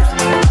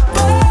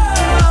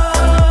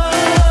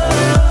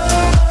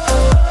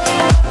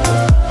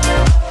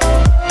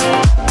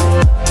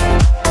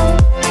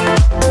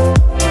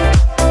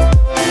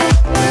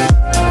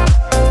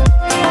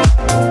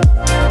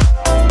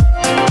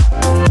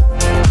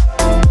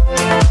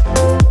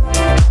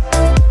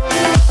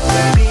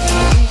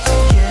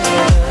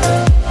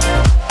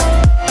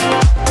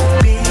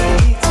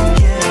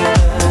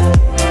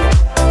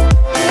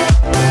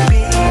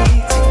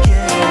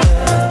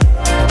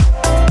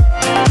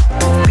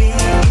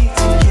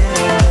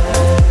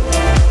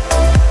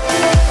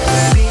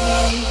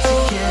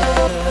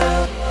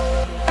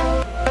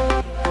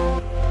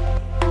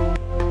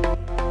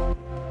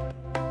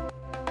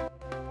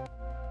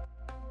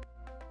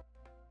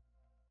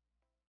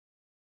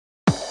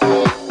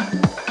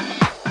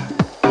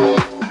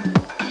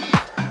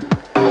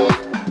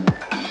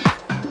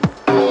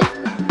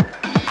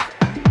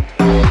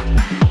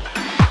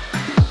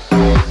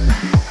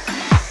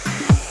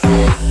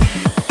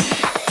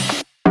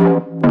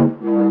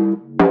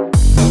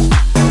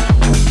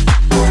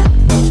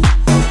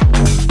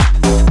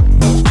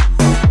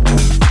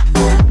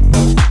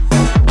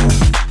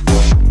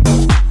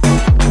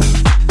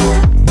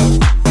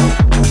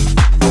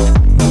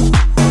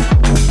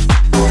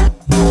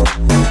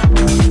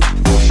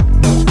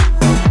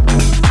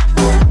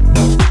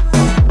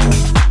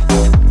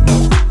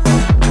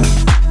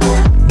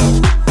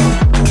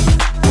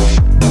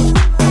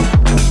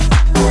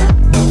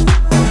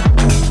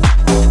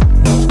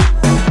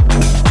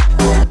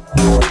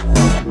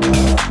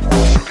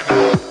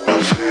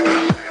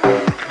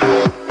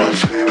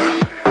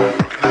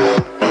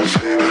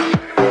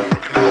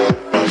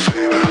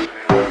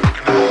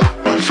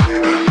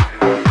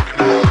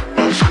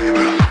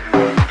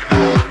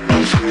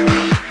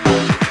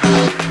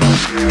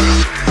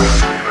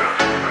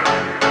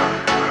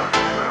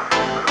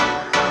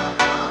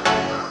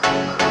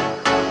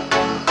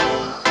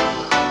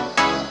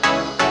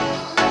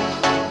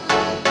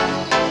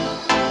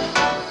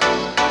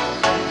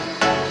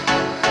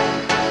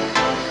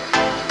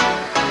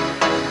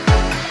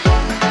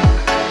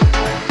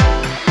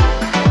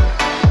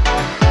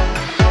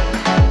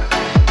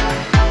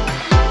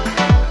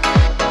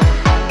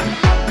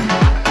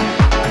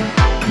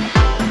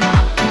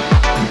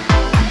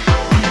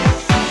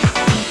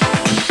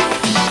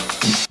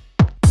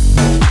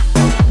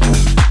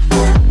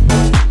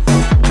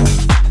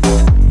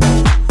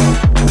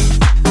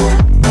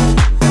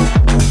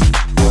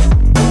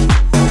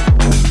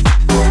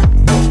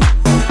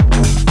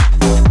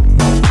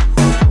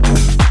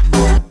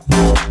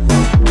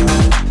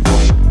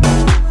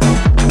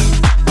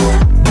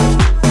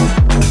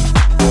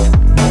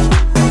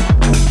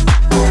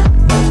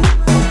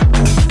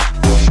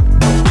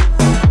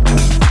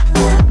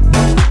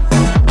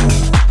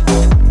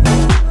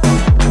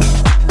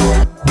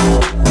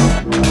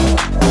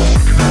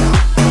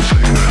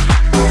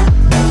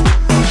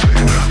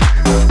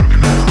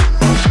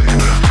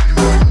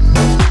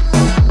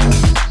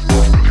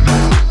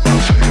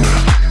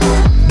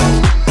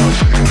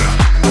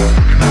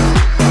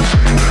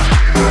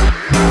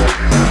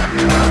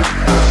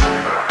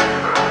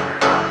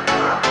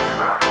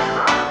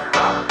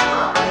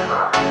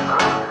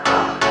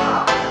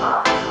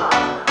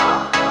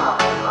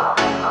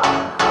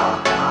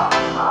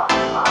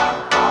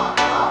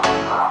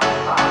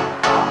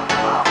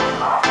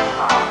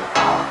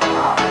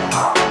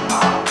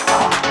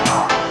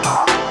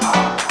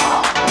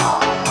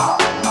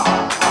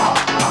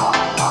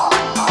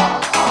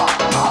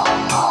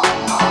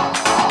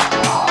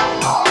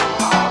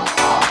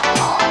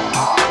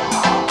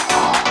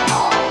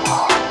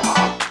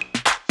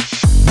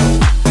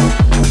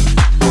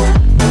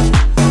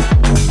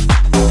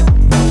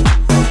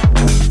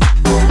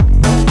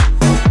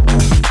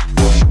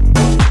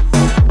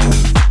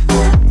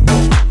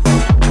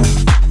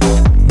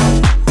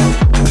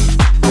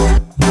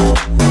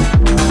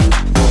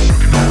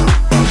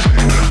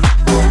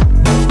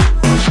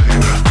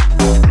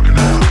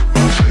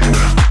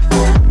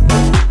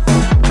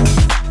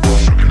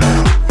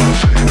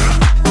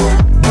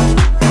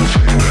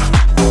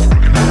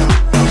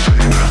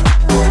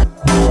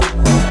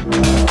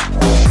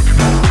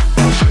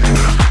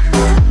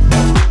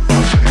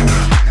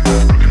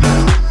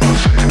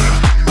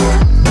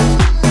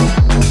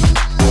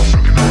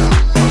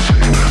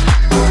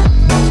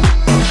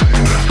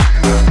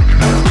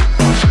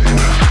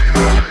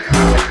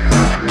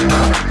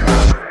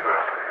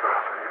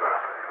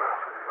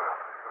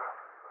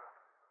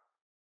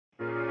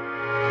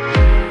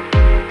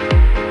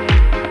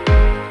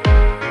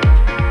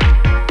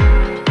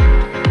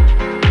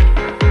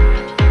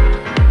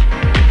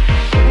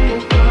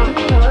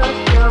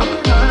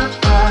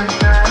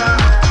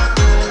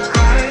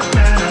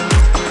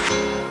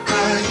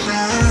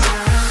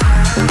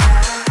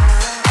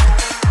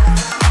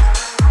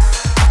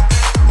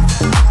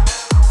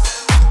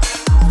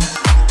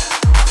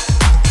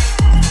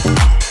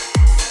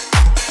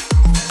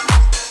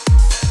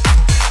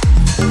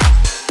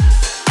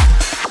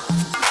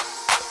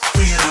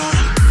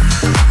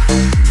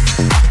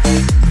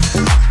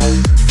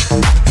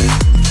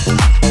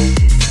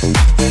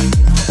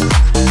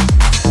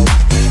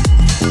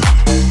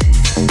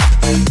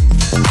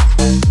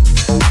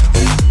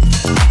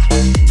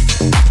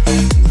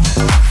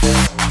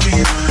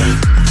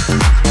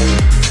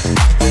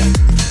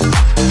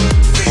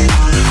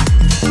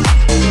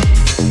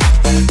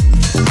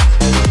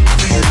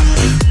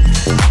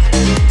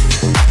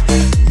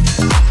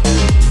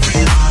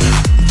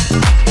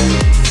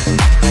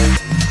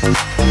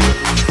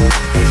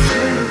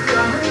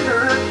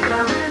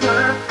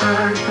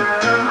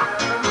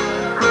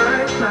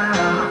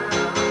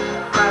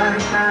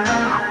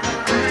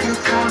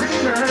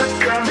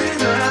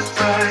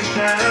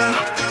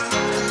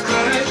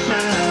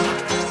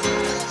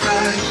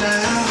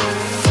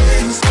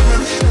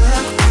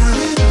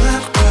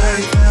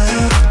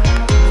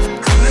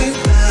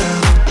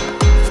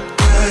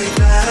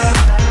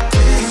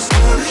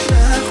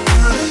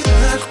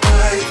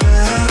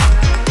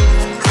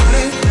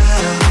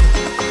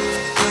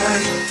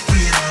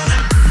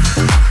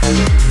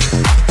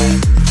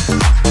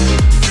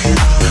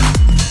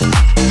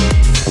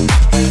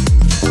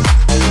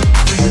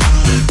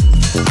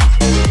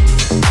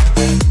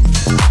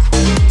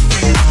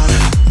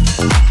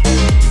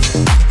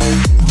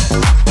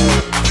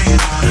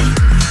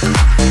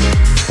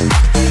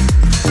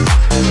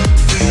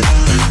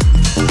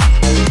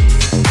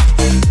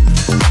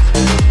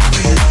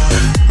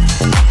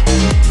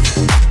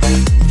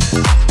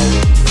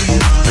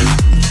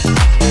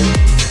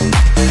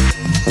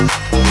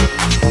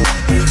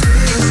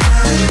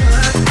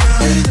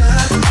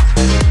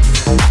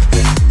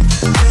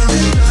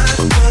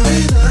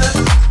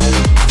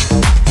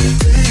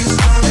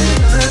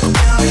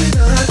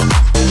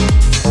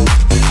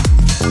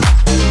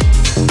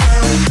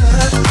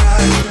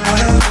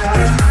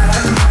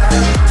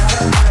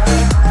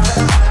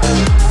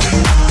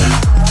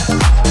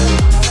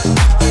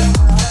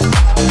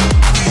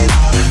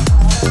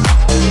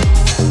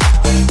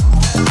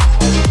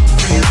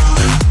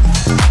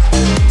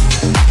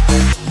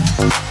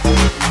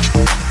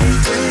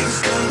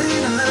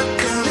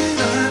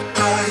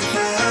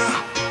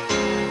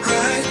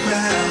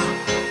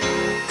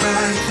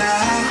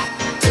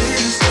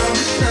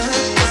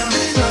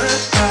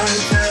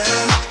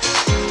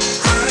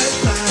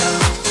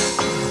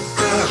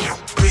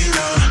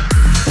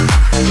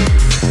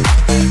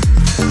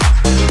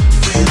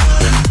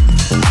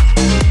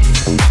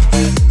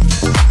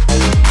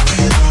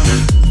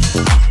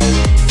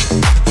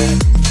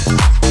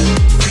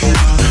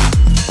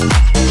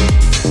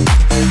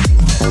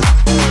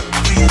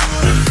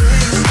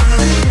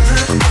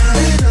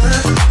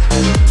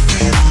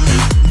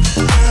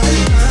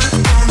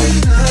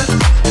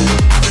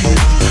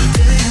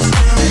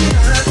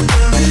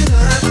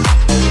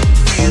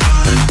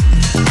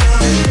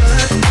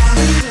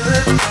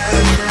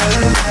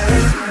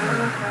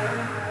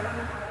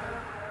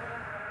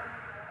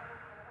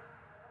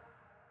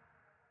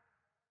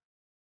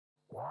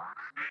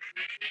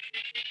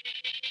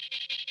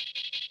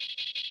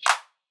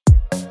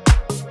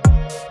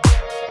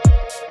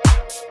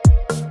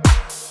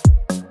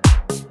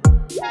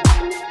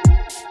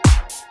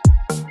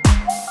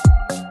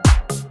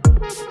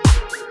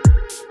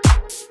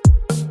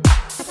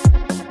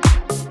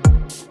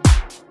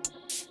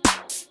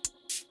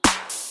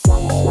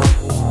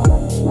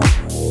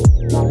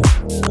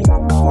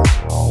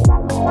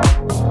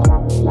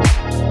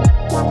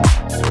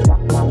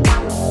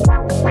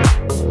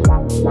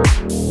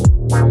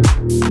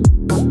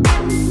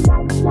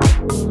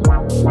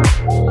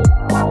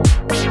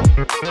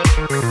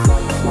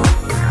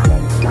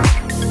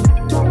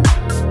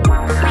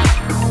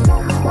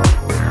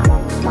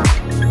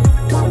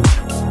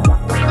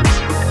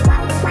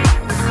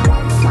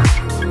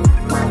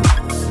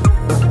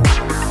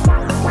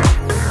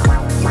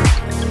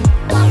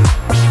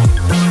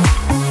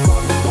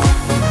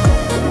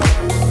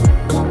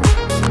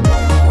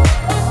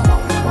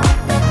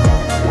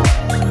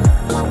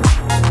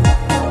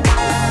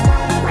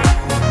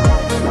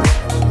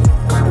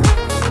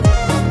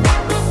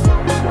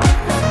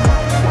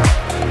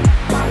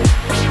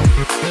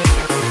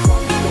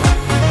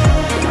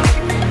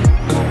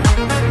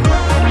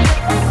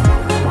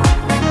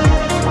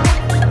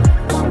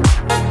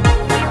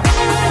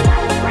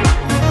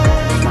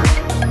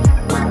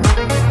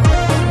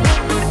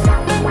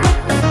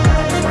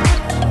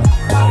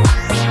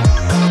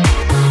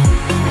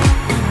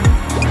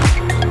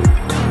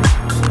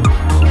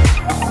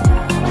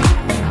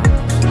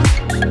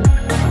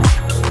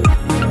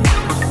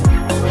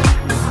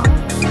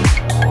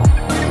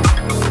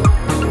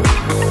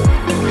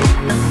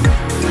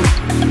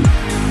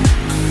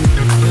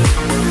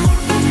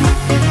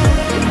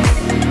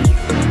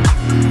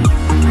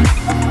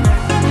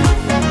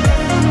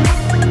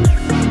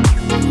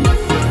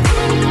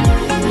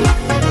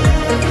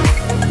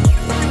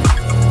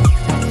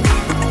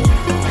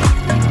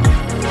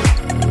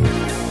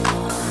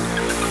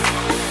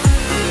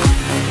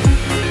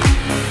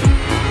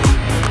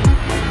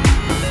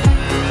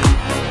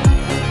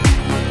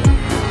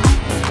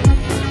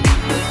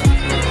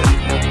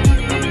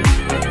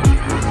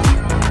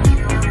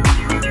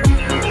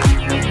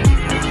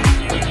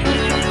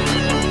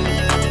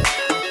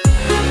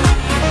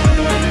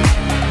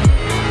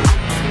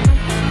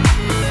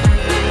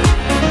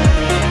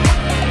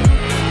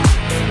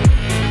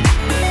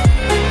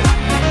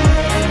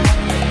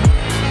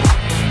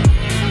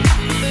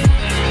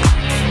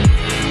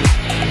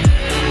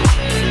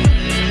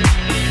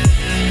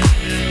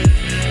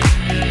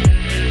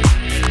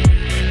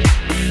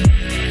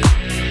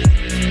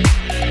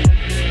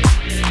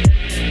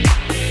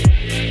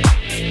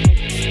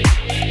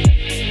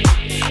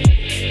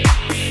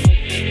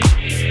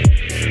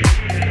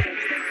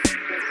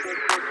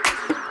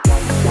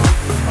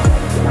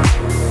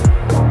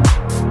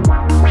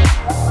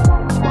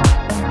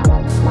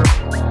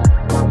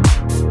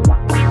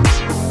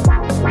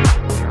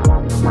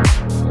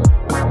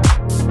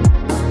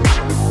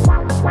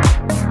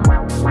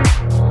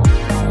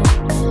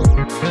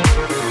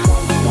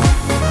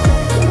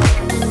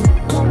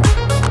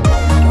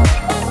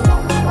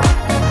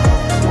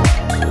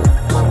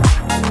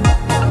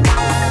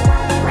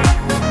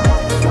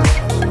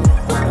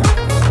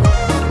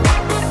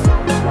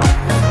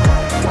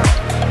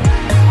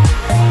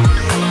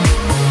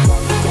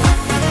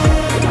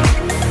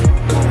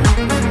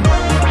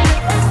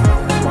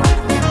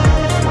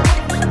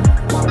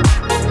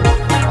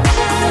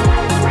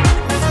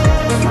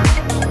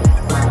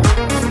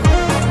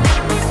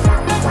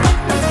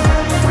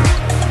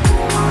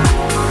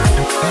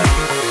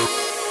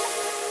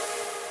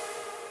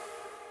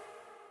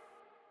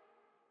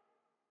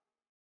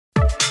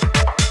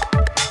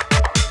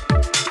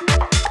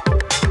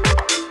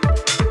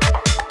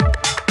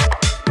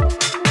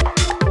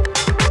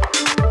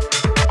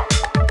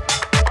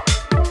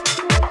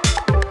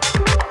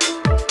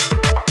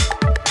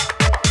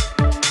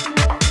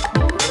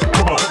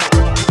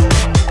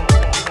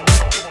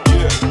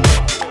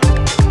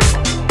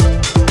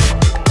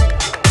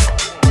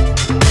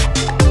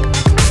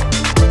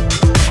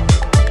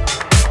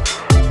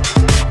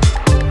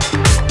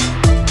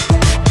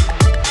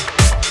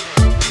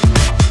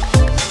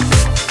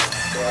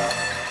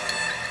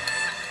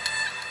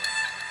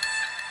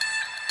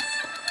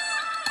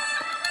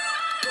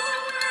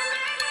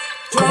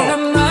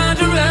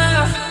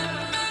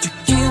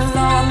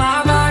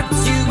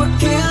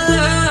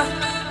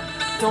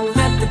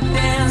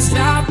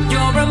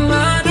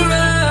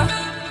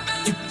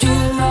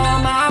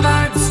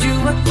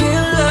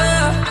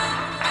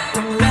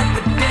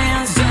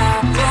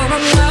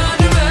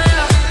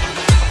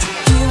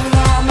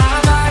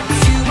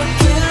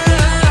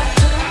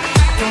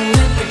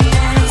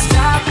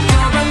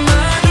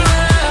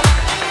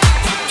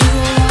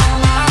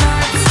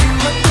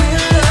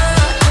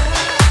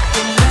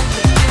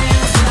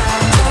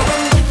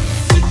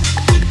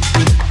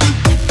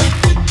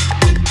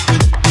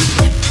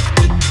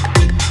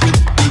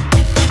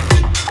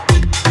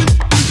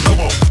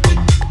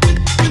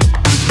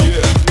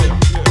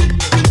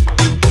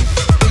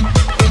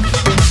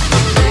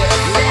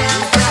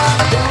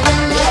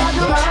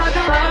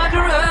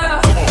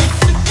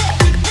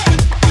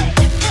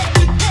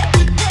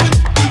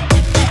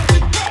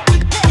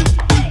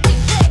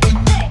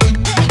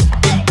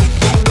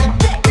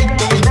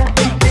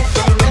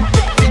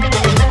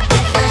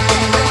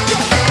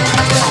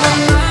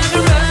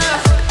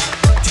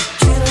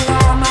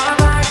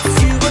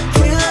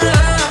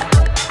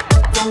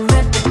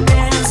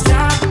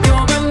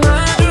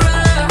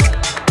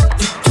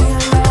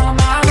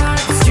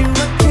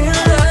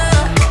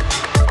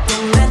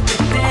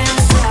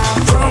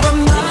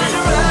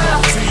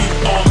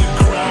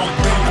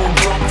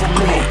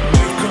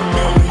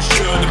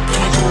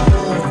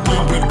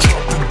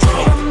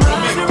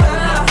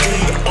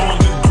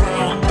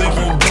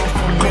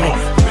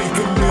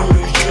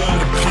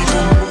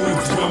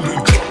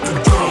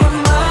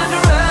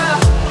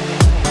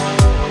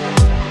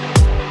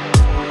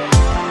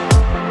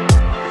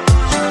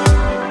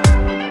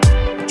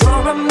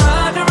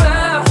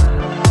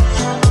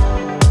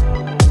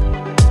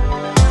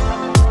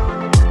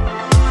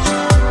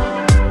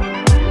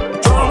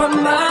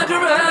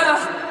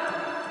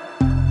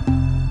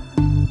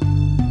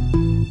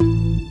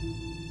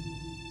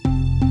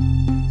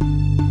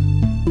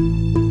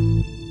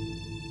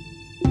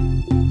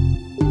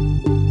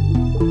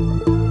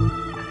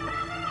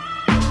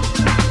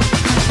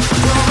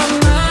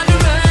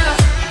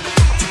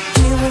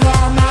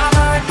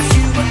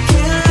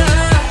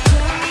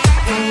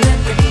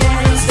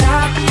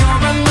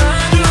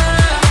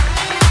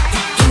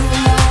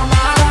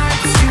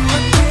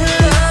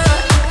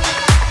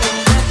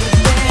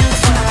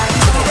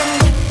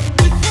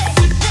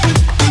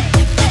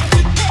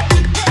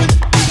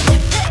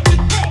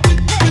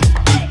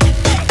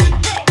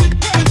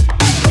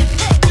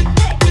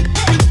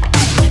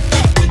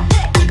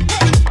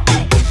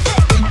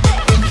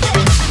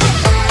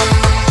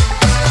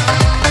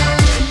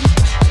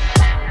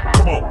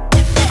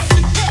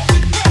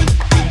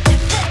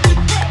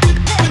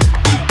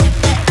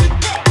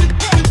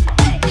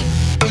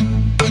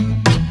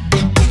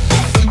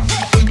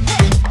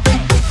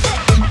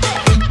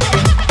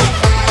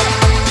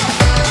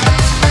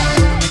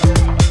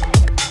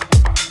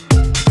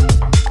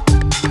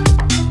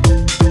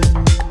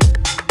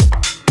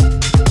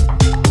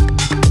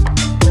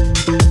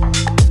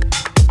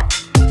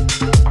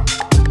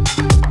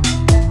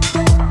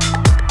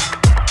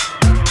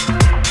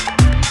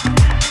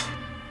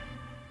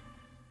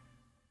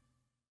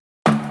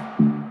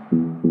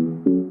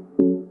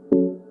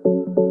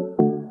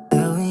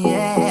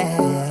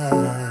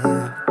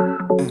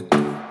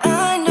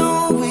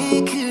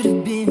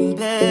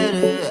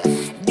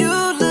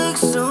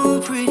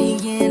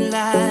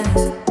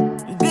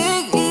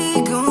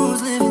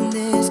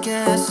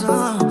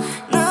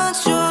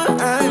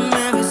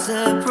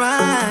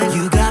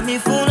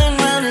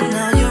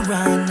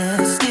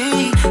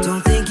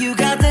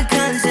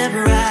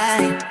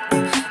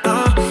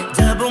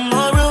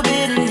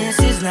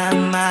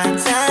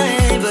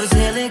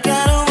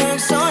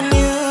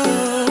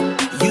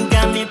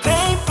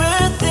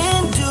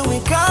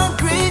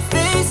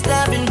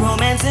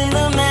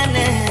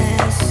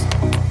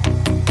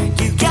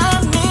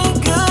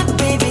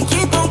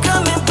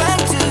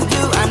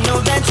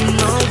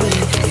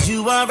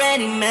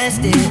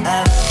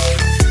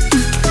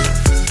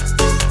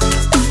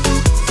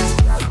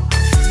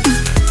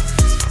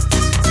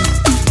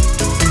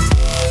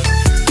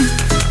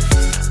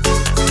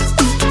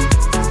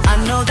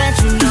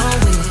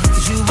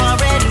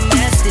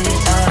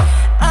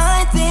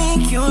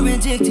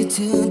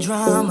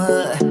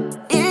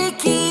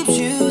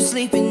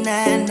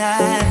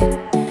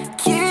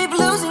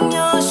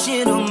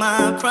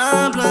 my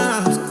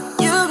problems.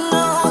 You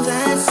know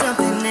that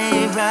something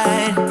ain't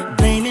right.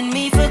 Blaming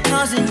me for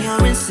causing your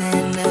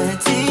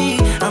insanity.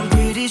 I'm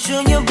pretty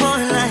sure you're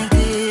born like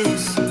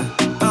this.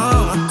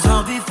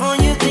 Talk before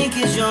you think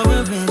it's your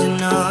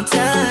original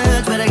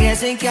touch, but I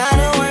guess it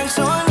kinda works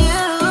on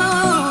you.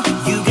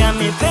 You got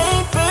me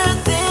paper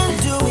thin,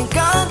 doing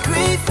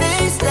concrete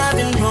face,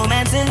 stopping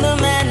romance in the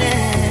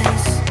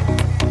madness.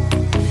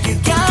 You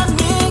got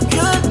me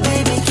good,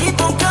 baby, keep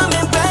on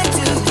coming back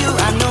to you.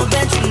 I know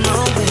that you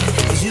know it,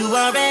 'cause you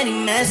already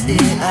messed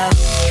it up.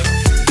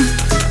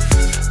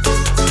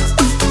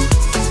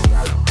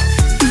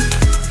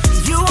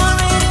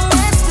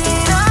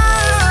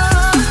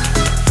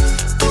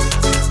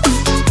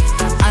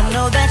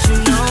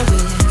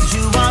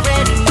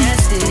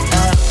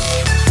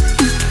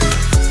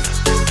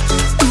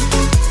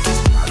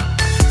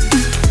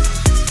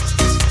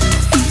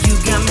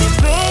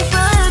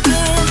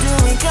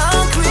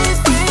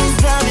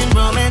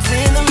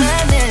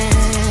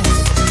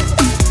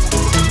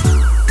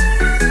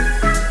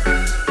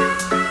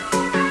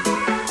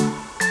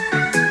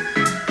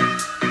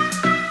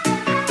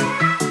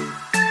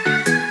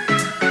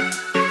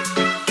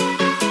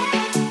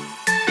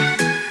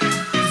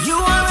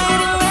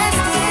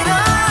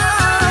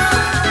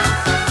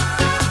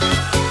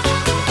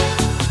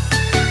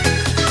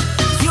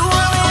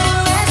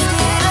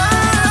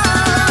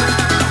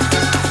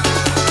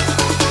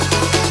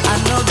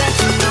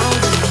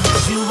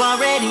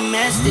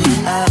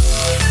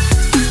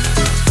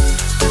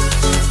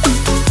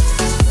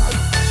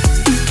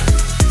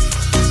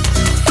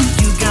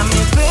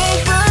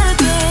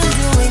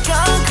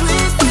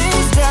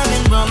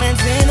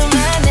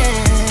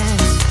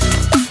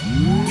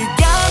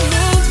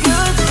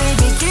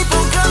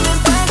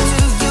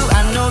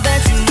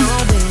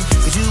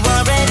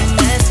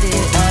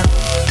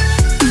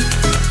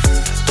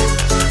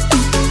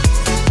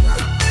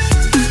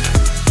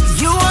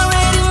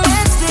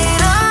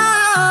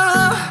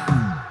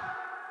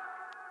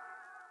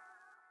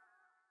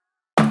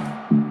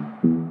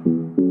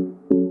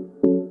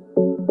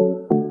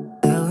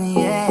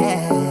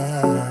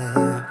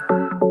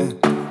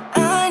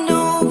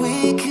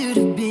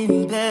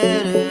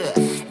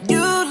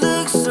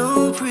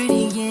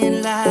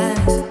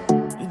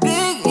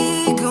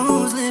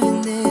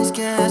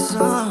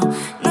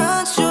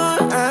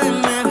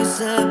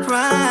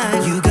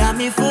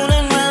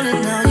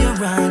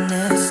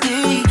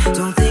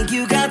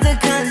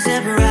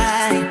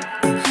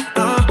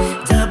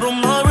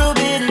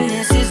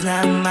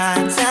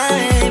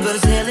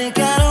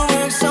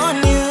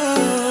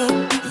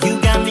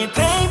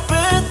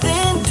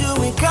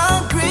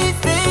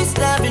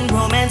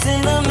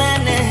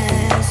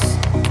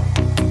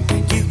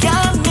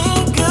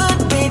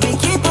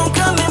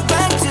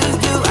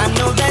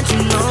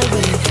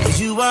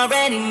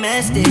 Already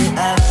messed it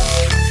up.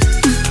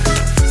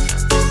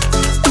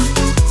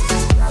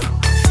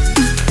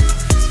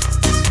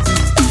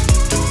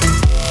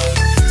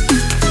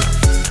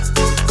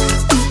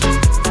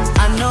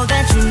 I know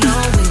that you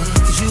know it,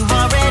 'cause you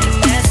already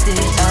messed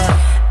it up.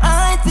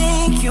 I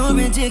think you're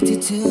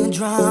addicted to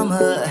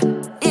drama.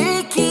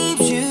 It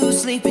keeps you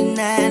sleeping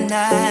at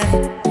night.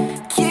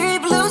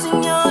 Keep losing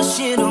your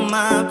shit on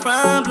my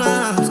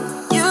problems.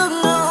 You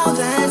know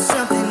that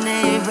something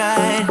ain't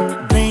right.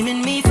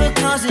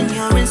 Causing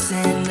your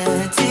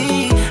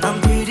insanity. I'm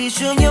pretty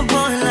sure you're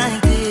born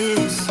like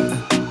this.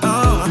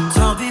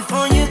 Talk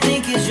before you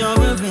think it's your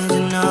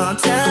original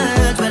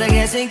touch, but I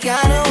guess it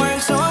kinda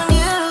works on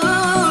you.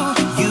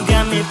 You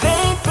got me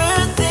paper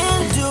thin,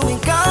 doing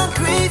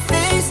concrete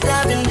face,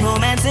 stopping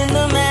romance in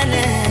the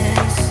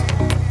madness.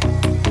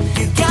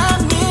 You got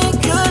me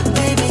good,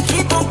 baby,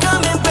 keep on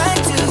coming back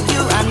to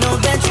you. I know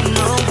that you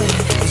know it,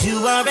 'cause you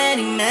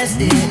already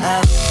messed it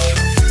up.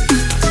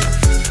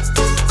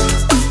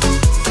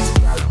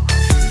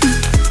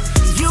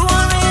 You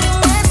already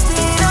messed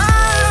it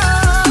up.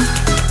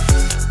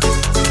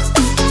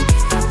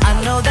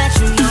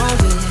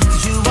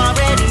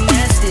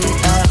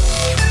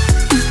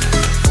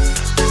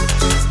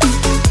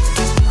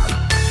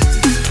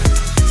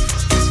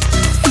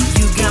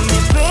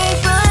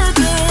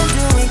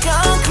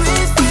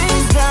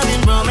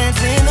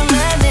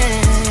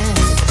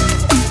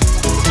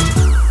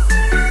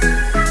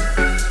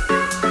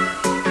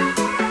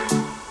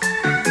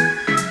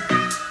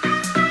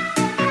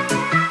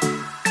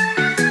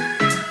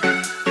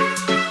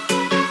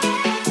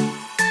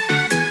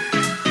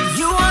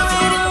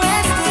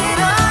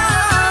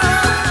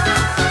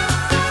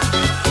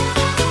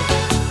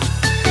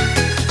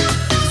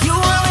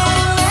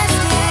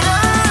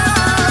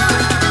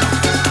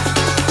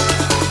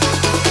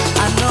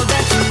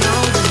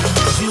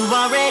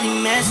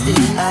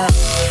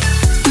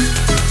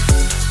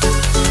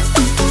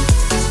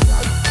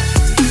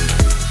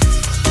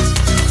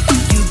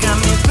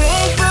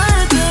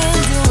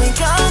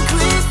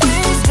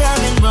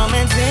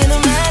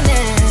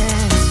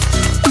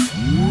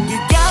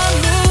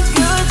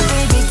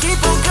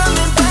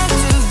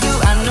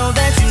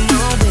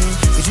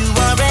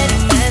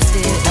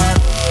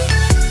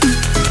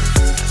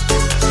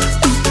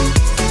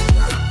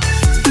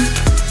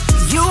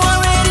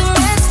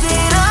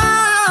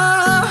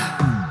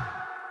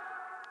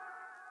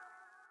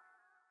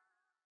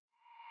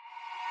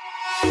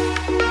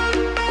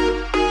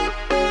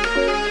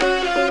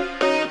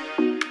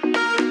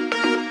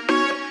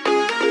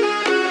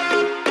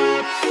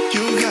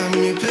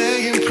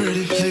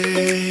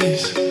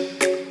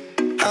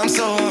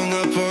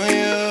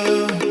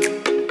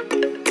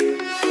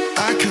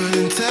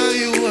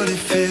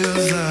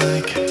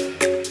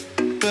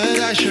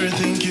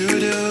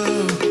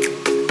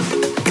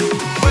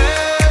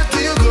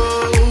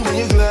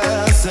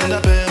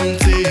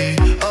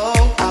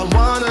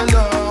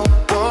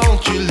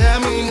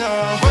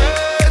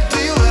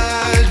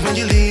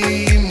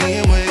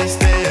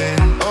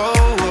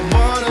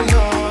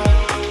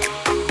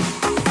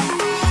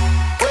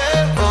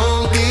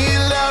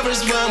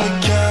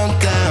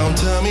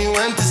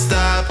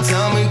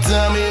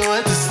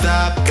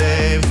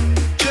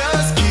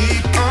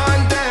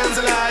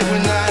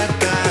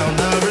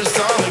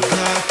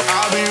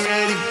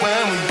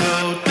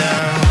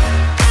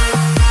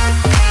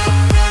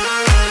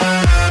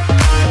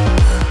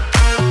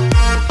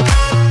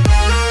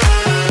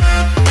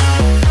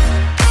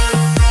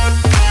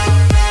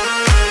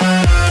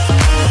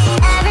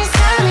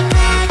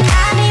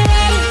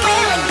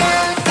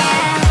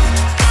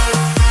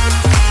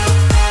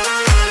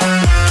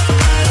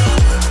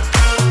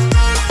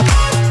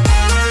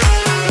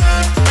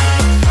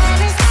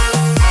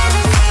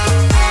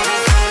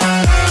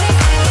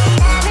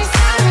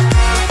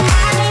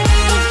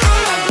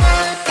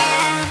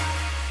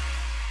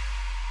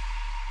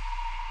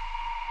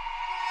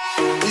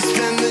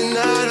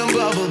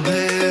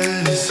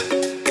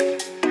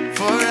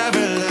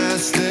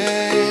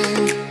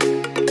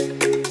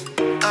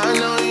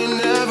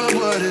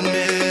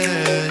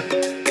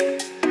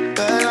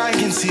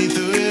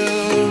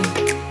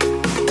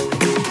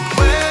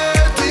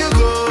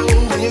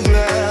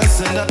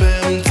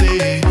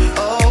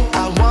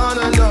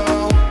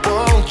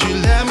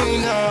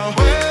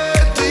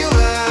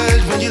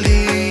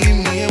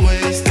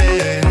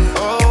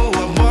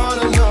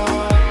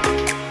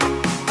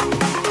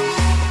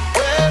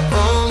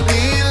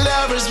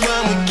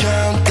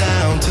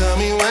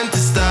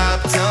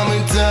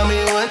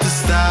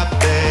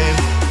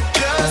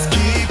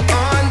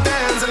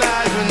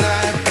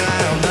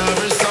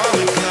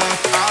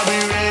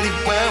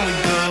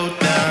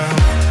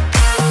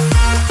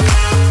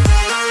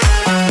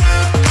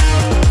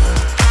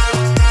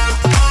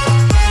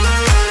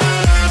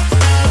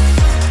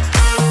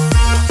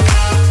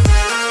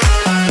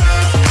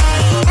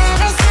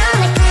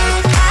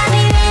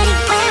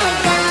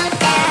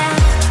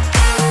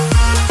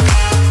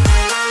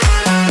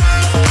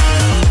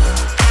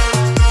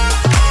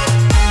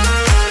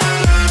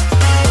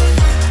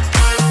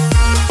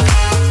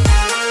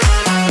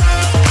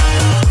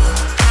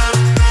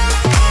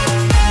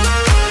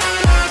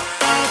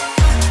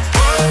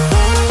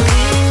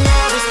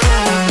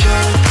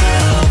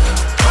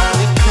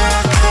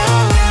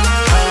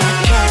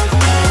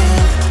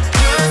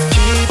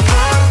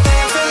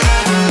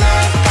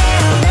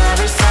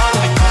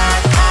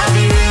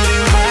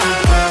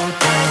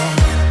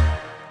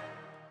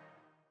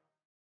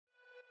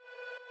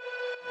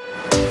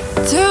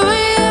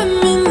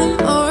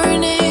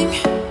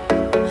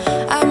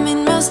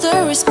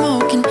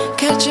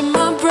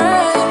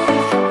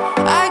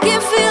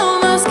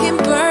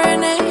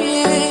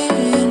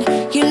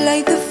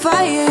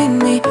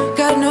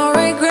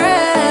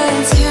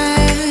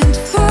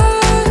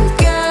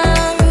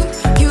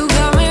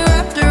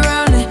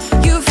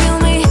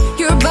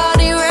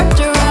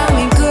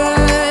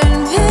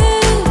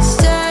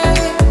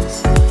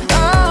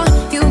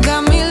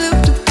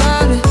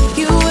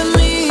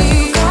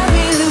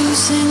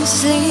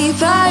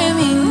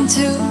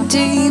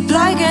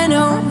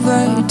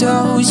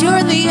 overdose.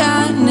 You're the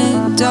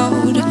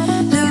antidote.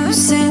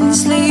 Losing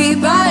sleep,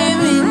 I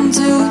am in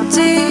too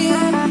deep.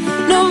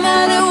 No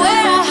matter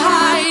where I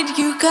hide,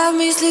 you got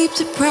me sleep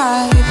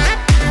deprived.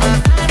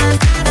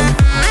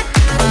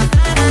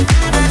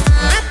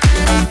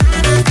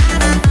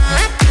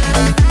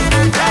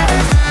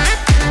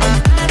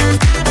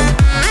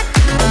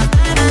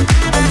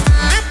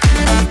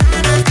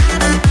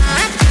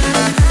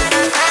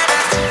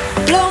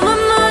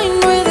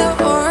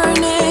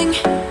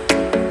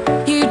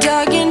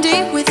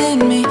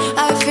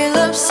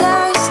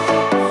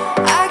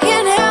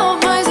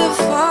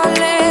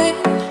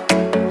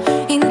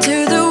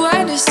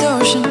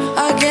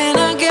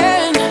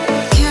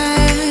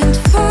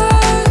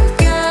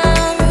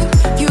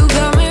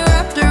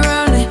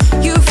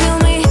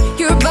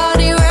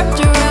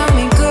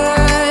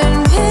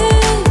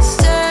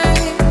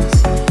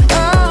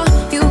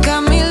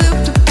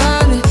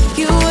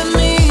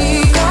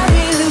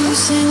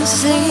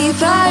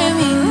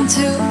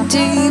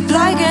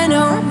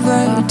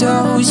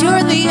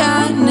 You're the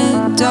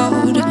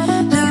antidote.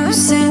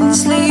 Losing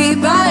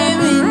sleep, I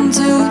am in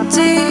too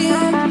deep.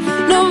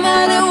 No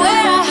matter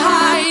where I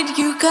hide,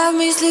 you got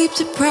me sleep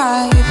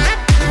deprived.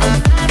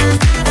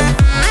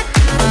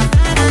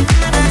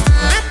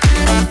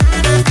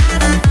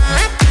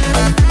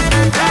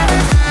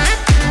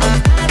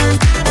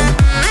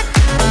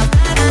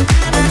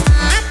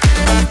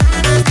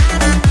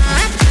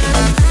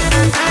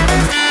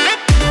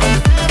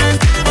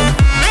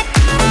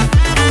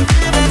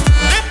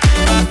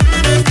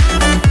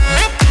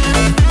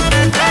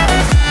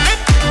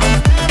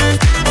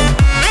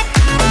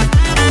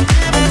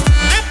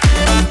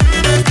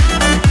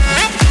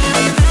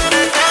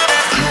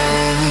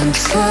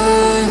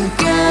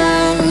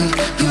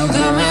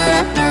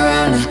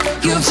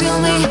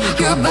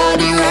 Your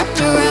body wrapped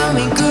around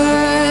me,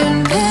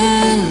 good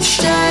and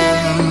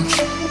strange.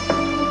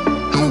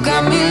 You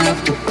got me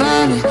looked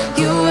upon it,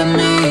 you and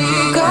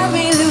me. Got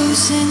me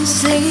losing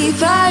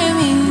sleep, I am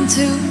in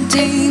too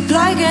deep.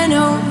 Like an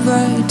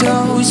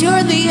overdose,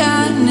 you're the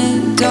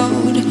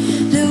antidote.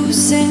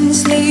 Losing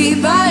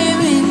sleep, I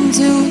am in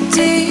too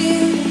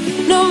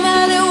deep. No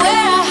matter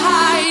where I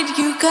hide,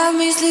 you got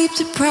me sleep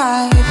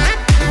deprived.